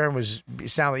 You know, Stern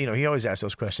he always asks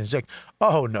those questions. He's like,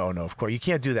 "Oh no, of course you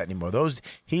can't do that anymore."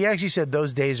 He actually said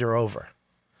those days are over,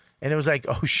 and it was like,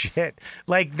 "Oh shit!"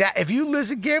 Like that. If you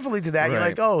listen carefully to that, you're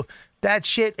like, "Oh, that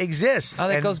shit exists." Oh,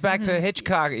 that And- goes back to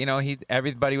Hitchcock. You know,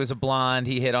 everybody was a blonde.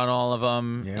 He hit on all of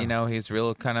them. You know, he's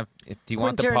real kind of. If you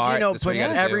want the Quentin part, Tarantino that's what puts you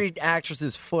gotta every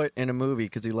actress's foot in a movie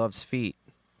because he loves feet.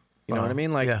 You know what I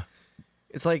mean? Like,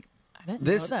 it's like I didn't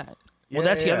this. know that. Well,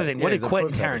 that's the other thing. What did he's a Quentin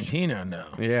foot fetish. Tarantino know?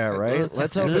 Yeah, right.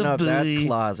 Let's open up that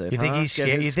closet. You think huh? he's Get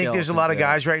scared? his You think there's a lot of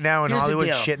skeleton guys right now in Here's the Hollywood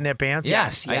deal. shitting their pants?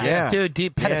 Yes. Dude,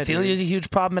 pedophilia is a huge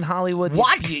problem in Hollywood.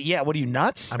 What? Yeah, what are you,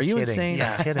 nuts? I'm kidding.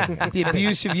 Yeah. I'm kidding. The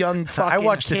abuse of young fucking I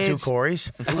watched the two kids. Corys.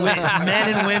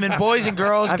 Men and women, boys and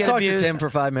girls I've get talked abused. to Tim for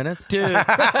 5 minutes. Dude.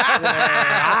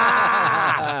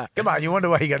 Come on, you wonder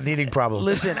why you got an eating problem.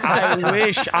 Listen, I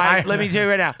wish let me tell you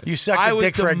right now. You sucked I a was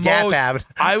dick the for a gap most- ab.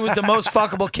 I was the most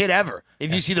fuckable kid ever.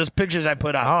 If you see those pictures I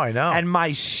put up. Oh, I know. And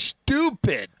my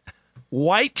stupid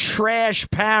white trash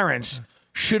parents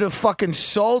should have fucking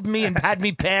sold me and had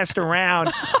me passed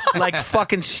around like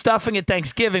fucking stuffing at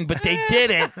Thanksgiving, but they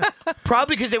didn't.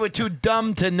 Probably because they were too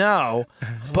dumb to know.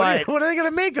 But what are they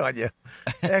gonna make on you?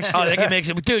 oh, they can make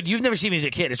it. Dude, you've never seen me as a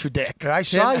kid. It's ridiculous. I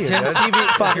saw you. Tim's dude. TV,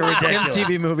 Fucking ridiculous. Tim's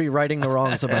TV movie, Righting the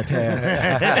Wrongs of My Past.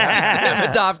 I'm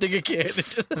adopting a kid.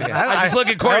 I just look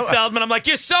at Corey Feldman. I'm like,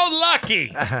 you're so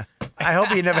lucky. I hope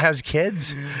he never has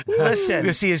kids. Listen,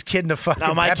 you see his kid in a fucking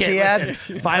no, my Pepsi kid. ad. Listen,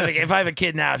 if I have a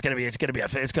kid now, it's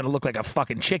gonna look like a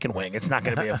fucking chicken wing. It's not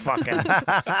gonna be a fucking.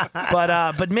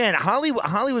 But man,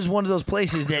 Hollywood's one of those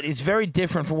places that it's very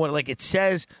different from what like it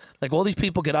says. Like all these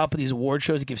people get up at these award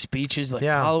shows and give speeches, like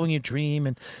following your dream,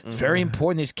 and it's very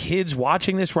important. There's kids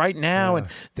watching this right now, and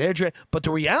they're. But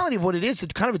the reality of what it is,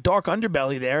 it's kind of a dark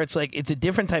underbelly there. It's like it's a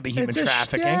different type of human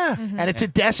trafficking, and it's a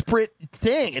desperate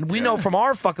thing. And we know from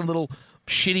our fucking little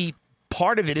shitty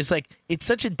part of it is like it's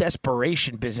such a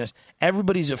desperation business.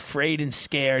 Everybody's afraid and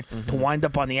scared to wind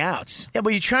up on the outs. Yeah,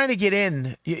 but you're trying to get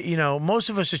in. You know, most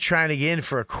of us are trying to get in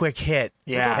for a quick hit.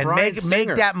 Yeah. and Bryan make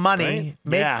Singer, that money.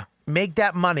 right? Make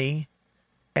that money.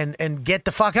 And get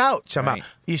the fuck out somehow. Right.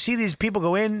 You see these people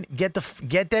go in, get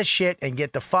that shit, and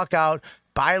get the fuck out.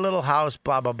 Buy a little house,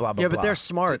 blah blah blah blah. Yeah, but blah. they're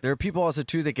smart. There are people also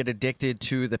too that get addicted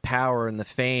to the power and the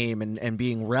fame and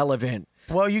being relevant.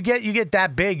 Well, you get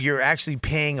that big, you're actually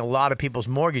paying a lot of people's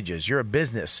mortgages. You're a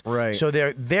business, Right. So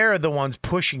they're the ones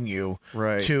pushing you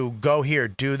Right. to go here,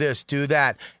 do this, do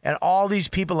that, and all these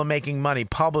people are making money: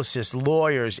 publicists,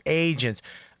 lawyers, agents,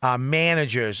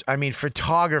 managers. I mean,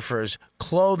 photographers,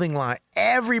 clothing line.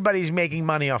 Everybody's making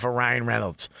money off of Ryan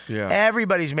Reynolds. Yeah.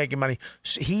 Everybody's making money.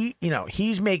 So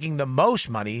he's making the most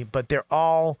money, but they're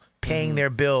all paying their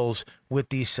bills with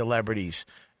these celebrities.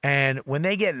 And when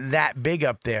they get that big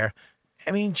up there,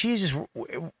 I mean, Jesus,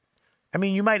 I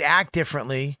mean, you might act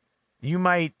differently. You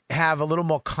might have a little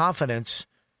more confidence,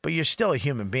 but you're still a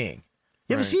human being.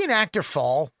 You ever see an actor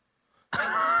fall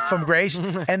from grace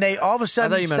and they all of a I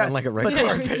sudden thought you meant on like a red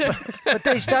carpet. but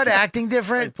they start acting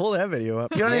different? Pull that video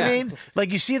up. You know what I mean?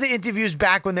 Like you see the interviews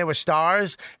back when they were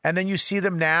stars, and then you see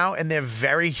them now, and they're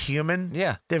very human.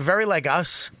 Yeah. They're very like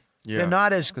us. Yeah. They're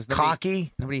not as 'Cause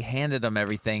cocky. Nobody handed them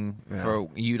everything for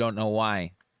you don't know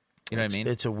why. You know what I mean?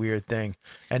 It's a weird thing.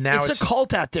 And now It's a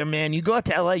cult out there, man. You go out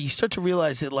to LA, you start to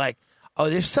realize that, like, oh,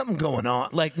 there's something going on.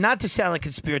 Like, not to sound like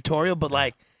conspiratorial, but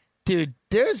like, Dude,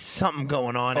 there's something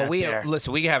going on out there.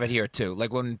 Listen, we have it here too.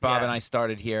 Like when Bob and I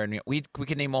started here, and we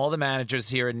can name all the managers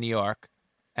here in New York,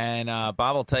 and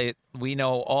Bob will tell you we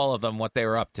know all of them what they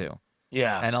were up to.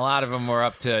 Yeah, and a lot of them were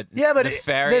up to but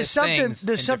nefarious things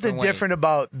there's something different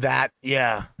about that.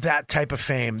 Yeah, that type of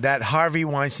fame, that Harvey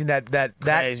Weinstein,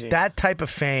 that type of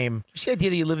fame. Just the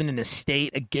idea that you're living in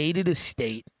a gated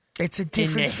estate. It's a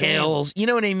different in the hills. You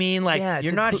know what I mean? Like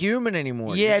you're not human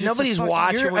anymore. Yeah, You're just nobody's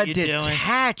watching you're what a you're doing.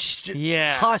 detached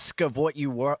husk of what you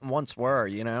once were.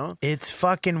 You know, it's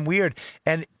fucking weird.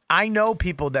 And I know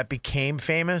people that became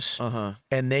famous,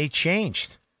 and they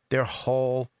changed their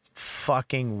whole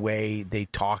fucking way they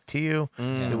talk to you,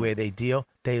 the way they deal.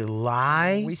 They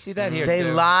lie. We see that here. They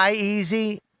too. lie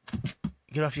easy.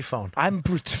 Get off your phone. I'm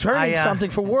returning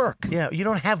something for work. Yeah, you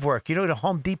don't have work. You don't go to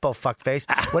Home Depot, fuckface.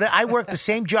 I work the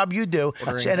same job you do,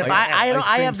 and if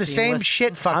I have the same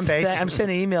shit, fuckface. I'm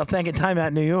sending an email thanking Time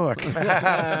Out New York.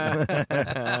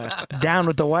 Down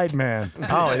with the white man.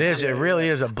 Oh, it is. It really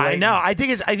is a blatant. I know. I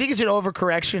think it's an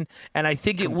overcorrection, and I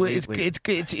think it will.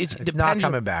 It's not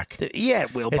coming back. Yeah,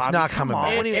 it will. It's Bobby. not coming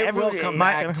back. It will come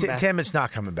back. Tim, it's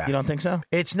not coming back. You don't think so?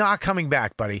 It's not coming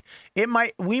back, buddy. It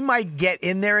might. We might get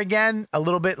in there again a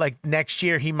little bit. Like next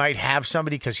year, he might have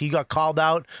somebody because he got called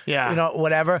out. Yeah, you know,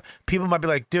 whatever. People might be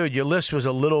like, "Dude, your list was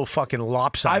a little fucking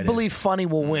lopsided." I believe Funny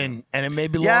will win, and it may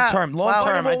be Yeah, long term. Long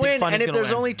term, I will think win. Funny's And if gonna there's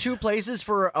win. only 2 places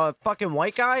for a fucking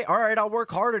white guy, all right, I'll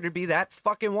work harder to be that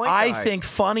fucking white guy. I think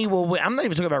Funny will win. I'm not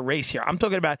even talking about race here. I'm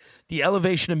talking about the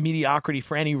elevation of mediocrity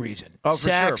for any reason. Oh, for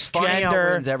Sex, sure. Funny gender,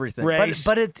 outwins everything. race.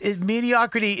 But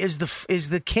mediocrity is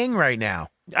the king right now.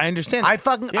 I understand. I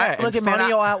fucking look at Funny man.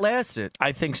 will outlast it.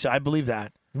 I think so. I believe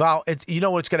that. Well, you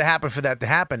know what's going to happen for that to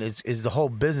happen is the whole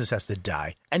business has to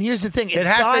die. And here's the thing: It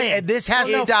has to. This has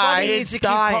to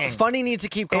die. Funny needs to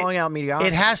keep calling out mediocrity.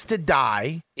 It has to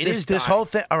die. This dying. whole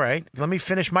thing. All right, let me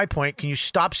finish my point. Can you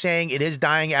stop saying it is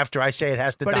dying after I say it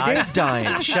has to But die? it is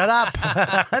dying. Shut up.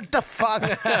 What the fuck?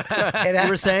 You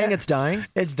were saying it's dying?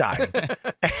 It's dying.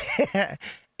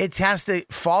 It has to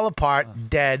fall apart,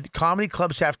 dead. Comedy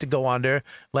clubs have to go under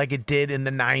like it did in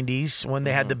the 90s when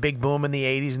they had the big boom in the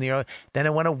 80s and the early. Then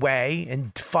it went away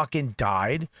and fucking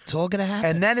died. It's all going to happen.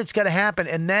 And then it's going to happen.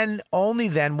 And then, only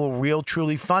then will real,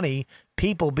 truly funny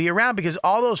people be around because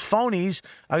all those phonies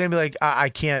are going to be like, I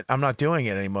can't, I'm not doing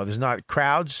it anymore. There's not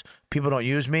crowds. People don't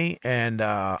use me. And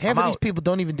half of these people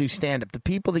don't even do stand up. The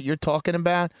people that you're talking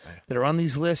about that are on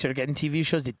these lists that are getting TV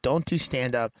shows that don't do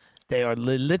stand up, they are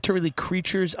literally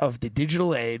creatures of the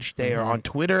digital age. They are on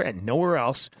Twitter and nowhere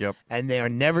else. Yep. And they are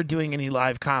never doing any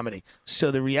live comedy. So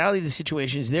the reality of the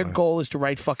situation is their goal is to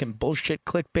write fucking bullshit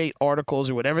clickbait articles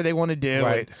or whatever they want to do.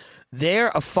 Right. And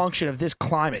they're a function of this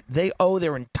climate. They owe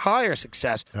their entire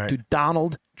success to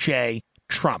Donald J.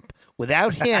 Trump.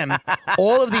 Without him,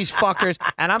 all of these fuckers,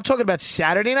 and I'm talking about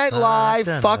Saturday Night Live,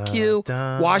 fuck you,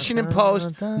 Washington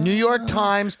Post, New York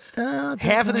Times,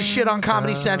 half of the shit on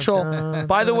Comedy Central.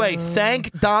 By the way,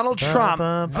 thank Donald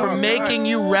Trump for making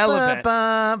you relevant.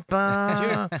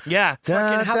 Yeah.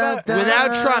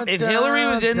 Without Trump, if Hillary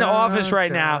was in the office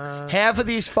right now, half of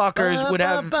these fuckers would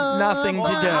have nothing to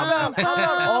do. How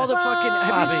about all the fucking...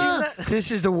 Have you seen that? This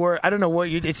is the word. I don't know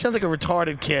what you... It sounds like a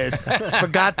retarded kid.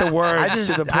 Forgot the words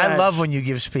to the play. I love when you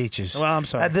give speeches. Well, I'm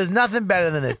sorry. There's nothing better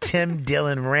than a Tim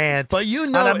Dillon rant. But you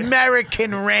know... An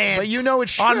American rant. But you know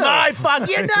it's true. On my fuck...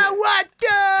 You know what,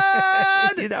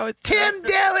 dude? You know it's Tim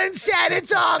Dillon said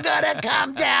it's all gonna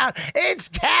come down. It's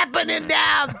happening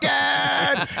now,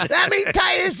 dude. Let me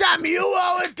tell you something. You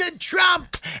owe it to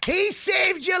Trump. He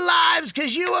saved your lives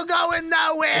because you were going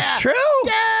nowhere. It's true.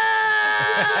 Dude.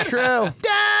 It's true.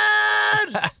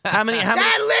 Dude. How many?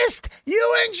 That list,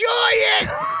 you enjoy it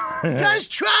because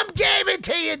Trump gave it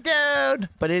to you, dude.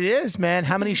 But it is, man.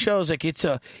 How many shows? Like it's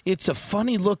a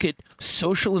funny look at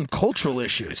social and cultural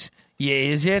issues. Yeah,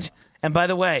 is it? And by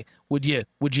the way, would you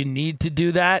need to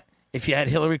do that if you had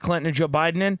Hillary Clinton or Joe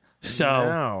Biden in? So,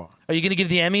 No. Are you going to give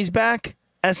the Emmys back?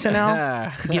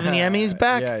 SNL giving the Emmys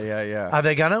back? Yeah. Are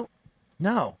they gonna?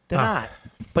 No, they're not.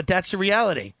 But that's the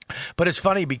reality. But it's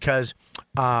funny because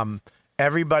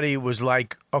everybody was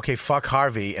like, okay, fuck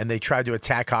Harvey, and they tried to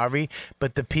attack Harvey,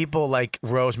 but the people like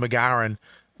Rose McGowan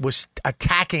was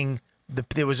attacking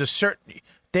there was a certain,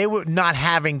 they were not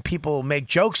having people make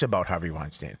jokes about Harvey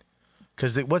Weinstein.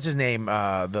 Because what's his name?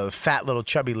 The fat little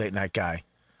chubby late night guy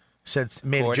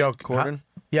made a joke. Corden?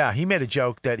 Yeah, he made a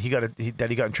joke that he got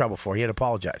in trouble for. He had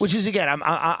apologized. Which is, again,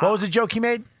 what was the joke he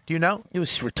made? Do you know? It was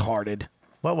retarded.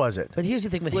 What was it? But here's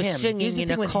the thing with We're him. singing Here's the in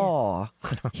thing a with car.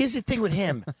 Here's the thing with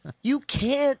him. You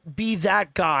can't be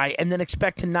that guy and then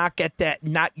expect to not get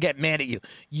mad at you.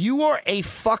 You are a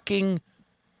fucking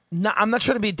No, I'm not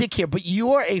trying to be a dick here, but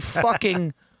you are a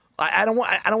fucking. I don't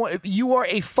want. You are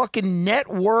a fucking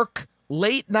network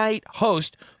late night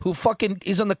host who fucking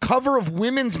is on the cover of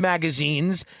women's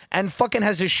magazines and fucking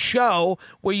has a show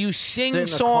where you Sit in sing a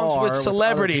songs car with with other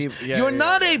celebrities. people. Yeah, You're yeah,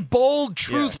 not a bold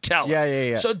truth teller.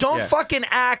 Yeah. So don't Yeah. fucking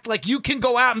act like you can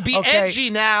go out and be Okay. edgy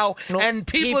now, and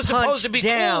people He are supposed punched to be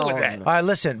down. cool with it. All right,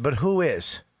 listen, but who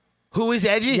is? Who is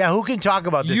edgy? Yeah, who can talk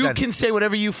about this? You then? can say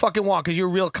whatever you fucking want because you're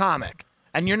a real comic,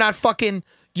 and you're not fucking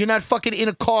in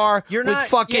a car You're with not-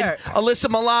 fucking yeah. Alyssa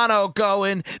Milano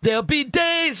going. There'll be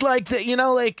days like that,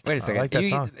 like. Wait a second. like that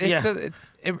song.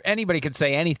 Anybody can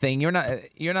say anything. You're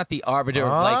not the arbiter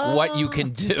of like what you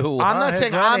can do. I'm not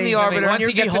saying I'm the arbiter. Once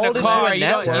he gets in the beholden to car, a you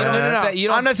don't network. say. You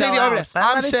don't I'm not saying the sell arbiter. out.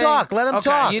 I'm Let him saying, talk. Let him okay,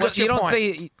 talk. You what's don't, you your don't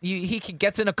point? say he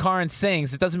gets in a car and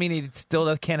sings. It doesn't mean he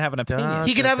still can't have an opinion.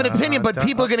 He can have an opinion, but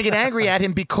people are going to get angry at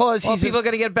him because Well, he's. people are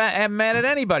going to get mad at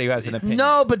anybody who has an opinion.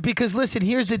 No, but because listen,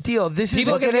 here's the deal. This is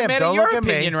People are Look going at to get him. mad Don't at your look at me.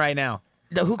 opinion right now.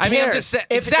 who cares? I mean, I'm just saying.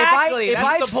 Exactly.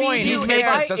 That's the point. If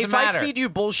Doesn't matter. I feed you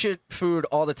bullshit food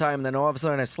all the time, then all of a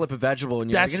sudden I slip a vegetable and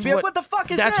you're That's going to be like, what the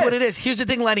fuck is That's this? what it is. Here's the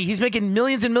thing, Lenny. He's making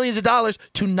millions and millions of dollars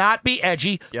to not be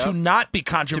edgy, Yep. to not be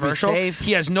controversial. safe.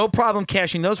 He has no problem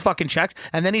cashing those fucking checks.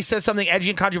 And then he says something edgy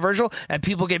and controversial, and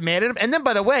people get mad at him. And then,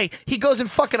 by the way, he goes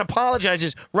and fucking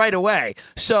apologizes right away.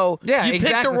 So Yeah, you picked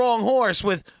exactly. the wrong horse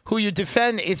with who you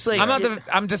defend. It's like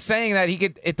I'm just saying that he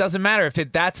could. It doesn't matter if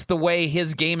that's the way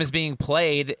his game is being played.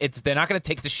 They're not going to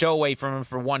take the show away from him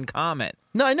for one comment.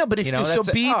 No, I know, but if You know, so, that's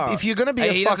if you're going to be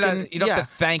a he doesn't fucking, have, you don't have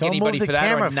to thank Don't anybody move for the that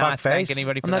camera, or not thank fuckface.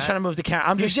 anybody for I'm that. not trying to move the camera.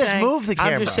 I'm You just just saying, move the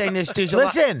camera. I'm just saying there's a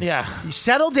Listen, lot, yeah. you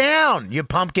settle down, you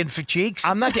pumpkin for cheeks.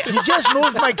 I'm not. You just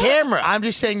moved my camera. I'm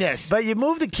just saying this. But you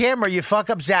move the camera, you fuck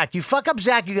up Zach. You fuck up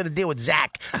Zach, you got to deal with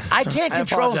Zach. I can't I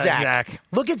control apologize, Zach.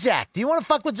 Look at Zach. Do you want to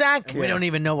fuck with Zach? We don't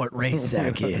even know what race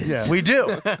Zach is. We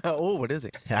do. Oh, what is he?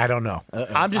 I don't know.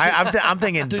 I'm just. I'm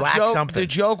thinking the black joke, something. The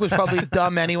joke was probably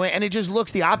dumb anyway, and it just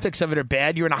looks. The optics of it are bad.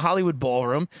 You're in a Hollywood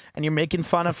ballroom, and you're making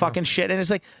fun of fucking shit, and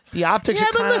it's like the optics. Yeah, are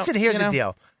but kinda, listen, here's you know? the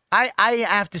deal. I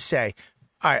have to say,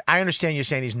 all right, I understand you're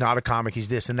saying he's not a comic, he's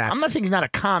this and that. I'm not saying he's not a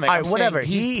comic. All I'm right, saying whatever.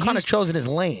 He's kind of He's chosen his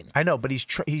lane. I know, but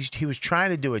he was trying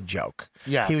to do a joke.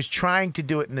 Yeah. He was trying to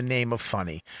do it in the name of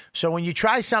funny. So when you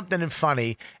try something in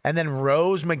funny, and then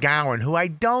Rose McGowan, who I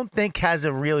don't think has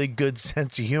a really good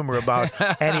sense of humor about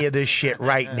any of this shit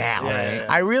right now,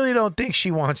 I really don't think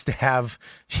she wants to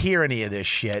hear any of this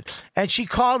shit. And she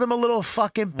called him a little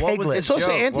fucking What was piglet. It's also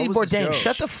joke? Anthony What was his Bourdain. joke?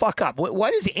 Shut the fuck up. Why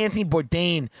does Anthony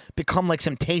Bourdain become like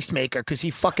some tastemaker? Because he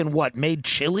fucking made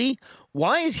chili?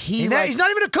 Why is he? He's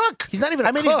not even a cook. He's not even.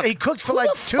 I mean, cook. he cooks for Who like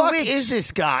the 2 fuck weeks. Is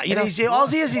this guy? You And know, all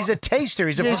he is, he's a taster.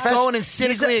 He's a He's professional. going and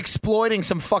cynically exploiting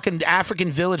some fucking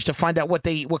African village to find out what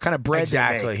kind of bread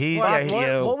Exactly. they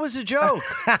make. What was the joke?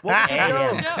 What was the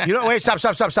joke? You know, wait,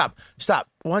 stop.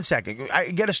 1 second.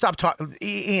 I gotta stop talking.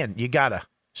 Ian, you gotta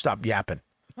stop yapping.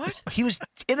 What? He was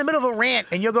in the middle of a rant,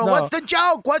 and you're going, No. "What's the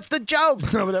joke? What's the joke?"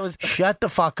 No, but that was. Shut the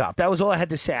fuck up. That was all I had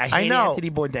to say. I hate know.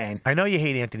 Anthony Bourdain. I know you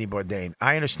hate Anthony Bourdain.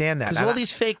 I understand that. Because all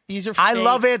these fake, these are. I fake.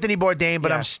 love Anthony Bourdain,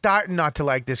 but Yeah. I'm starting not to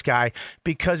like this guy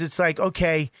because it's like,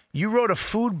 okay, you wrote a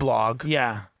food blog.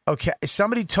 Yeah. Okay,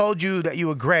 somebody told you that you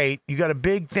were great. You got a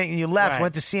big thing, and you left, Right.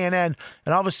 went to CNN,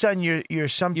 and all of a sudden you're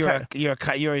some type. You're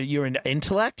an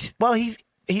intellect. Well,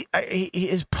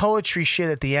 his poetry shit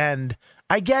at the end.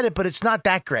 I get it, but it's not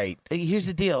that great. Here's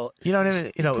the deal. You know what I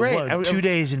mean? You know, Great. 2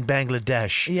 days in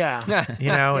Bangladesh. Yeah. You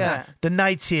know, Yeah. and the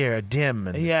nights here are dim,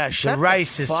 and Yeah, the shut the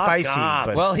rice is fuck spicy, up.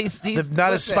 but Well, he's not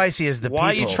as listen, spicy as the why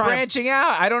are people. you trying- branching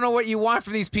out. I don't know what you want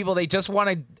from these people. They just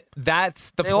want to.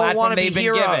 That's the They all platform wanna be they've been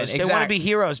heroes. given. They wanna be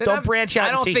heroes. Then Don't branch out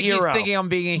I don't into think hero. he's thinking I'm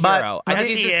being a But- hero. I Yes, think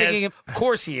he's he just is. thinking. Of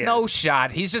course he is. No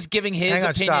shot. He's just giving his Hang on,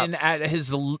 opinion stop. at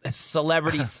his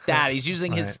celebrity status. He's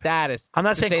using his status. I'm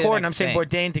not to say saying the Corden. next I'm saying thing.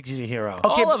 Bourdain thinks he's a hero.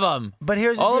 Okay, All of them. but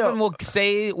here's the all deal. of them will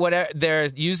say whatever. They're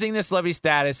using their celebrity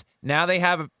status. Now they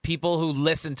have people who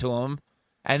listen to him,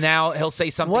 and now he'll say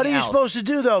something. What are you else. supposed to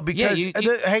do though? Because you-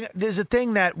 there's a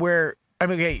thing that where I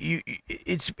mean, okay,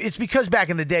 it's because back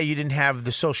in the day you didn't have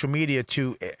the social media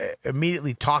to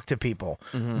immediately talk to people.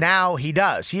 Mm-hmm. Now he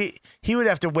does. He would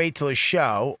have to wait till his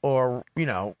show or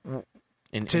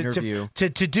An to interview. to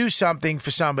do something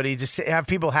for somebody to have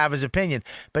people have his opinion.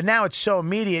 But now it's so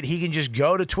immediate. He can just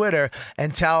go to Twitter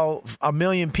and tell 1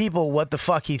 million people what the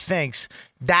fuck he thinks.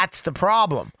 That's the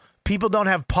problem. People don't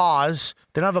have pause.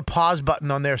 They don't have a pause button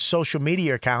on their social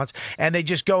media accounts, and they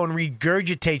just go and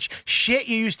regurgitate shit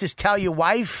you used to tell your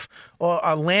wife or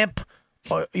a lamp,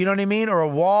 or you know what I mean, or a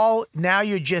wall. Now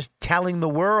you're just telling the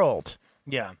world,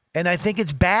 Yeah. and I think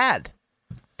it's bad.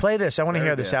 Play this. I want to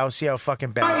hear this. I'll see how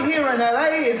fucking bad. Right here in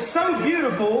LA, it's so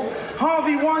beautiful.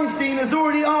 Harvey Weinstein has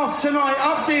already asked tonight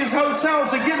up to his hotel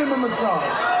to give him a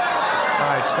massage. All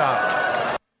right, stop.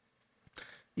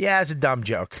 Yeah, it's a dumb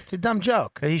joke. It's a dumb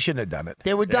joke. He shouldn't have done it.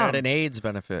 They were They dumb. had an AIDS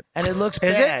benefit. And it looks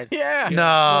Is bad. it? Yeah.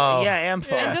 No. Yeah,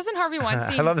 Amphar. And doesn't Harvey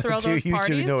Weinstein I love throw that those you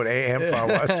parties? two know what AMFAR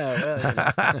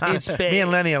was. It's bad. Me and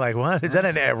Lenny are like, what? Is that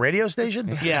a radio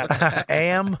station? Yeah.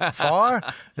 AM FAR?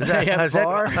 Is that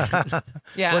AM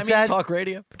Yeah, What's I mean, that? Talk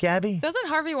radio. Gabby? Doesn't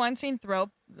Harvey Weinstein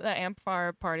throw the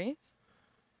Amphar parties?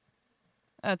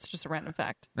 That's just a random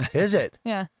fact. Is it?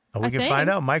 Yeah. Oh, we I can think. find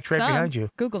out. Mike's right Some. behind you.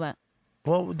 Google that.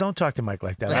 Well, don't talk to Mike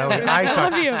like that. I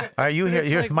talk. love you. All right, you here?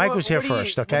 It's like, Mike what- was here what do you-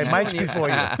 first, okay? what do you Mike's mean? before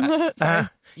you.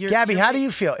 You're- Gabby, how do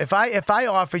you feel? If I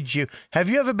offered you, have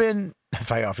you ever been? If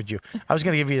I offered you, I was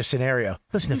going to give you a scenario.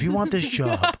 Listen, if you want this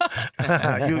job,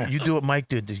 you do what Mike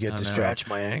did to get this job. Scratch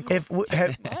my ankle. If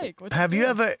Mike, what have you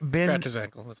ever been? Scratch his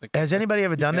ankle. It's like, Has anybody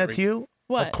ever done that to you?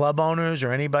 What? Like club owners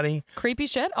or anybody? Creepy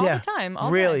shit all Yeah. the time. All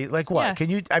Really? day. Like what? Yeah. Can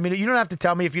you? I mean, you don't have to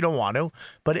tell me if you don't want to,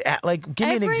 but like, give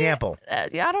me an Every- example.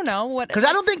 Yeah, I don't know what. Because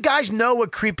I don't think guys know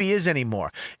what creepy is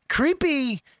anymore.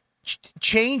 Creepy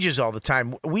changes all the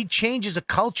time. We change as a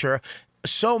culture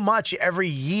so much every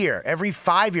year, every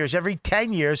 5 years, every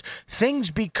 10 years. Things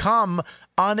become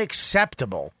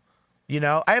unacceptable. You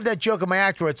know, I have that joke in my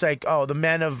act where it's like, oh, the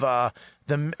men of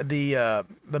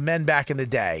the men back in the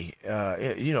day,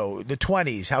 you know, the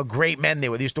 20s, how great men they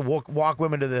were. They used to walk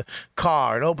women to the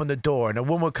car and open the door, and a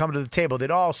woman would come to the table. They'd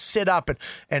all sit up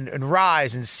and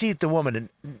rise and seat the woman,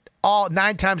 and all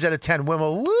 9 times out of 10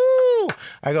 women, woo!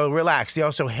 I go, relax. They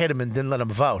also hit him and didn't let him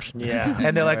vote. Yeah.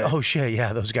 And they're like, oh shit,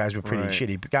 yeah, those guys were pretty Right.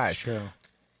 shitty guys. Yeah,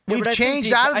 We've but I think changed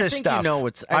you- out of I this think stuff. You know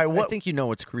what's. All right, I think you know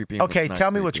what's creepy. and Okay, what's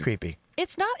tell not me what's creepy. creepy.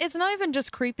 It's not even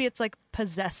just creepy. It's like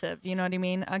possessive. You know what I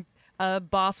mean? A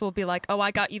boss will be like, "Oh,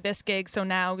 I got you this gig, so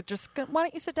now why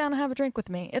don't you sit down and have a drink with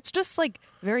me?" It's just like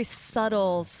very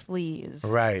subtle sleaze.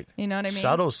 Right. You know what I mean?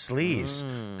 Subtle sleaze.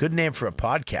 Good name for a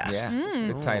podcast. Yeah,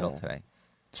 good title today.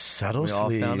 Subtle We all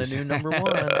sleaze. found a new number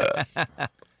one.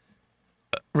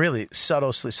 Really, subtle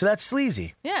sleaze. So that's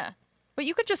sleazy. Yeah, but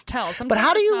you could just tell. Sometimes But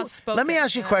how do it's you? not spoken, Let me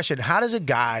ask you a know? question.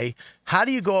 How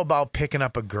do you go about picking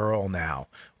up a girl now?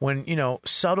 When you know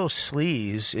subtle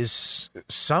sleaze is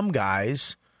some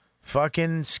guys'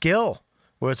 fucking skill.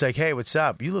 Where it's like, hey, what's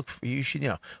up? You should,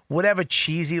 whatever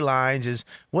cheesy lines is.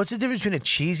 What's the difference between a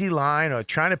cheesy line or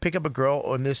trying to pick up a girl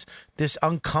on this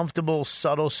uncomfortable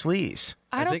subtle sleaze?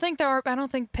 I don't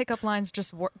think pickup lines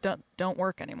just don't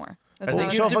work anymore. That's I the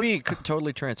think thing. you have to be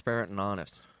totally transparent and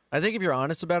honest. I think if you're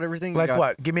honest about everything, Like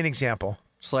what? Give me an example.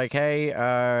 It's like, hey,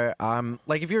 I'm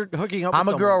like if you're hooking up. I'm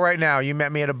with a girl someone- right now. You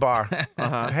met me at a bar.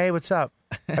 Hey, what's up?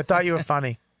 I thought you were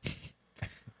funny.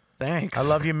 Thanks. I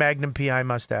love your Magnum PI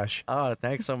mustache. Oh,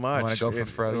 thanks so much. wanna go for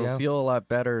froyo? It'll feel a lot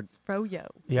better. Froyo.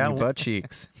 Yeah. in your butt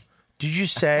cheeks. Did you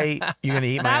say you're gonna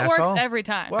eat my That asshole? works every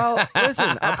time. Well,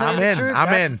 listen, I'll tell I'm you the in. truth. I'm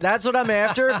That's- in. That's what I'm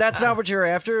after. That's not what you're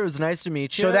after. It was nice to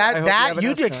meet you. So I hope you have a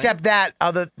you'd nice accept that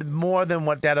more than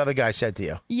what that other guy said to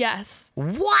you. Yes.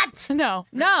 What? No.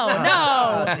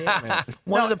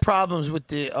 One of the problems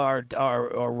with our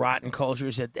rotten culture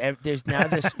is that there's now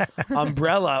this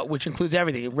umbrella which includes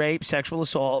everything: rape, sexual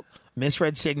assault,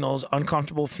 misread signals,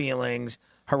 uncomfortable feelings,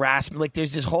 harassment. Like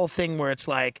there's this whole thing where it's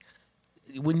like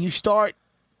when you start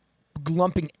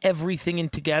lumping everything in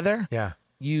together, Yeah.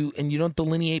 you don't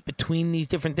delineate between these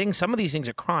different things. Some of these things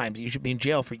are crimes you should be in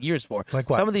jail for years for. Like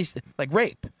what? Some of these, like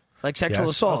rape, like sexual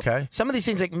Yes, assault. okay. Some of these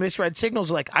things, like misread signals,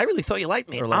 are like I really thought you liked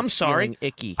me. Or like I'm sorry, feeling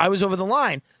icky. I was over the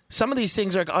line. Some of these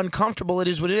things are like uncomfortable. It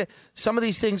is what it is. Some of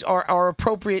these things are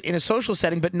appropriate in a social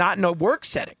setting, but not in a work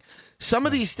setting. Some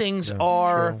of these things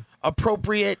are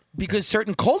appropriate because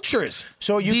certain cultures.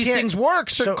 So you these can't- things work.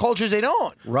 Certain cultures they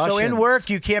don't. So in work,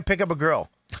 you can't pick up a girl.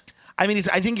 I mean,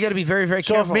 I think you got to be very, very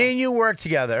So careful. if me and you work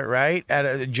together, right, at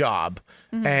a job,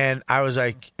 and I was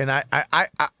like, and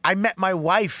I met my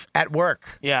wife at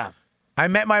work. Yeah. I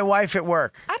met my wife at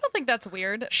work. I don't think that's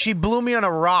weird. She blew me on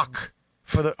a rock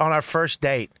on our first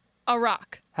date. A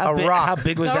rock. How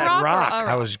big was The that rock or rock? a rock?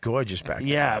 I was gorgeous back then.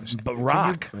 Yeah, but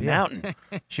rock, mountain.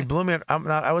 She blew me.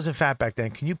 I wasn't fat back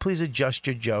then. Can you please adjust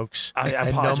your jokes I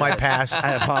and know my apologize. past?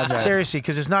 I apologize. Seriously,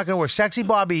 because it's not going to work. Sexy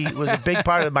Bobby was a big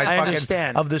part of my I fucking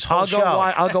understand. of this whole I'll show.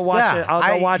 I'll go watch it.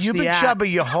 I'll go watch You've the been act. chubby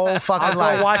your whole fucking I'll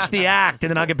life. go watch the act, and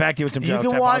then I'll get back to you with some You jokes.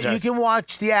 can I watch. You apologize. can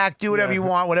watch the act. Do whatever you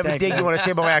want. Whatever Thank dig you. you want to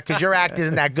say about my act, because your act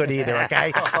isn't that good either.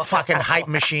 Okay, fucking hype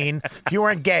machine. If you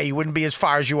weren't gay, you wouldn't be as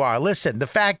far as you are. Listen, the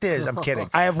fact is, I'm kidding.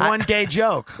 I have one gay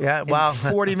joke. Yeah, well,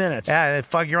 40 minutes. Yeah,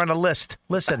 fuck, you're on the list.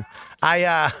 Listen,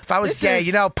 if I was gay,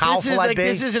 you know how powerful I'd be.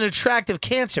 This is an attractive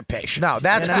cancer patient. No,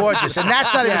 that's gorgeous, and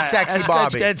that's not even sexy, that's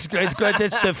Bobby. It's good.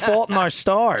 It's the fault in our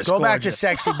stars. Go back to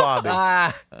sexy Bobby.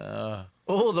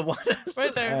 Oh, the one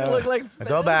right there. You look like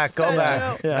Go back.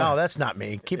 Yeah. No, that's not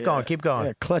me. Keep going.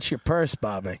 Yeah, clutch your purse,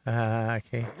 Bobby.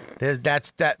 Okay.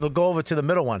 That's that. Go over to the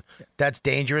middle one. That's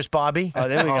dangerous, Bobby. Oh,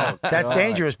 there we go. That's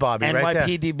dangerous, Bobby. Right there.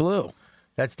 NYPD Blue.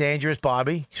 That's dangerous,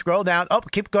 Bobby. Scroll down. Oh,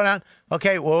 keep going down.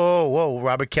 Okay. Whoa.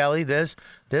 Robert Kelly. There's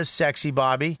sexy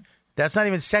Bobby. That's not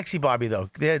even sexy Bobby though.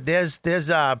 There's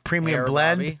premium Hair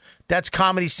blend. Bobby. That's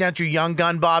Comedy Central Young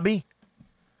Gun Bobby.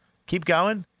 Keep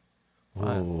going.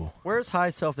 Ooh. Where's high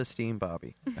self-esteem,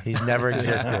 Bobby? He's never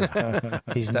existed.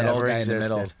 He's That old never guy in the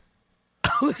middle. existed.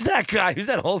 Who's that guy? Who's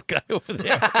that old guy over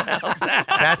there? What the hell's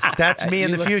that? That's me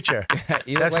in the future.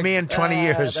 You look That's like- me in 20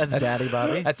 years. That's Daddy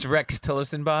Bobby. That's Rex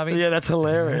Tillerson, Bobby. Yeah, that's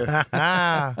hilarious.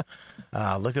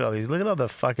 Look at all these. Look at all the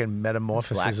fucking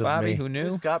metamorphoses Black of Bobby. me. Who knew?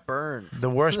 Who's got burns? The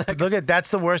worst. That's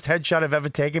the worst headshot I've ever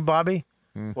taken, Bobby.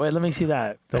 Wait, let me see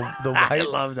that. The I white.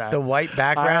 love that. The white I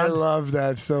background. love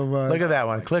that so much. Look at that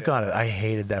one. Click on it. I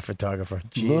hated that photographer.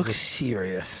 Look Jesus.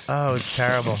 serious. Oh, it's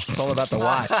terrible. It's all about the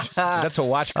watch. That's a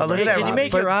watch. Oh, look at that. Can you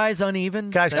make But- your eyes uneven?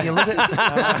 Guys, can you look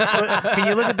at? Can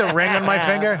you look at the ring on my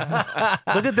finger?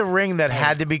 Look at the ring that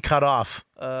had to be cut off.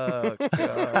 Oh,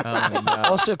 God.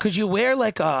 Also, could you wear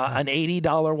like an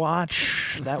 $80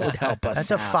 watch? That would help us.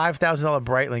 That's a $5,000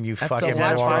 Breitling. You fucking Is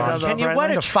that moron. $5,000 Can you Breitling? what?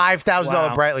 It's a $5,000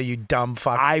 Wow. Breitling. You dumb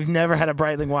fuck. I've never had a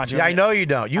Breitling watch. Yeah, I know you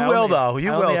don't. You I will only- though.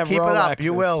 You I only will. have Keep it up.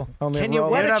 You Rolexes. will. Only Can have you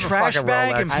Rolex. wet You a have a trash fucking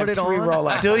bag Rolex. and I put have it three on?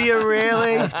 Rolexes. Do you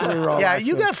really? I have three Rolexes. Yeah,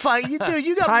 you got fun. You do.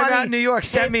 You got Time money. Out New York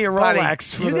sent me a Buddy,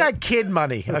 Rolex. for you the- got kid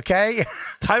money, okay?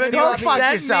 Time Out New Go York fuck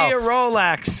sent yourself. me a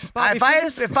Rolex. Bobby,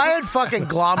 if I had fucking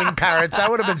glomming parrots, I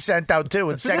would have been sent out too.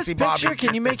 And For this sexy picture, Bobby.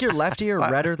 can you make your left ear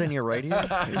redder than your right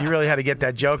ear? You really had to get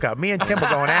that joke out. Me and Tim were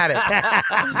going at it.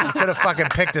 You could have fucking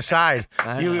picked a side.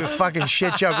 You fucking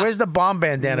shit joke. Where's the bomb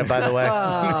bandana, by the way?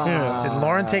 Did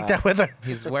Lauren take that with her?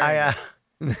 He's wearing.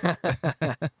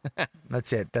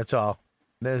 That's it. That's all.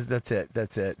 That's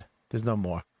it. There's no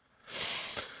more.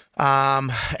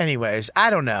 Anyways, I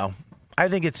don't know. I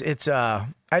think it's I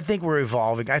think we're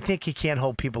evolving. I think you can't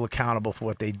hold people accountable for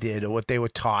what they did or what they were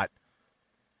taught.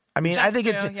 I mean, I think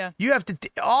it's yeah. you have to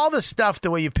all the stuff the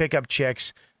way you pick up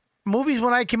chicks. Movies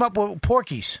when I came up with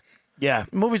Porky's. Yeah.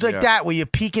 Movies like that where you're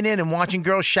peeking in and watching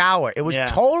girls shower. It was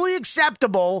totally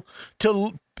acceptable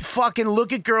to fucking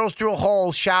look at girls through a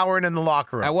hole showering in the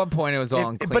locker room. At one point, it was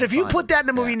all. But if you put that in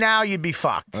a movie now, you'd be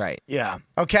fucked. Right. Yeah.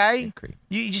 Okay.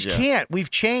 You just can't.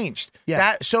 We've changed.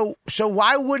 Yeah. So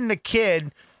why wouldn't a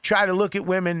kid try to look at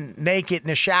women naked in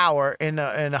a shower in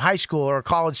a high school or a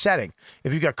college setting?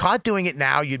 If you got caught doing it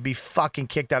now, you'd be fucking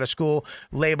kicked out of school,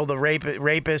 labeled a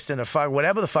rapist and a fuck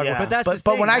whatever the fuck. Yeah. But that's the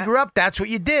but thing, when I that- grew up, that's what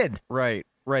you did. Right.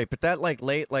 But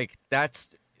that that's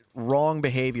wrong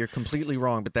behavior, completely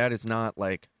wrong. But that is not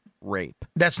like rape.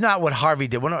 That's not what Harvey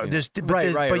did. But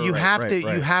you have to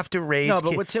right. you have to raise. No,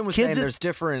 but what Tim was saying, kids. there's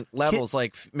different levels.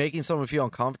 Like making someone feel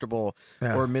uncomfortable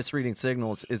or misreading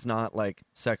signals is not like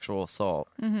sexual assault.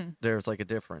 There's like a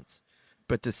difference.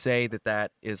 But to say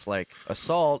that is like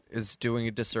assault is doing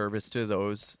a disservice to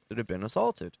those that have been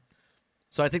assaulted.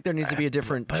 So I think there needs to be a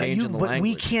different change in the but language.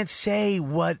 we can't say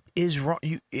what is wrong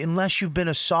unless you've been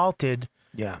assaulted.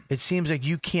 Yeah. It seems like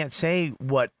you can't say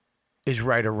what is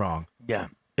right or wrong. Yeah.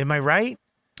 Am I right?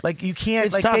 Like you can't.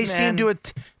 It's like tough, they seem man.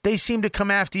 they seem to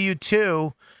come after you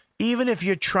too, even if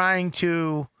you're trying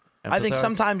to. I think Empathize.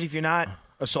 sometimes if you're not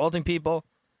assaulting people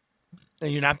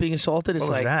and you're not being assaulted, it's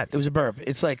What was like that? it was a burp.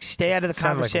 It's like stay out of the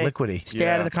Sounded like conversation. liquidy. Stay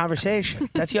out of the conversation.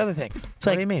 That's the other thing. It's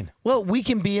What like, do you mean? Well, we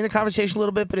can be in the conversation a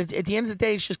little bit, but at the end of the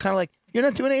day, it's just kind of like you're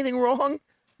not doing anything wrong.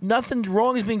 Nothing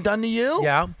wrong is being done to you.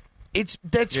 Yeah. That's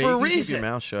Yeah, for you a can keep your reason.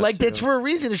 mouth shut, Like that's too. for a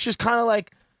reason. It's just kind of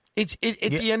like it's at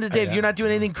the end of the day, if you're not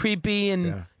doing anything creepy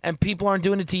and people aren't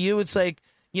doing it to you, it's like.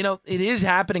 You know, it is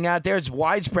happening out there. It's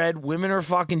widespread. Women are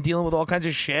fucking dealing with all kinds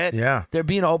of shit. Yeah. They're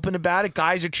being open about it.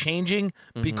 Guys are changing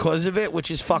because of it, which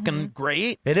is fucking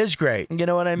great. It is great. You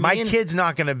know what I mean? My kid's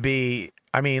not going to be.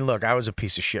 I mean, look, I was a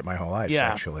piece of shit my whole life. Yeah.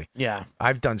 Actually, Yeah.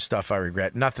 I've done stuff I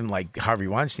regret. Nothing like Harvey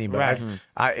Weinstein, but Right.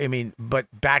 I mean, but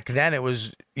back then it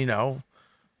was,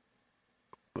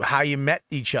 how you met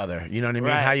each other. You know what I mean?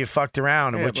 Right. How you fucked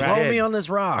around and what you Blow did. me on this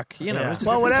rock. You know. Yeah. it's a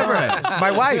Well, different whatever. time.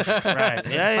 My wife. Right.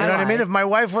 Yeah, You know what I mean? If my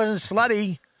wife wasn't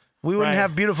slutty, we wouldn't Right.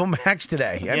 have beautiful Max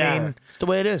today. I mean, it's the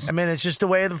way it is. I mean, it's just the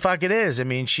way the fuck it is. I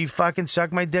mean, she fucking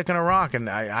sucked my dick in a rock, and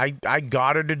I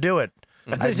got her to do it.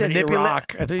 I thought he said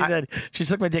Iraq. I thought he said she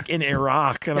sucked my dick in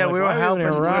Iraq. And Yeah, I'm like, we were why are helping.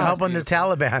 in We were Iraq? helping the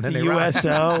Taliban in Iraq.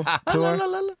 USO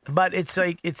tour. But it's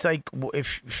like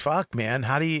if fuck, man,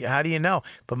 how do you know?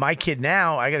 But my kid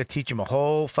now, I got to teach him a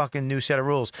whole fucking new set of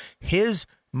rules. His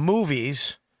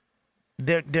movies,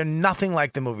 they're nothing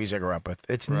like the movies I grew up with.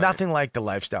 It's nothing like the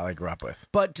lifestyle I grew up with.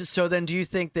 But so then, do you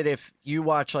think that if you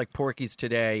watch like Porky's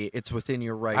today, it's within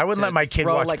your right? I wouldn't to let my kid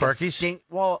throw, watch like, Porky's.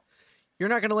 Well, you're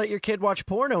not going to let your kid watch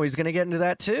porno. He's going to get into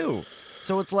that too.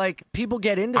 So it's like people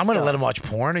get into. I'm going to stuff. let him watch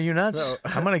porn. Are you nuts? So-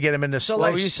 I'm going to get him into So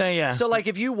slow. like, So like,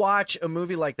 if you watch a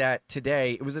movie like that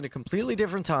today, it was in a completely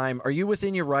different time. Are you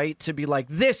within your right to be like,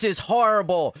 "This is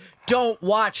horrible. Don't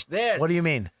watch this"? What do you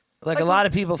mean? Like a lot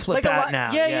of people flip a out lot-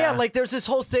 now. Yeah. Like there's this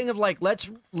whole thing of like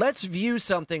let's view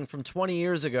something from 20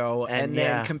 years ago and then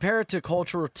yeah. compare it to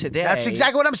culture today. That's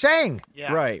exactly what I'm saying.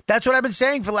 Yeah. Right. That's what I've been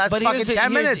saying for the last But fucking here's the-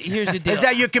 10 here's- minutes. here's the deal. Is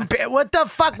that you compare? What the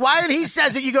fuck? Why did he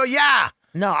says it? You go, yeah.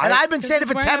 No, and I've been saying it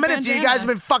for wearing 10 a minutes, and you bandana. guys have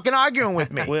been fucking arguing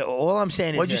with me. Well, all I'm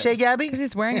saying is What'd you this. say, Gabby? Because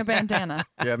he's wearing a bandana.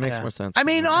 Yeah, it makes more sense. I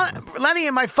mean, Lenny,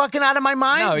 am I fucking out of my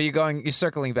mind? No, you're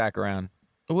circling back around.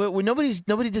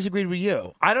 Nobody disagreed with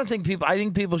you. I don't think people. I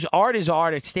think art is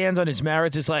art. It stands on its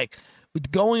merits. It's like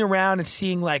going around and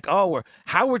seeing like,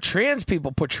 how were trans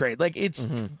people portrayed? Like it's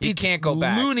You can't go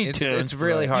back. Looney It's- Tunes. it's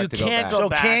really hard to go can't back. Go So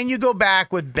back. can you go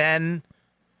back with Ben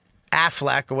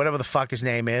Affleck or whatever the fuck his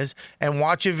name is and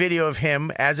watch a video of him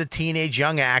as a teenage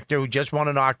young actor who just won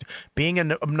an Oscar being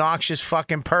an obnoxious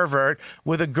fucking pervert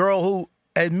with a girl who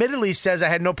admittedly says I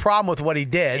had no problem with what he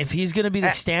did. If he's going to be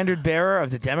the standard bearer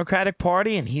of the Democratic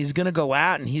Party and he's going to go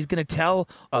out and he's going to tell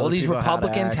all Other these people how to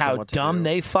Republicans act and how what to dumb do.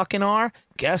 they fucking are,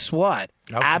 guess what?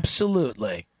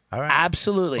 Absolutely. All right.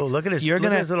 Absolutely. Oh, look at his- You're look at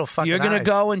gonna, his little fucking You're gonna eyes.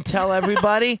 go and tell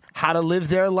everybody how to live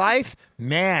their life?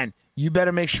 Man, you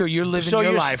better make sure you're living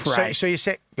your life right. So you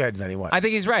say, go ahead, Lenny, what? I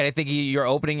think he's right. I think you're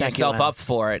opening Thank you, yourself Len. up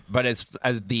for it. But as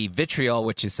the vitriol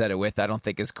which you said it with, I don't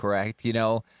think is correct. You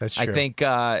know, That's I true. think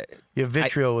Your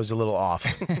vitriol was a little off.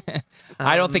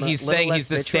 I don't think he's little saying less he's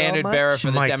the vitriol standard much? bearer for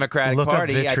the Mike, Democratic look up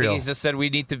Party. I think vitriol. he's just said we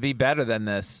need to be better than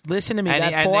this. Listen to me, And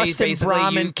that they Boston basically-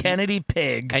 Brahmin Kennedy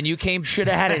pig And you came should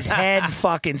have had his head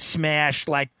fucking smashed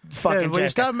like fucking. Dude, will you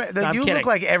Jessica. stop- No, I'm you kidding. look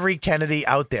like every Kennedy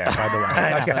out there, by the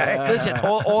way. Okay. Listen,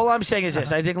 all I'm saying is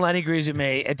this. I think Lenny agrees with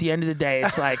me. At the end of the day,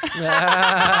 it's like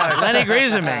Lenny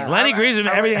agrees with me. Lenny agrees with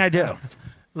me everything I do.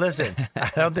 Listen,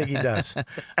 I don't think he does.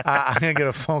 I'm going to get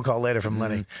a phone call later from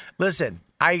Lenny. Listen,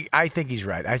 I think he's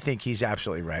right. I think he's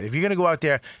absolutely right. If you're going to go out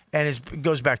there, and it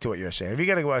goes back to what you're saying, if you're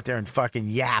going to go out there and fucking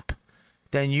yap,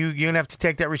 then you're going to have to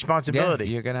take that responsibility.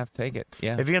 Yeah, you're gonna have to take it.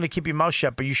 Yeah. If you're going to keep your mouth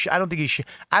shut, but I don't think you should.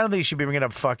 I don't think you should be bringing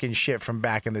up fucking shit from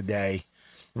back in the day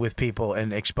with people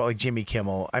and like Jimmy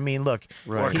Kimmel. I mean, look,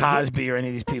 Or Cosby or any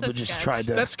of these people just tried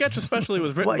to. That sketch especially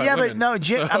was written Well, by yeah, women, but no,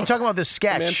 Jim, so- I'm talking about the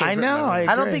sketch. I know. I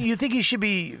don't agree. think you think he should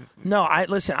be. No,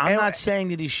 listen. I'm And- not saying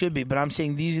that he should be, but I'm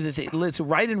saying these are the things. It's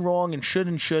right and wrong and should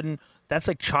and shouldn't. That's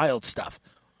like child stuff.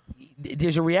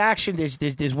 There's a reaction.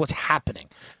 There's what's happening,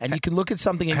 and you can look at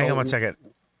something and Hang go, on one second.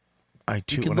 I You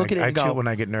toot can when look at it I and go, toot when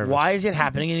I get nervous. why is it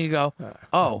happening? And you go,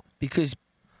 because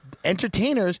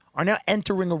entertainers are now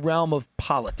entering a realm of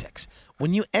politics.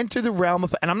 When you enter the realm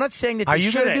of, and I'm not saying that Are they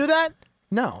you going to shouldn't. do that?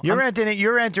 No, You're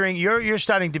entering. You're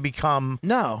starting to become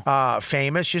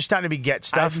famous. You're starting to get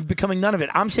stuff. I'm becoming none of it.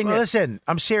 I'm saying Well, this. listen,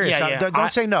 I'm serious. Yeah, yeah.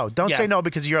 Don't say no. Don't yeah. say no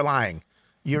because you're lying.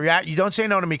 You don't say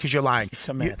no to me because you're lying.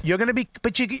 So mad. You're going to be,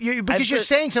 but because I've you're good-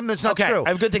 saying something that's not okay, true. I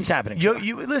have good things happening.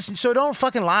 You listen. So don't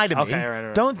fucking lie to me. Okay,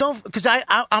 right. Don't because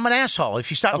I'm an asshole.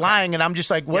 If you start lying and I'm just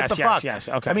like, what Yes, the yes, fuck? yes,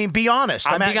 okay. I mean, be honest.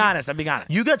 I'm being honest. I'm being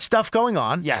honest. You got stuff going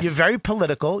on. Yes. You're very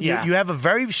political. Yeah. You have a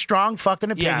very strong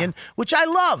fucking opinion, which I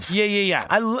love. Yeah.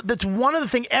 That's one of the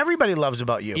things everybody loves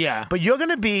about you. Yeah. But you're going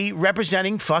to be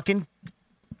representing fucking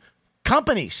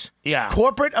companies. Yeah.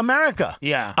 Corporate America.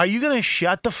 Yeah. Are you going to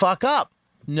shut the fuck up?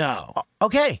 No.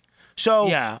 Okay. So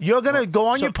you're going to go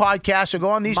on your podcast or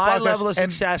go on these my podcasts. level of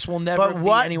and- success will never be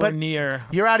anywhere near.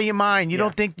 You're out of your mind. You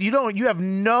don't think you have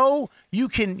no. You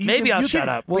can Maybe I'll you shut can,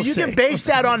 up. We'll but you see. can base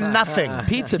that on nothing.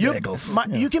 Pizza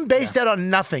bagels. You can base that on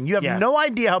nothing. You have Yeah. no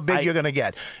idea how big you're going to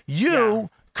get. You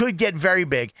could get very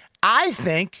big. I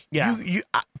think. You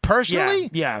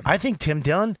personally. Yeah. I think Tim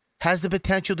Dillon has the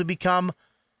potential to become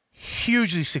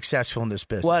hugely successful in this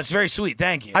business. Well, it's very sweet.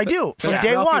 Thank you. I do from Yeah.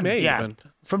 day Ralphie one. May, Yeah. even.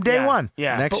 From day one.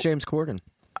 Yeah. Next But- James Corden.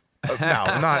 No,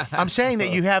 not. I'm saying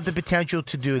that you have the potential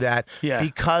to do that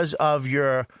because of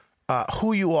your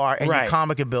who you are and your Right.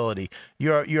 comic ability.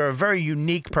 You're a very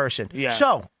unique person. Yeah.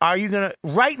 So, are you gonna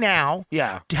right now?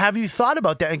 Yeah. Have you thought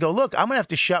about that and go, look, I'm gonna have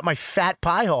to shut my fat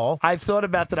pie hole? I've thought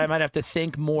about that. I might have to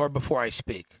think more before I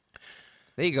speak.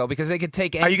 There you go, because they could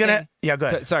take. Are you gonna? anything- Yeah, go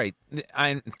ahead. Sorry,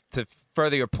 to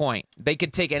further your point. They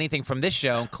could take anything from this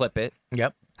show and clip it.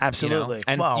 Yep. Absolutely.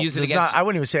 And use it against. I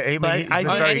wouldn't even say.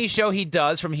 Any show he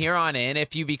does from here on in,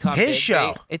 if you become his big,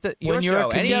 show, your show,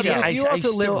 any show. If you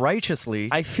also live righteously,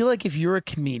 I feel like if you're a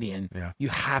comedian, you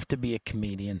have to be a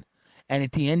comedian. And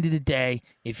at the end of the day,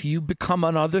 if you become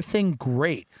another thing,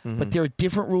 great. But there are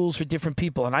different rules for different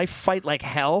people. And I fight like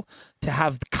hell to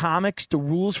have the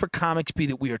rules for comics be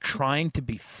that we are trying to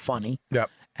be funny. Yep.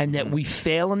 And that we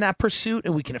fail in that pursuit,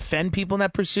 and we can offend people in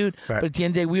that pursuit. Right. But at the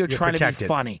end of the day, we are trying to be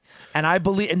funny. And I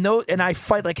believe, and I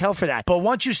fight like hell for that. But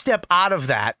once you step out of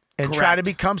that and try to Correct.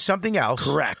 become something else,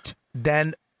 Correct.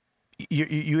 then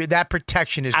you that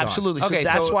protection is Absolutely. gone. So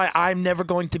that's why I'm never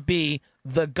going to be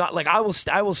the guy. Like I will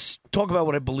talk about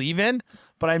what I believe in,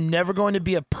 but I'm never going to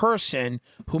be a person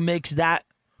who makes that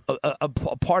a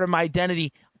part of my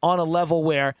identity on a level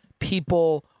where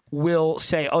people will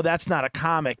say, "Oh, that's not a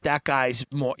comic. That guy's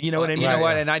more." You know what I mean? You know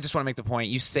what? And I just want to make the point.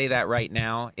 You say that right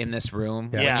now in this room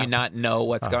when you not know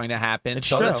what's going to happen.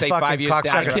 So let's say 5 years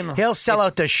down. He'll sell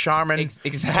out the Charmin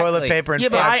toilet paper in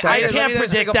 5 seconds. I can't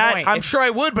predict that. I'm sure I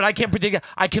would, but I can't predict it.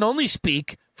 I can only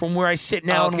speak from where I sit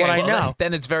now and what I know.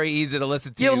 Then it's very easy to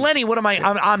listen to. Yo, Lenny, what am I?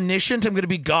 I'm omniscient. I'm going to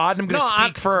be God. I'm going to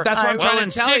speak for. That's what I'm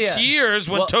trying to tell in you. 6 years,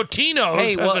 when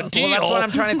Totino's has a deal, that's what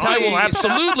I'm trying to tell you. I will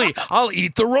absolutely. I'll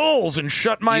eat the rolls and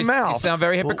shut my mouth. You sound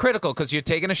very hypocritical because you're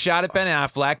taking a shot at Ben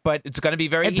Affleck, but it's going to be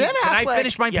very easy. Can I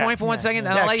finish my point for 1 second? And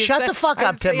I'll let you shut the fuck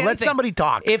up, Tim. Let somebody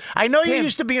talk. I know you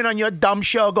used to being on your dumb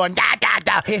show going da da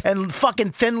da and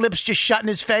fucking Thin Lips just shutting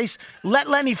his face. Let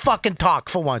Lenny fucking talk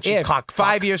for once. You cock.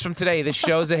 5 years from today, this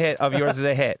show's a hit of yours is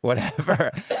a hit, whatever,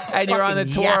 and you're on the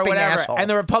tour or whatever, and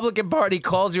the Republican Party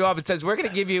calls you up and says, we're going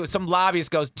to give you, some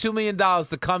lobbyist goes, $2 million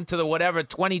to come to the whatever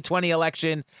 2020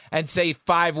 election and say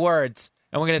 5 words,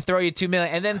 and we're going to throw you $2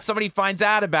 million, and then somebody finds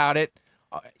out about it,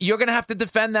 you're going to have to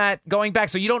defend that going back.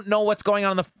 So you don't know what's going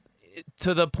on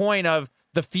to the point of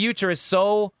the future is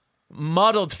so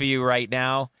muddled for you right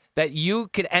now that you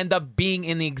could end up being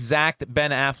in the exact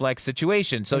Ben Affleck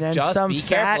situation. So and then just some be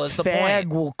fat careful. Is the fag point.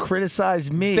 will criticize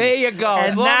me. There you go. And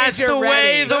as long that's as you're the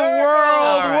ready. way the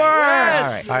world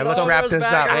works. All right, let's wrap this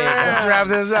up. Let's wrap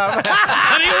this up.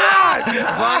 What do you want?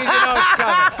 As long as you know it's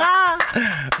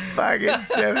coming. Fucking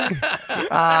Timmy.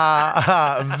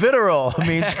 Vitriol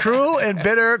means cruel and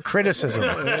bitter criticism.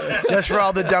 Just for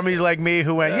all the dummies like me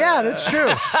who went, yeah, that's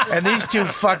true. And these two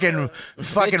fucking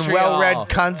well-read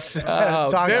cunts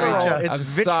talking to each other. It's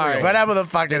vitriol. Whatever the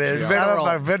fuck it is.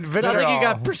 Vitriol. Vitriol. Sounds like you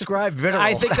got prescribed vitriol.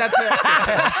 I think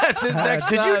that's his next.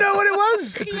 Did you know what it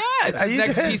was? It's his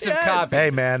next piece of copy. Hey,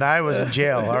 man, I was in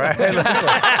jail, all right? Listen,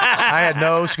 I had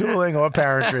no schooling or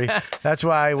parentry. That's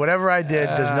why whatever I did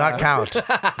does not count.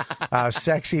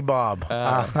 Sexy Bob.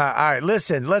 All right,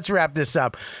 listen, let's wrap this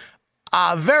up.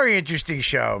 Very interesting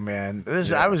show, man.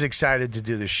 I was excited to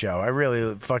do this show. I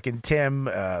really fucking Tim,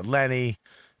 Lenny,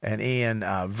 and Ian,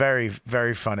 very,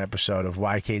 very fun episode of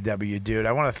YKW Dude.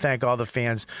 I want to thank all the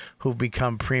fans who've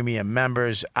become premium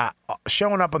members,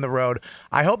 showing up on the road.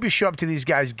 I hope you show up to these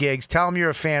guys' gigs. Tell them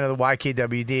you're a fan of the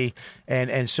YKWD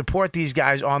and support these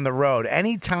guys on the road.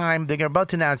 Anytime they're about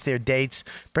to announce their dates,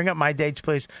 bring up my dates,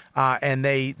 please. And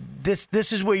this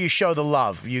is where you show the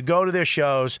love. You go to their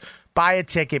shows, buy a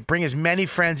ticket, bring as many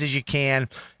friends as you can,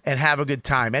 and have a good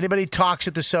time. Anybody talks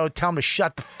at the show, tell them to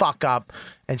shut the fuck up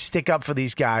and stick up for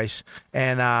these guys,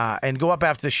 and go up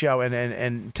after the show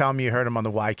and tell them you heard them on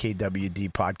the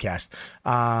YKWD podcast.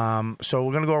 So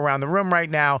we're going to go around the room right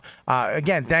now.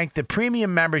 Again, thank the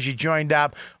premium members you joined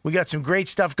up. We got some great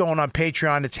stuff going on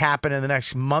Patreon that's happening in the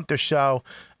next month or so.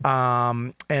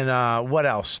 And what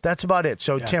else? That's about it.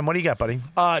 So, Tim, what do you got, buddy?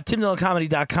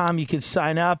 TimDillonComedy.com. You can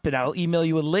sign up, and I'll email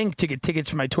you a link to get tickets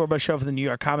for my tour bus show for the New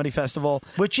York Comedy Festival.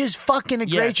 Which is fucking a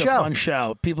great it's show. A fun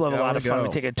show. People have a lot of fun. We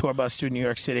take a tour bus through New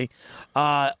York City.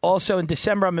 Also, in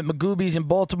December, I'm at Magooby's in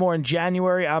Baltimore. In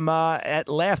January, I'm at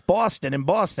Laugh Boston in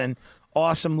Boston.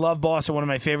 Awesome. Love Boston. One of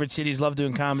my favorite cities. Love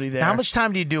doing comedy there. How much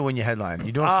time do you do when you headline?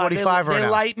 You doing 45 or an hour? They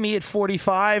light me at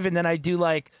 45, and then I do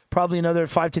probably another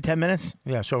 5 to 10 minutes.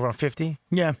 Yeah, so around 50?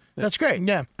 Yeah. That's great.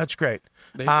 Yeah. That's great.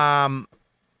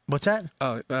 What's that?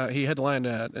 He headlined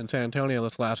in San Antonio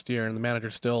this last year, and the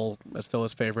manager's still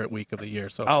his favorite week of the year.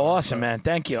 So, awesome, man!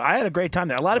 Thank you. I had a great time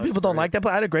there. A lot of people don't like that,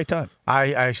 but I had a great time.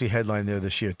 I actually headlined there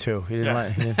this year too. He didn't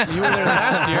like. You were there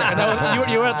last year.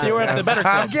 And you were at the better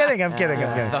club. I'm kidding.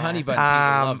 The Honey Bun people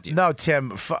loved you. No, Tim.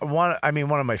 One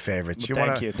of my favorites. Well,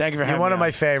 thank you. Thank you for having me. You're one of on.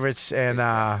 my favorites, and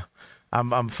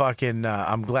I'm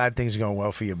glad things are going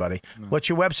well for you, buddy. What's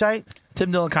your website?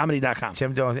 TimDillonComedy.com.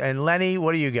 Tim Dillon. And Lenny,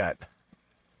 what do you got?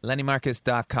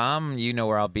 LennyMarcus.com. You know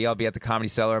where I'll be. I'll be at the Comedy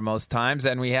Cellar most times.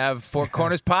 And we have Four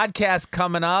Corners Podcast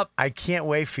coming up. I can't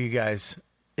wait for you guys.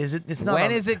 Is it? It's not. When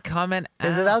on- is it coming out?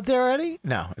 Is it out there already?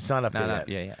 No, it's not up there yet.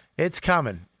 Yeah. It's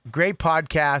coming. Great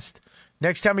podcast.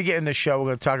 Next time we get in the show, we're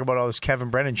going to talk about all this Kevin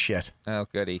Brennan shit. Oh,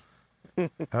 goody.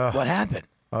 What happened?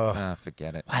 Oh,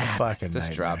 forget it. fucking Just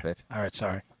nightmare. drop it. All right,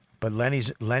 sorry. But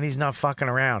Lenny's not fucking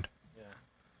around.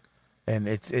 Yeah. And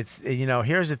it's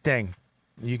here's the thing.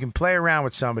 You can play around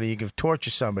with somebody, you can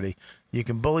torture somebody, you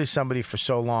can bully somebody for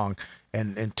so long,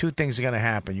 and two things are going to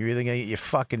happen. You're either going to get your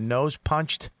fucking nose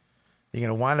punched, you're going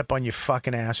to wind up on your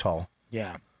fucking asshole.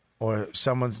 Yeah. Or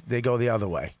they go the other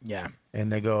way. Yeah.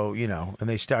 And they go, and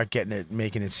they start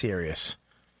making it serious.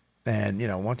 And,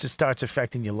 once it starts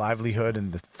affecting your livelihood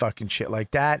and the fucking shit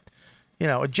like that,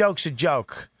 a joke's a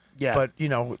joke. Yeah. But,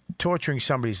 torturing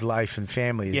somebody's life and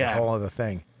family is a whole other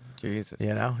thing. Jesus.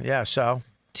 Yeah, so.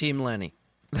 Team Lenny.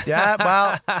 Yeah,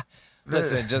 well.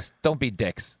 Listen, just don't be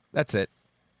dicks. That's it.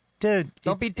 Dude.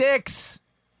 Don't be dicks.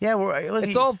 Yeah,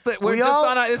 it's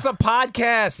a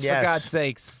podcast, Yes. for God's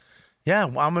sakes. Yeah,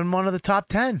 I'm in one of the top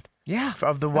 10. Yeah,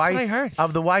 of the that's what I heard.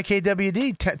 Of the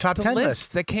YKWd top The 10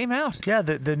 list that came out. Yeah,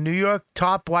 the New York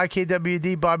top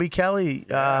YKWd Bobby Kelly,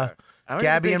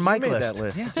 Gabby and Mike list. That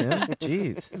list, Tim.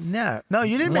 Jeez. Yeah, no,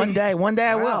 you didn't. One day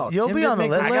I will. You'll Tim be didn't on the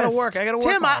make the list. I gotta work.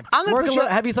 Tim, I'm gonna put you.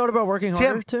 Have you thought about working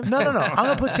harder, Tim? No. I'm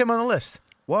gonna put Tim on the list.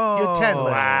 Whoa. You're 10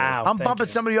 list. Wow, I'm thank bumping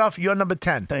you. somebody off. You're number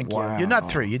 10. Thank you. You're not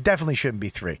 3. You definitely shouldn't be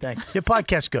 3. Thank you. Your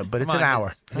podcast's good, but it's Come an on,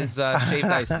 hour. His shaved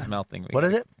ice is melting. What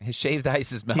is it? His shaved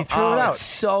ice is melting. He threw it out. It's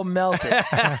so melted.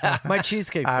 My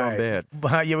cheesecake's All gone right.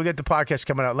 bad. Yeah, we got the podcast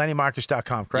coming out.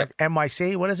 LennyMarcus.com, correct?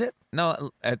 NYC, what is it?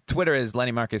 No, Twitter is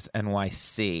Lenny Marcus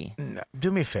NYC. No,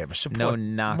 do me a favor. Support No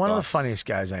one of the knockoffs. funniest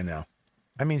guys I know.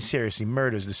 I mean, seriously,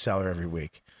 Murder's the seller every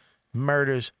week.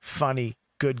 Murder's funny,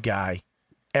 good guy.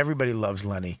 Everybody loves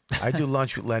Lenny. I do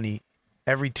lunch with Lenny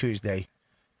every Tuesday.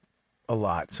 A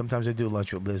lot. Sometimes I do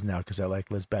lunch with Liz now because I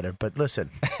like Liz better. But listen,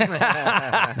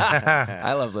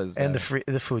 I love Liz. and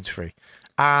the food's free.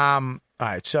 All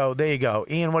right, so there you go,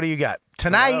 Ian. What do you got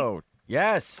tonight? Hello.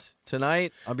 Yes.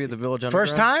 Tonight, I'll be at the Village Underground.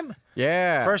 First time?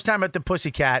 Yeah. First time at the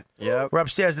Pussycat. Yep. We're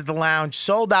upstairs at the lounge.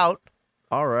 Sold out.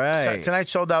 All right. So tonight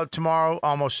sold out. Tomorrow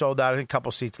almost sold out. I think a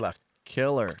couple seats left.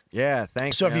 Killer. Yeah,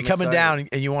 thanks. So if man. you're I'm coming excited. down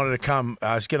and you wanted to come,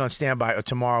 just get on standby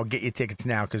tomorrow. Get your tickets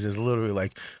now because there's literally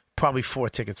like probably 4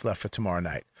 tickets left for tomorrow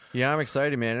night. Yeah, I'm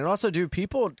excited, man. And also, dude,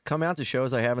 people come out to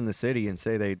shows I have in the city and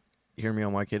say they hear me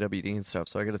on YKWd and stuff.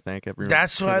 So I got to thank everyone.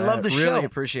 That's for why I that. love the really show.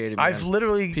 Appreciate it, man. I've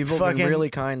literally people have fucking been really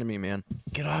kind to me, man.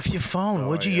 Get off your phone,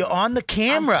 would you? You're on the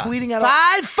camera. I'm tweeting out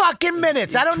 5 fucking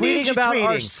minutes. I don't need you about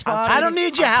our tweeting. spot I don't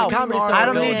need your help. Comedy Cellar I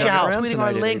don't Village need your help. Underground Tweeting our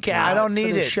tonight at link 8 out. I don't for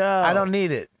need the it. show. I don't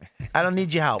need it. I don't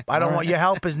need your help. I don't want your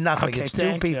help is nothing. Okay, it's 2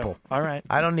 thank you. people. All right.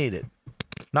 I don't need it.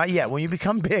 Not yet. When you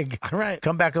become big, All right.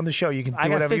 come back on the show. You can do I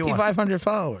got whatever you want. 5,500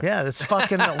 followers. Yeah, that's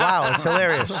fucking wow. It's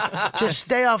hilarious. Just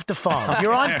stay off the phone.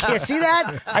 You're on. See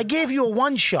that? I gave you a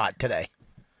 1 shot today.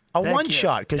 A Thank 1 you.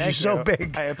 shot because you're Thank so you.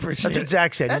 big. I appreciate That's what it.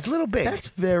 Zach said. It's a little big. That's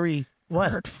very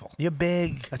What? hurtful. You're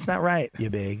big. That's not right.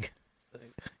 You're big.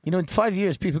 You know, in 5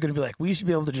 years, people are going to be like, we used to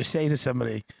be able to just say to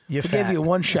somebody, You're we gave fat. you a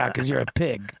 1 shot because you're a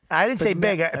pig. I didn't say But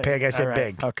big. no- Pig. I said all right.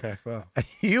 big. Okay, well.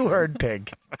 You heard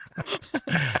pig.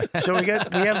 So we have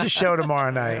the show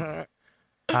tomorrow night,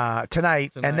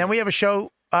 tonight, and then we have a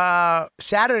show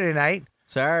Saturday night.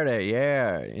 Saturday,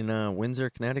 yeah, in Windsor,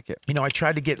 Connecticut. You know, I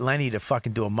tried to get Lenny to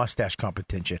fucking do a mustache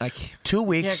competition. I can't- 2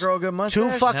 weeks. Can't grow a good mustache? 2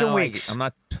 fucking No, weeks. I'm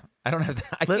not. I don't have.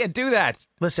 I Li- can't do that.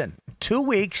 Listen, 2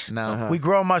 weeks. No. We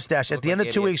grow a mustache. At Look the end like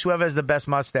of 2 idiots. weeks, whoever has the best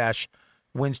mustache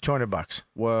wins $200.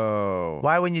 Whoa.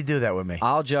 Why wouldn't you do that with me?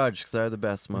 I'll judge because I have the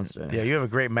best mustache. Yeah, you have a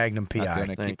great Magnum Not PI. doing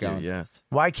it. Thank Keep you. going. Yes.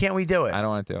 Why can't we do it? I don't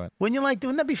want to do it. Wouldn't you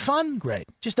wouldn't that be fun? Great.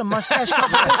 Just a mustache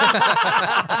competition.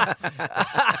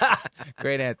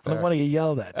 Great I answer. don't want to get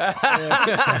yelled at.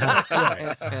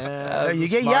 You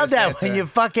get yelled at when you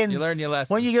fucking You learn your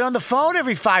lesson. when you get on the phone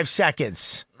every 5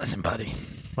 seconds. Listen, buddy,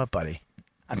 What, buddy?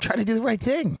 I'm trying to do the right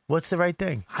thing. What's the right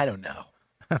thing? I don't know.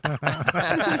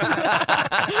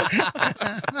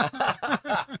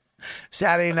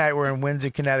 Saturday night we're in Windsor,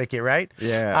 Connecticut, right?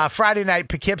 Yeah. Friday night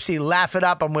Poughkeepsie, Laugh It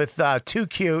Up. I'm with Too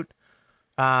Cute.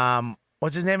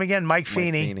 What's his name again? Mike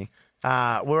Feeney.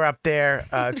 We're up there.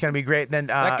 It's gonna be great. Then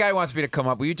that guy wants me to come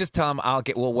up. Will you just tell him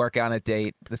we'll work on a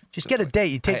date? just get a date.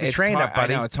 You take the It's train hard- up,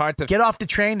 buddy. I know it's hard to Get off the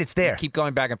train. It's there. keep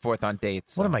going back and forth on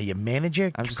dates. What am I, your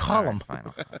manager? I'm just Call all him. right,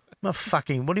 fine. I'm a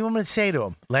fucking. What do you want me to say to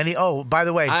him, Lenny? Oh, by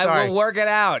the way, I sorry. will work it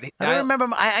out. I don't remember.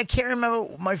 I can't remember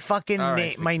my fucking All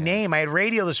right, my name. I had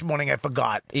radio this morning. I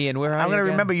forgot. Ian, where are I'm you gonna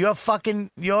again? remember your fucking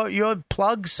your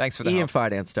plugs. Thanks for the help.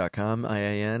 IanFinance.com,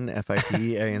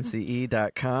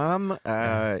 IanFinance.com,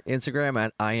 Instagram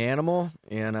at iAnimal,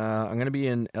 and I'm going to be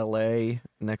in LA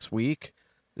next week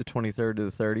The 23rd to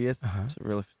the 30th. So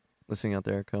really listening out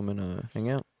there, come and hang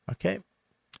out. Okay.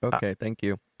 Okay, thank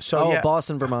you. So, yeah.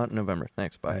 Boston, Vermont, November.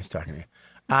 Thanks, bye. Nice talking to you.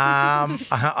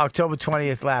 October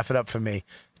 20th, laugh it up for me.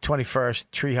 21st,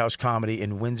 Treehouse Comedy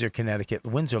in Windsor, Connecticut.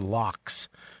 Windsor Locks,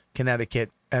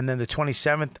 Connecticut. And then the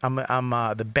 27th,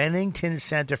 I'm the Bennington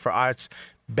Center for Arts,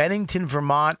 Bennington,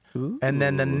 Vermont. Ooh. And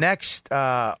then the next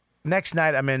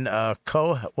night, I'm in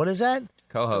what is that?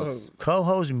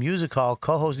 Coho's Music Hall,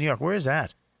 Coho's, New York. Where is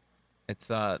that? It's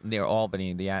near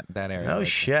Albany, that area. No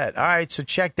shit. All right, so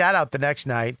check that out the next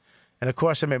night. And, of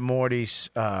course, I'm at Morty's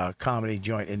comedy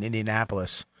joint in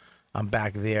Indianapolis. I'm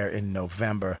back there in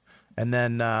November. And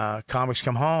then Comics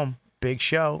Come Home, big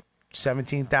show,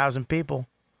 17,000 people,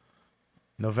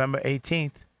 November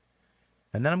 18th.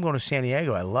 And then I'm going to San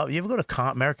Diego. You ever go to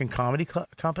American Comedy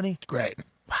Company? Great.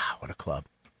 Wow, what a club.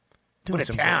 What a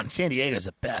town. San Diego's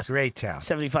the best. Great town.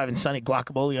 75 and sunny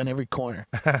guacamole on every corner.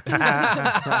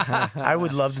 I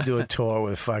would love to do a tour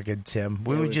with fucking Tim.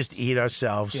 We would just eat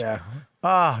ourselves. Yeah.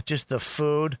 Oh, just the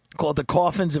food. Called the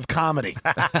Coffins of Comedy.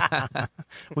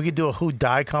 We could do a Who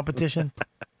Die competition.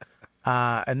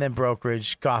 And then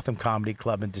Brokerage, Gotham Comedy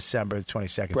Club in December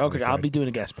 22nd. Brokerage, I'll be doing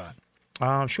a guest spot.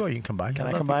 Sure, you can come by. Can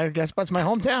I come by a guest spot? It's my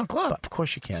hometown club. Of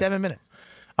course you can. 7 minutes.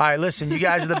 All right, listen, you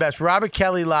guys are the best.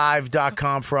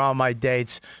 RobertKellyLive.com for all my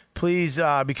dates. Please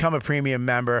become a premium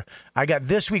member. I got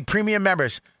this week premium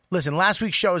members. Listen, last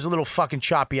week's show was a little fucking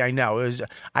choppy, I know.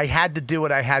 I had to do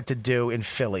what I had to do in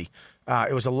Philly.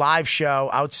 It was a live show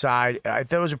outside. I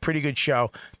thought it was a pretty good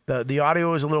show. The audio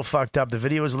was a little fucked up. The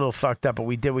video was a little fucked up, but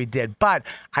we did. But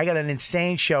I got an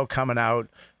insane show coming out.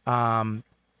 I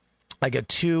got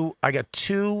two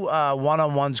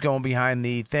one-on-ones going behind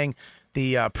the thing.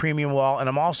 The premium wall, and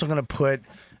I'm also going to put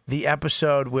the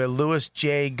episode where Louis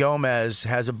J. Gomez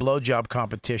has a blowjob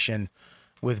competition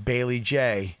with Bailey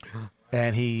J,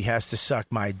 and he has to suck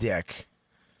my dick.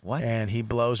 What? And he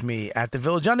blows me at the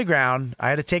Village Underground. I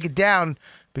had to take it down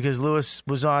because Louis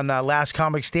was on Last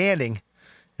Comic Standing,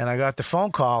 and I got the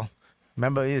phone call.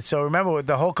 Remember what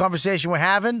the whole conversation we're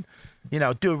having?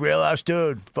 Dude, real ass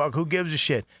dude. Fuck, who gives a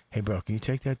shit? Hey, bro, can you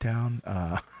take that down?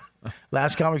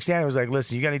 Last Comic Standing was like,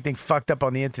 listen, you got anything fucked up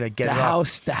on the internet, get it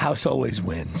off. The house always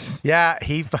wins. Yeah,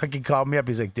 he fucking called me up.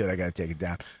 He's like, dude, I got to take it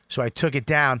down. So I took it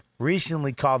down.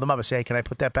 Recently called him up and said, hey, can I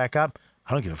put that back up?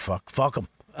 I don't give a fuck. Fuck him.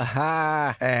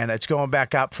 Aha. And it's going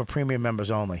back up for premium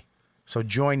members only. So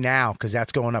join now because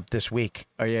that's going up this week.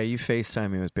 Oh, yeah, you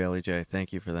FaceTime me with Bailey J.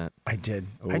 Thank you for that. I did.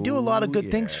 I do a lot of good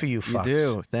things for you fucks. You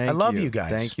do. Thank you. I love you guys.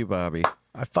 Thank you, Bobby.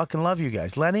 I fucking love you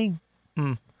guys. Lenny,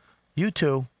 you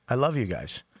too. I love you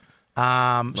guys.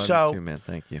 Love you too, man.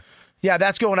 Thank you. Yeah,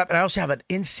 that's going up. And I also have an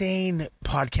insane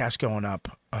podcast going up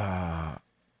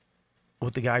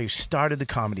with the guy who started the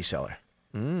Comedy Cellar.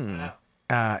 And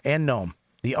Noam,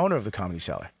 the owner of the Comedy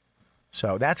Cellar.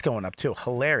 So that's going up too.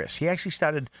 Hilarious. He actually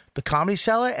started the Comedy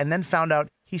Cellar and then found out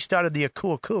he started the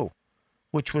Aku Aku,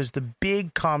 which was the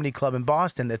big comedy club in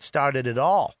Boston that started it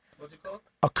all. What's it called?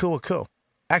 Aku Aku.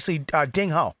 Actually,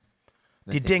 Ding Ho.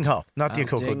 The Ding Ho. Not the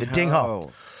Aku Aku. The Ding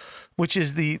Ho. Which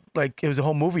is it was a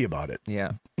whole movie about it.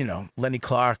 Yeah. Lenny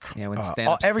Clark. Yeah, when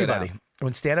stand-up everybody. stood out.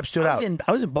 When stand-up stood out.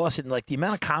 I was in Boston. Like, the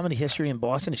amount of comedy history in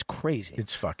Boston is crazy.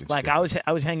 It's fucking like, stupid.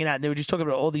 I was hanging out, and they were just talking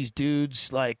about all these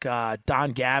dudes, like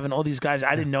Don Gavin, all these guys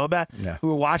I didn't know about, who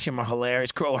were watching them are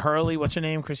hilarious. Girl Hurley, what's her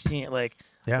name? Christine, like,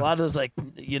 a lot of those, like,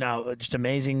 just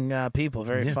amazing people.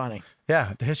 Very funny.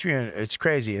 Yeah, the history, it's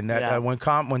crazy. And that when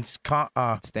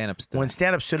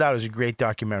stand-up stood out, it was a great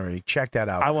documentary. Check that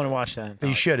out. I want to watch that.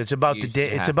 You should. It's about the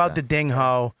Ding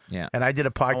Ho. Yeah. And I did a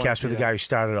podcast with the guy who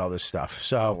started all this stuff.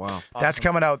 So that's Awesome.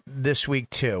 coming out this week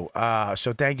too.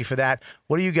 So thank you for that.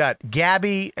 What do you got,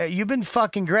 Gabby? You've been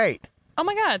fucking great. Oh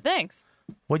my God, thanks.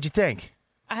 What'd you think?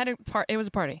 I had it was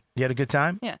a party. You had a good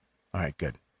time? Yeah. All right,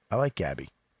 good. I like Gabby.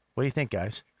 What do you think,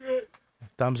 guys?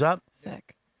 Thumbs up?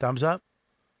 Sick. Thumbs up?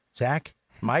 Zach?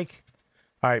 Mike?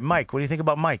 All right, Mike, what do you think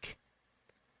about Mike?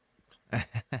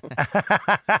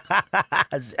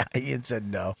 Ian said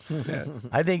no. Yeah.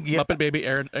 I think Muppet Baby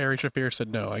Ari Shaffir said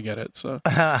no. I get it. So.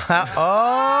 Oh!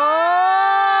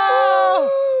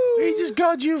 He just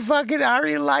called you fucking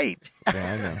Ari Light.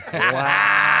 Yeah, I know.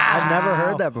 Wow. I've never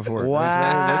heard that before. Wow. That's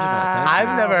very original. Thank you.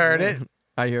 I've never heard it.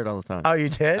 I hear it all the time. Oh, you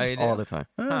did? All the time.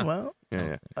 Oh, well.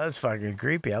 Yeah. That's fucking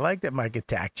creepy. I like that Mike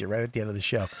attacked you right at the end of the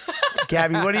show.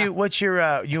 Gabby, what's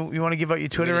your, you want to give out your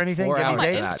Twitter or anything? Any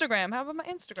My dates? Instagram. How about my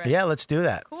Instagram? Yeah, let's do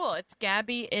that. Cool. It's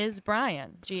Gabby is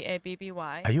Brian. Gabby.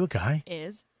 Are you a guy?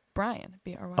 Is Brian.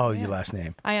 BRY. Oh, your last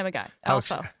name. I am a guy. How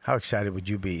Also. how excited would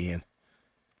you be, Ian?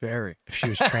 Very. If she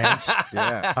was trans?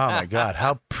 Yeah. Oh my God,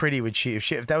 how pretty would she?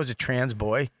 If that was a trans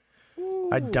boy?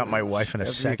 I'd dump my wife in a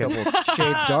second. A couple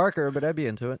shades darker, but I'd be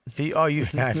into it.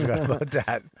 I forgot about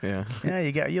that. Yeah.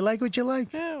 Yeah, you like what you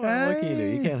like. Yeah, well, what can you do?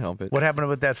 You can't help it. What happened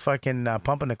with that fucking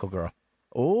pumpernickel girl?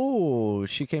 Oh,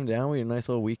 she came down. We had a nice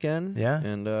little weekend. Yeah.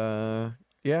 And,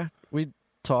 we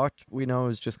talked. We know it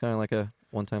was just kind of like a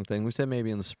one-time thing. We said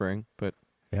maybe in the spring, but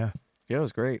yeah, it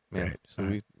was great, man. Great. So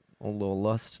we a little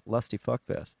lusty fuck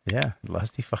fest. Yeah,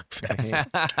 lusty fuck fest.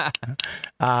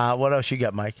 What else you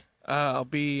got, Mike? I'll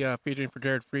be featuring for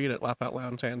Jared Freed at Laugh Out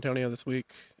Loud in San Antonio this week,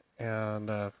 and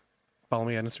follow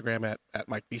me on Instagram at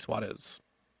Mike B. Suarez.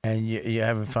 And you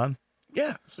having fun?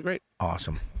 Yeah, it's great.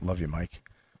 Awesome. Love you, Mike.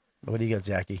 What do you got,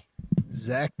 Zachy?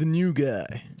 Zach the new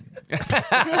guy.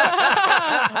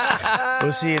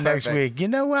 We'll see you next week. You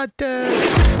know what? You've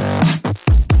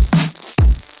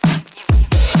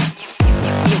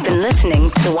been listening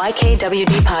to the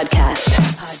YKWD podcast.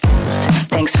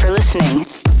 Thanks for listening.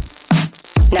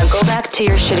 Now go back to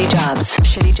your shitty jobs.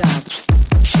 Shitty jobs.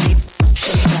 Shitty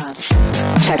jobs.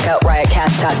 Check out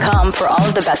riotcast.com for all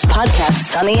of the best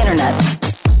podcasts on the internet.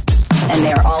 And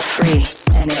they are all free.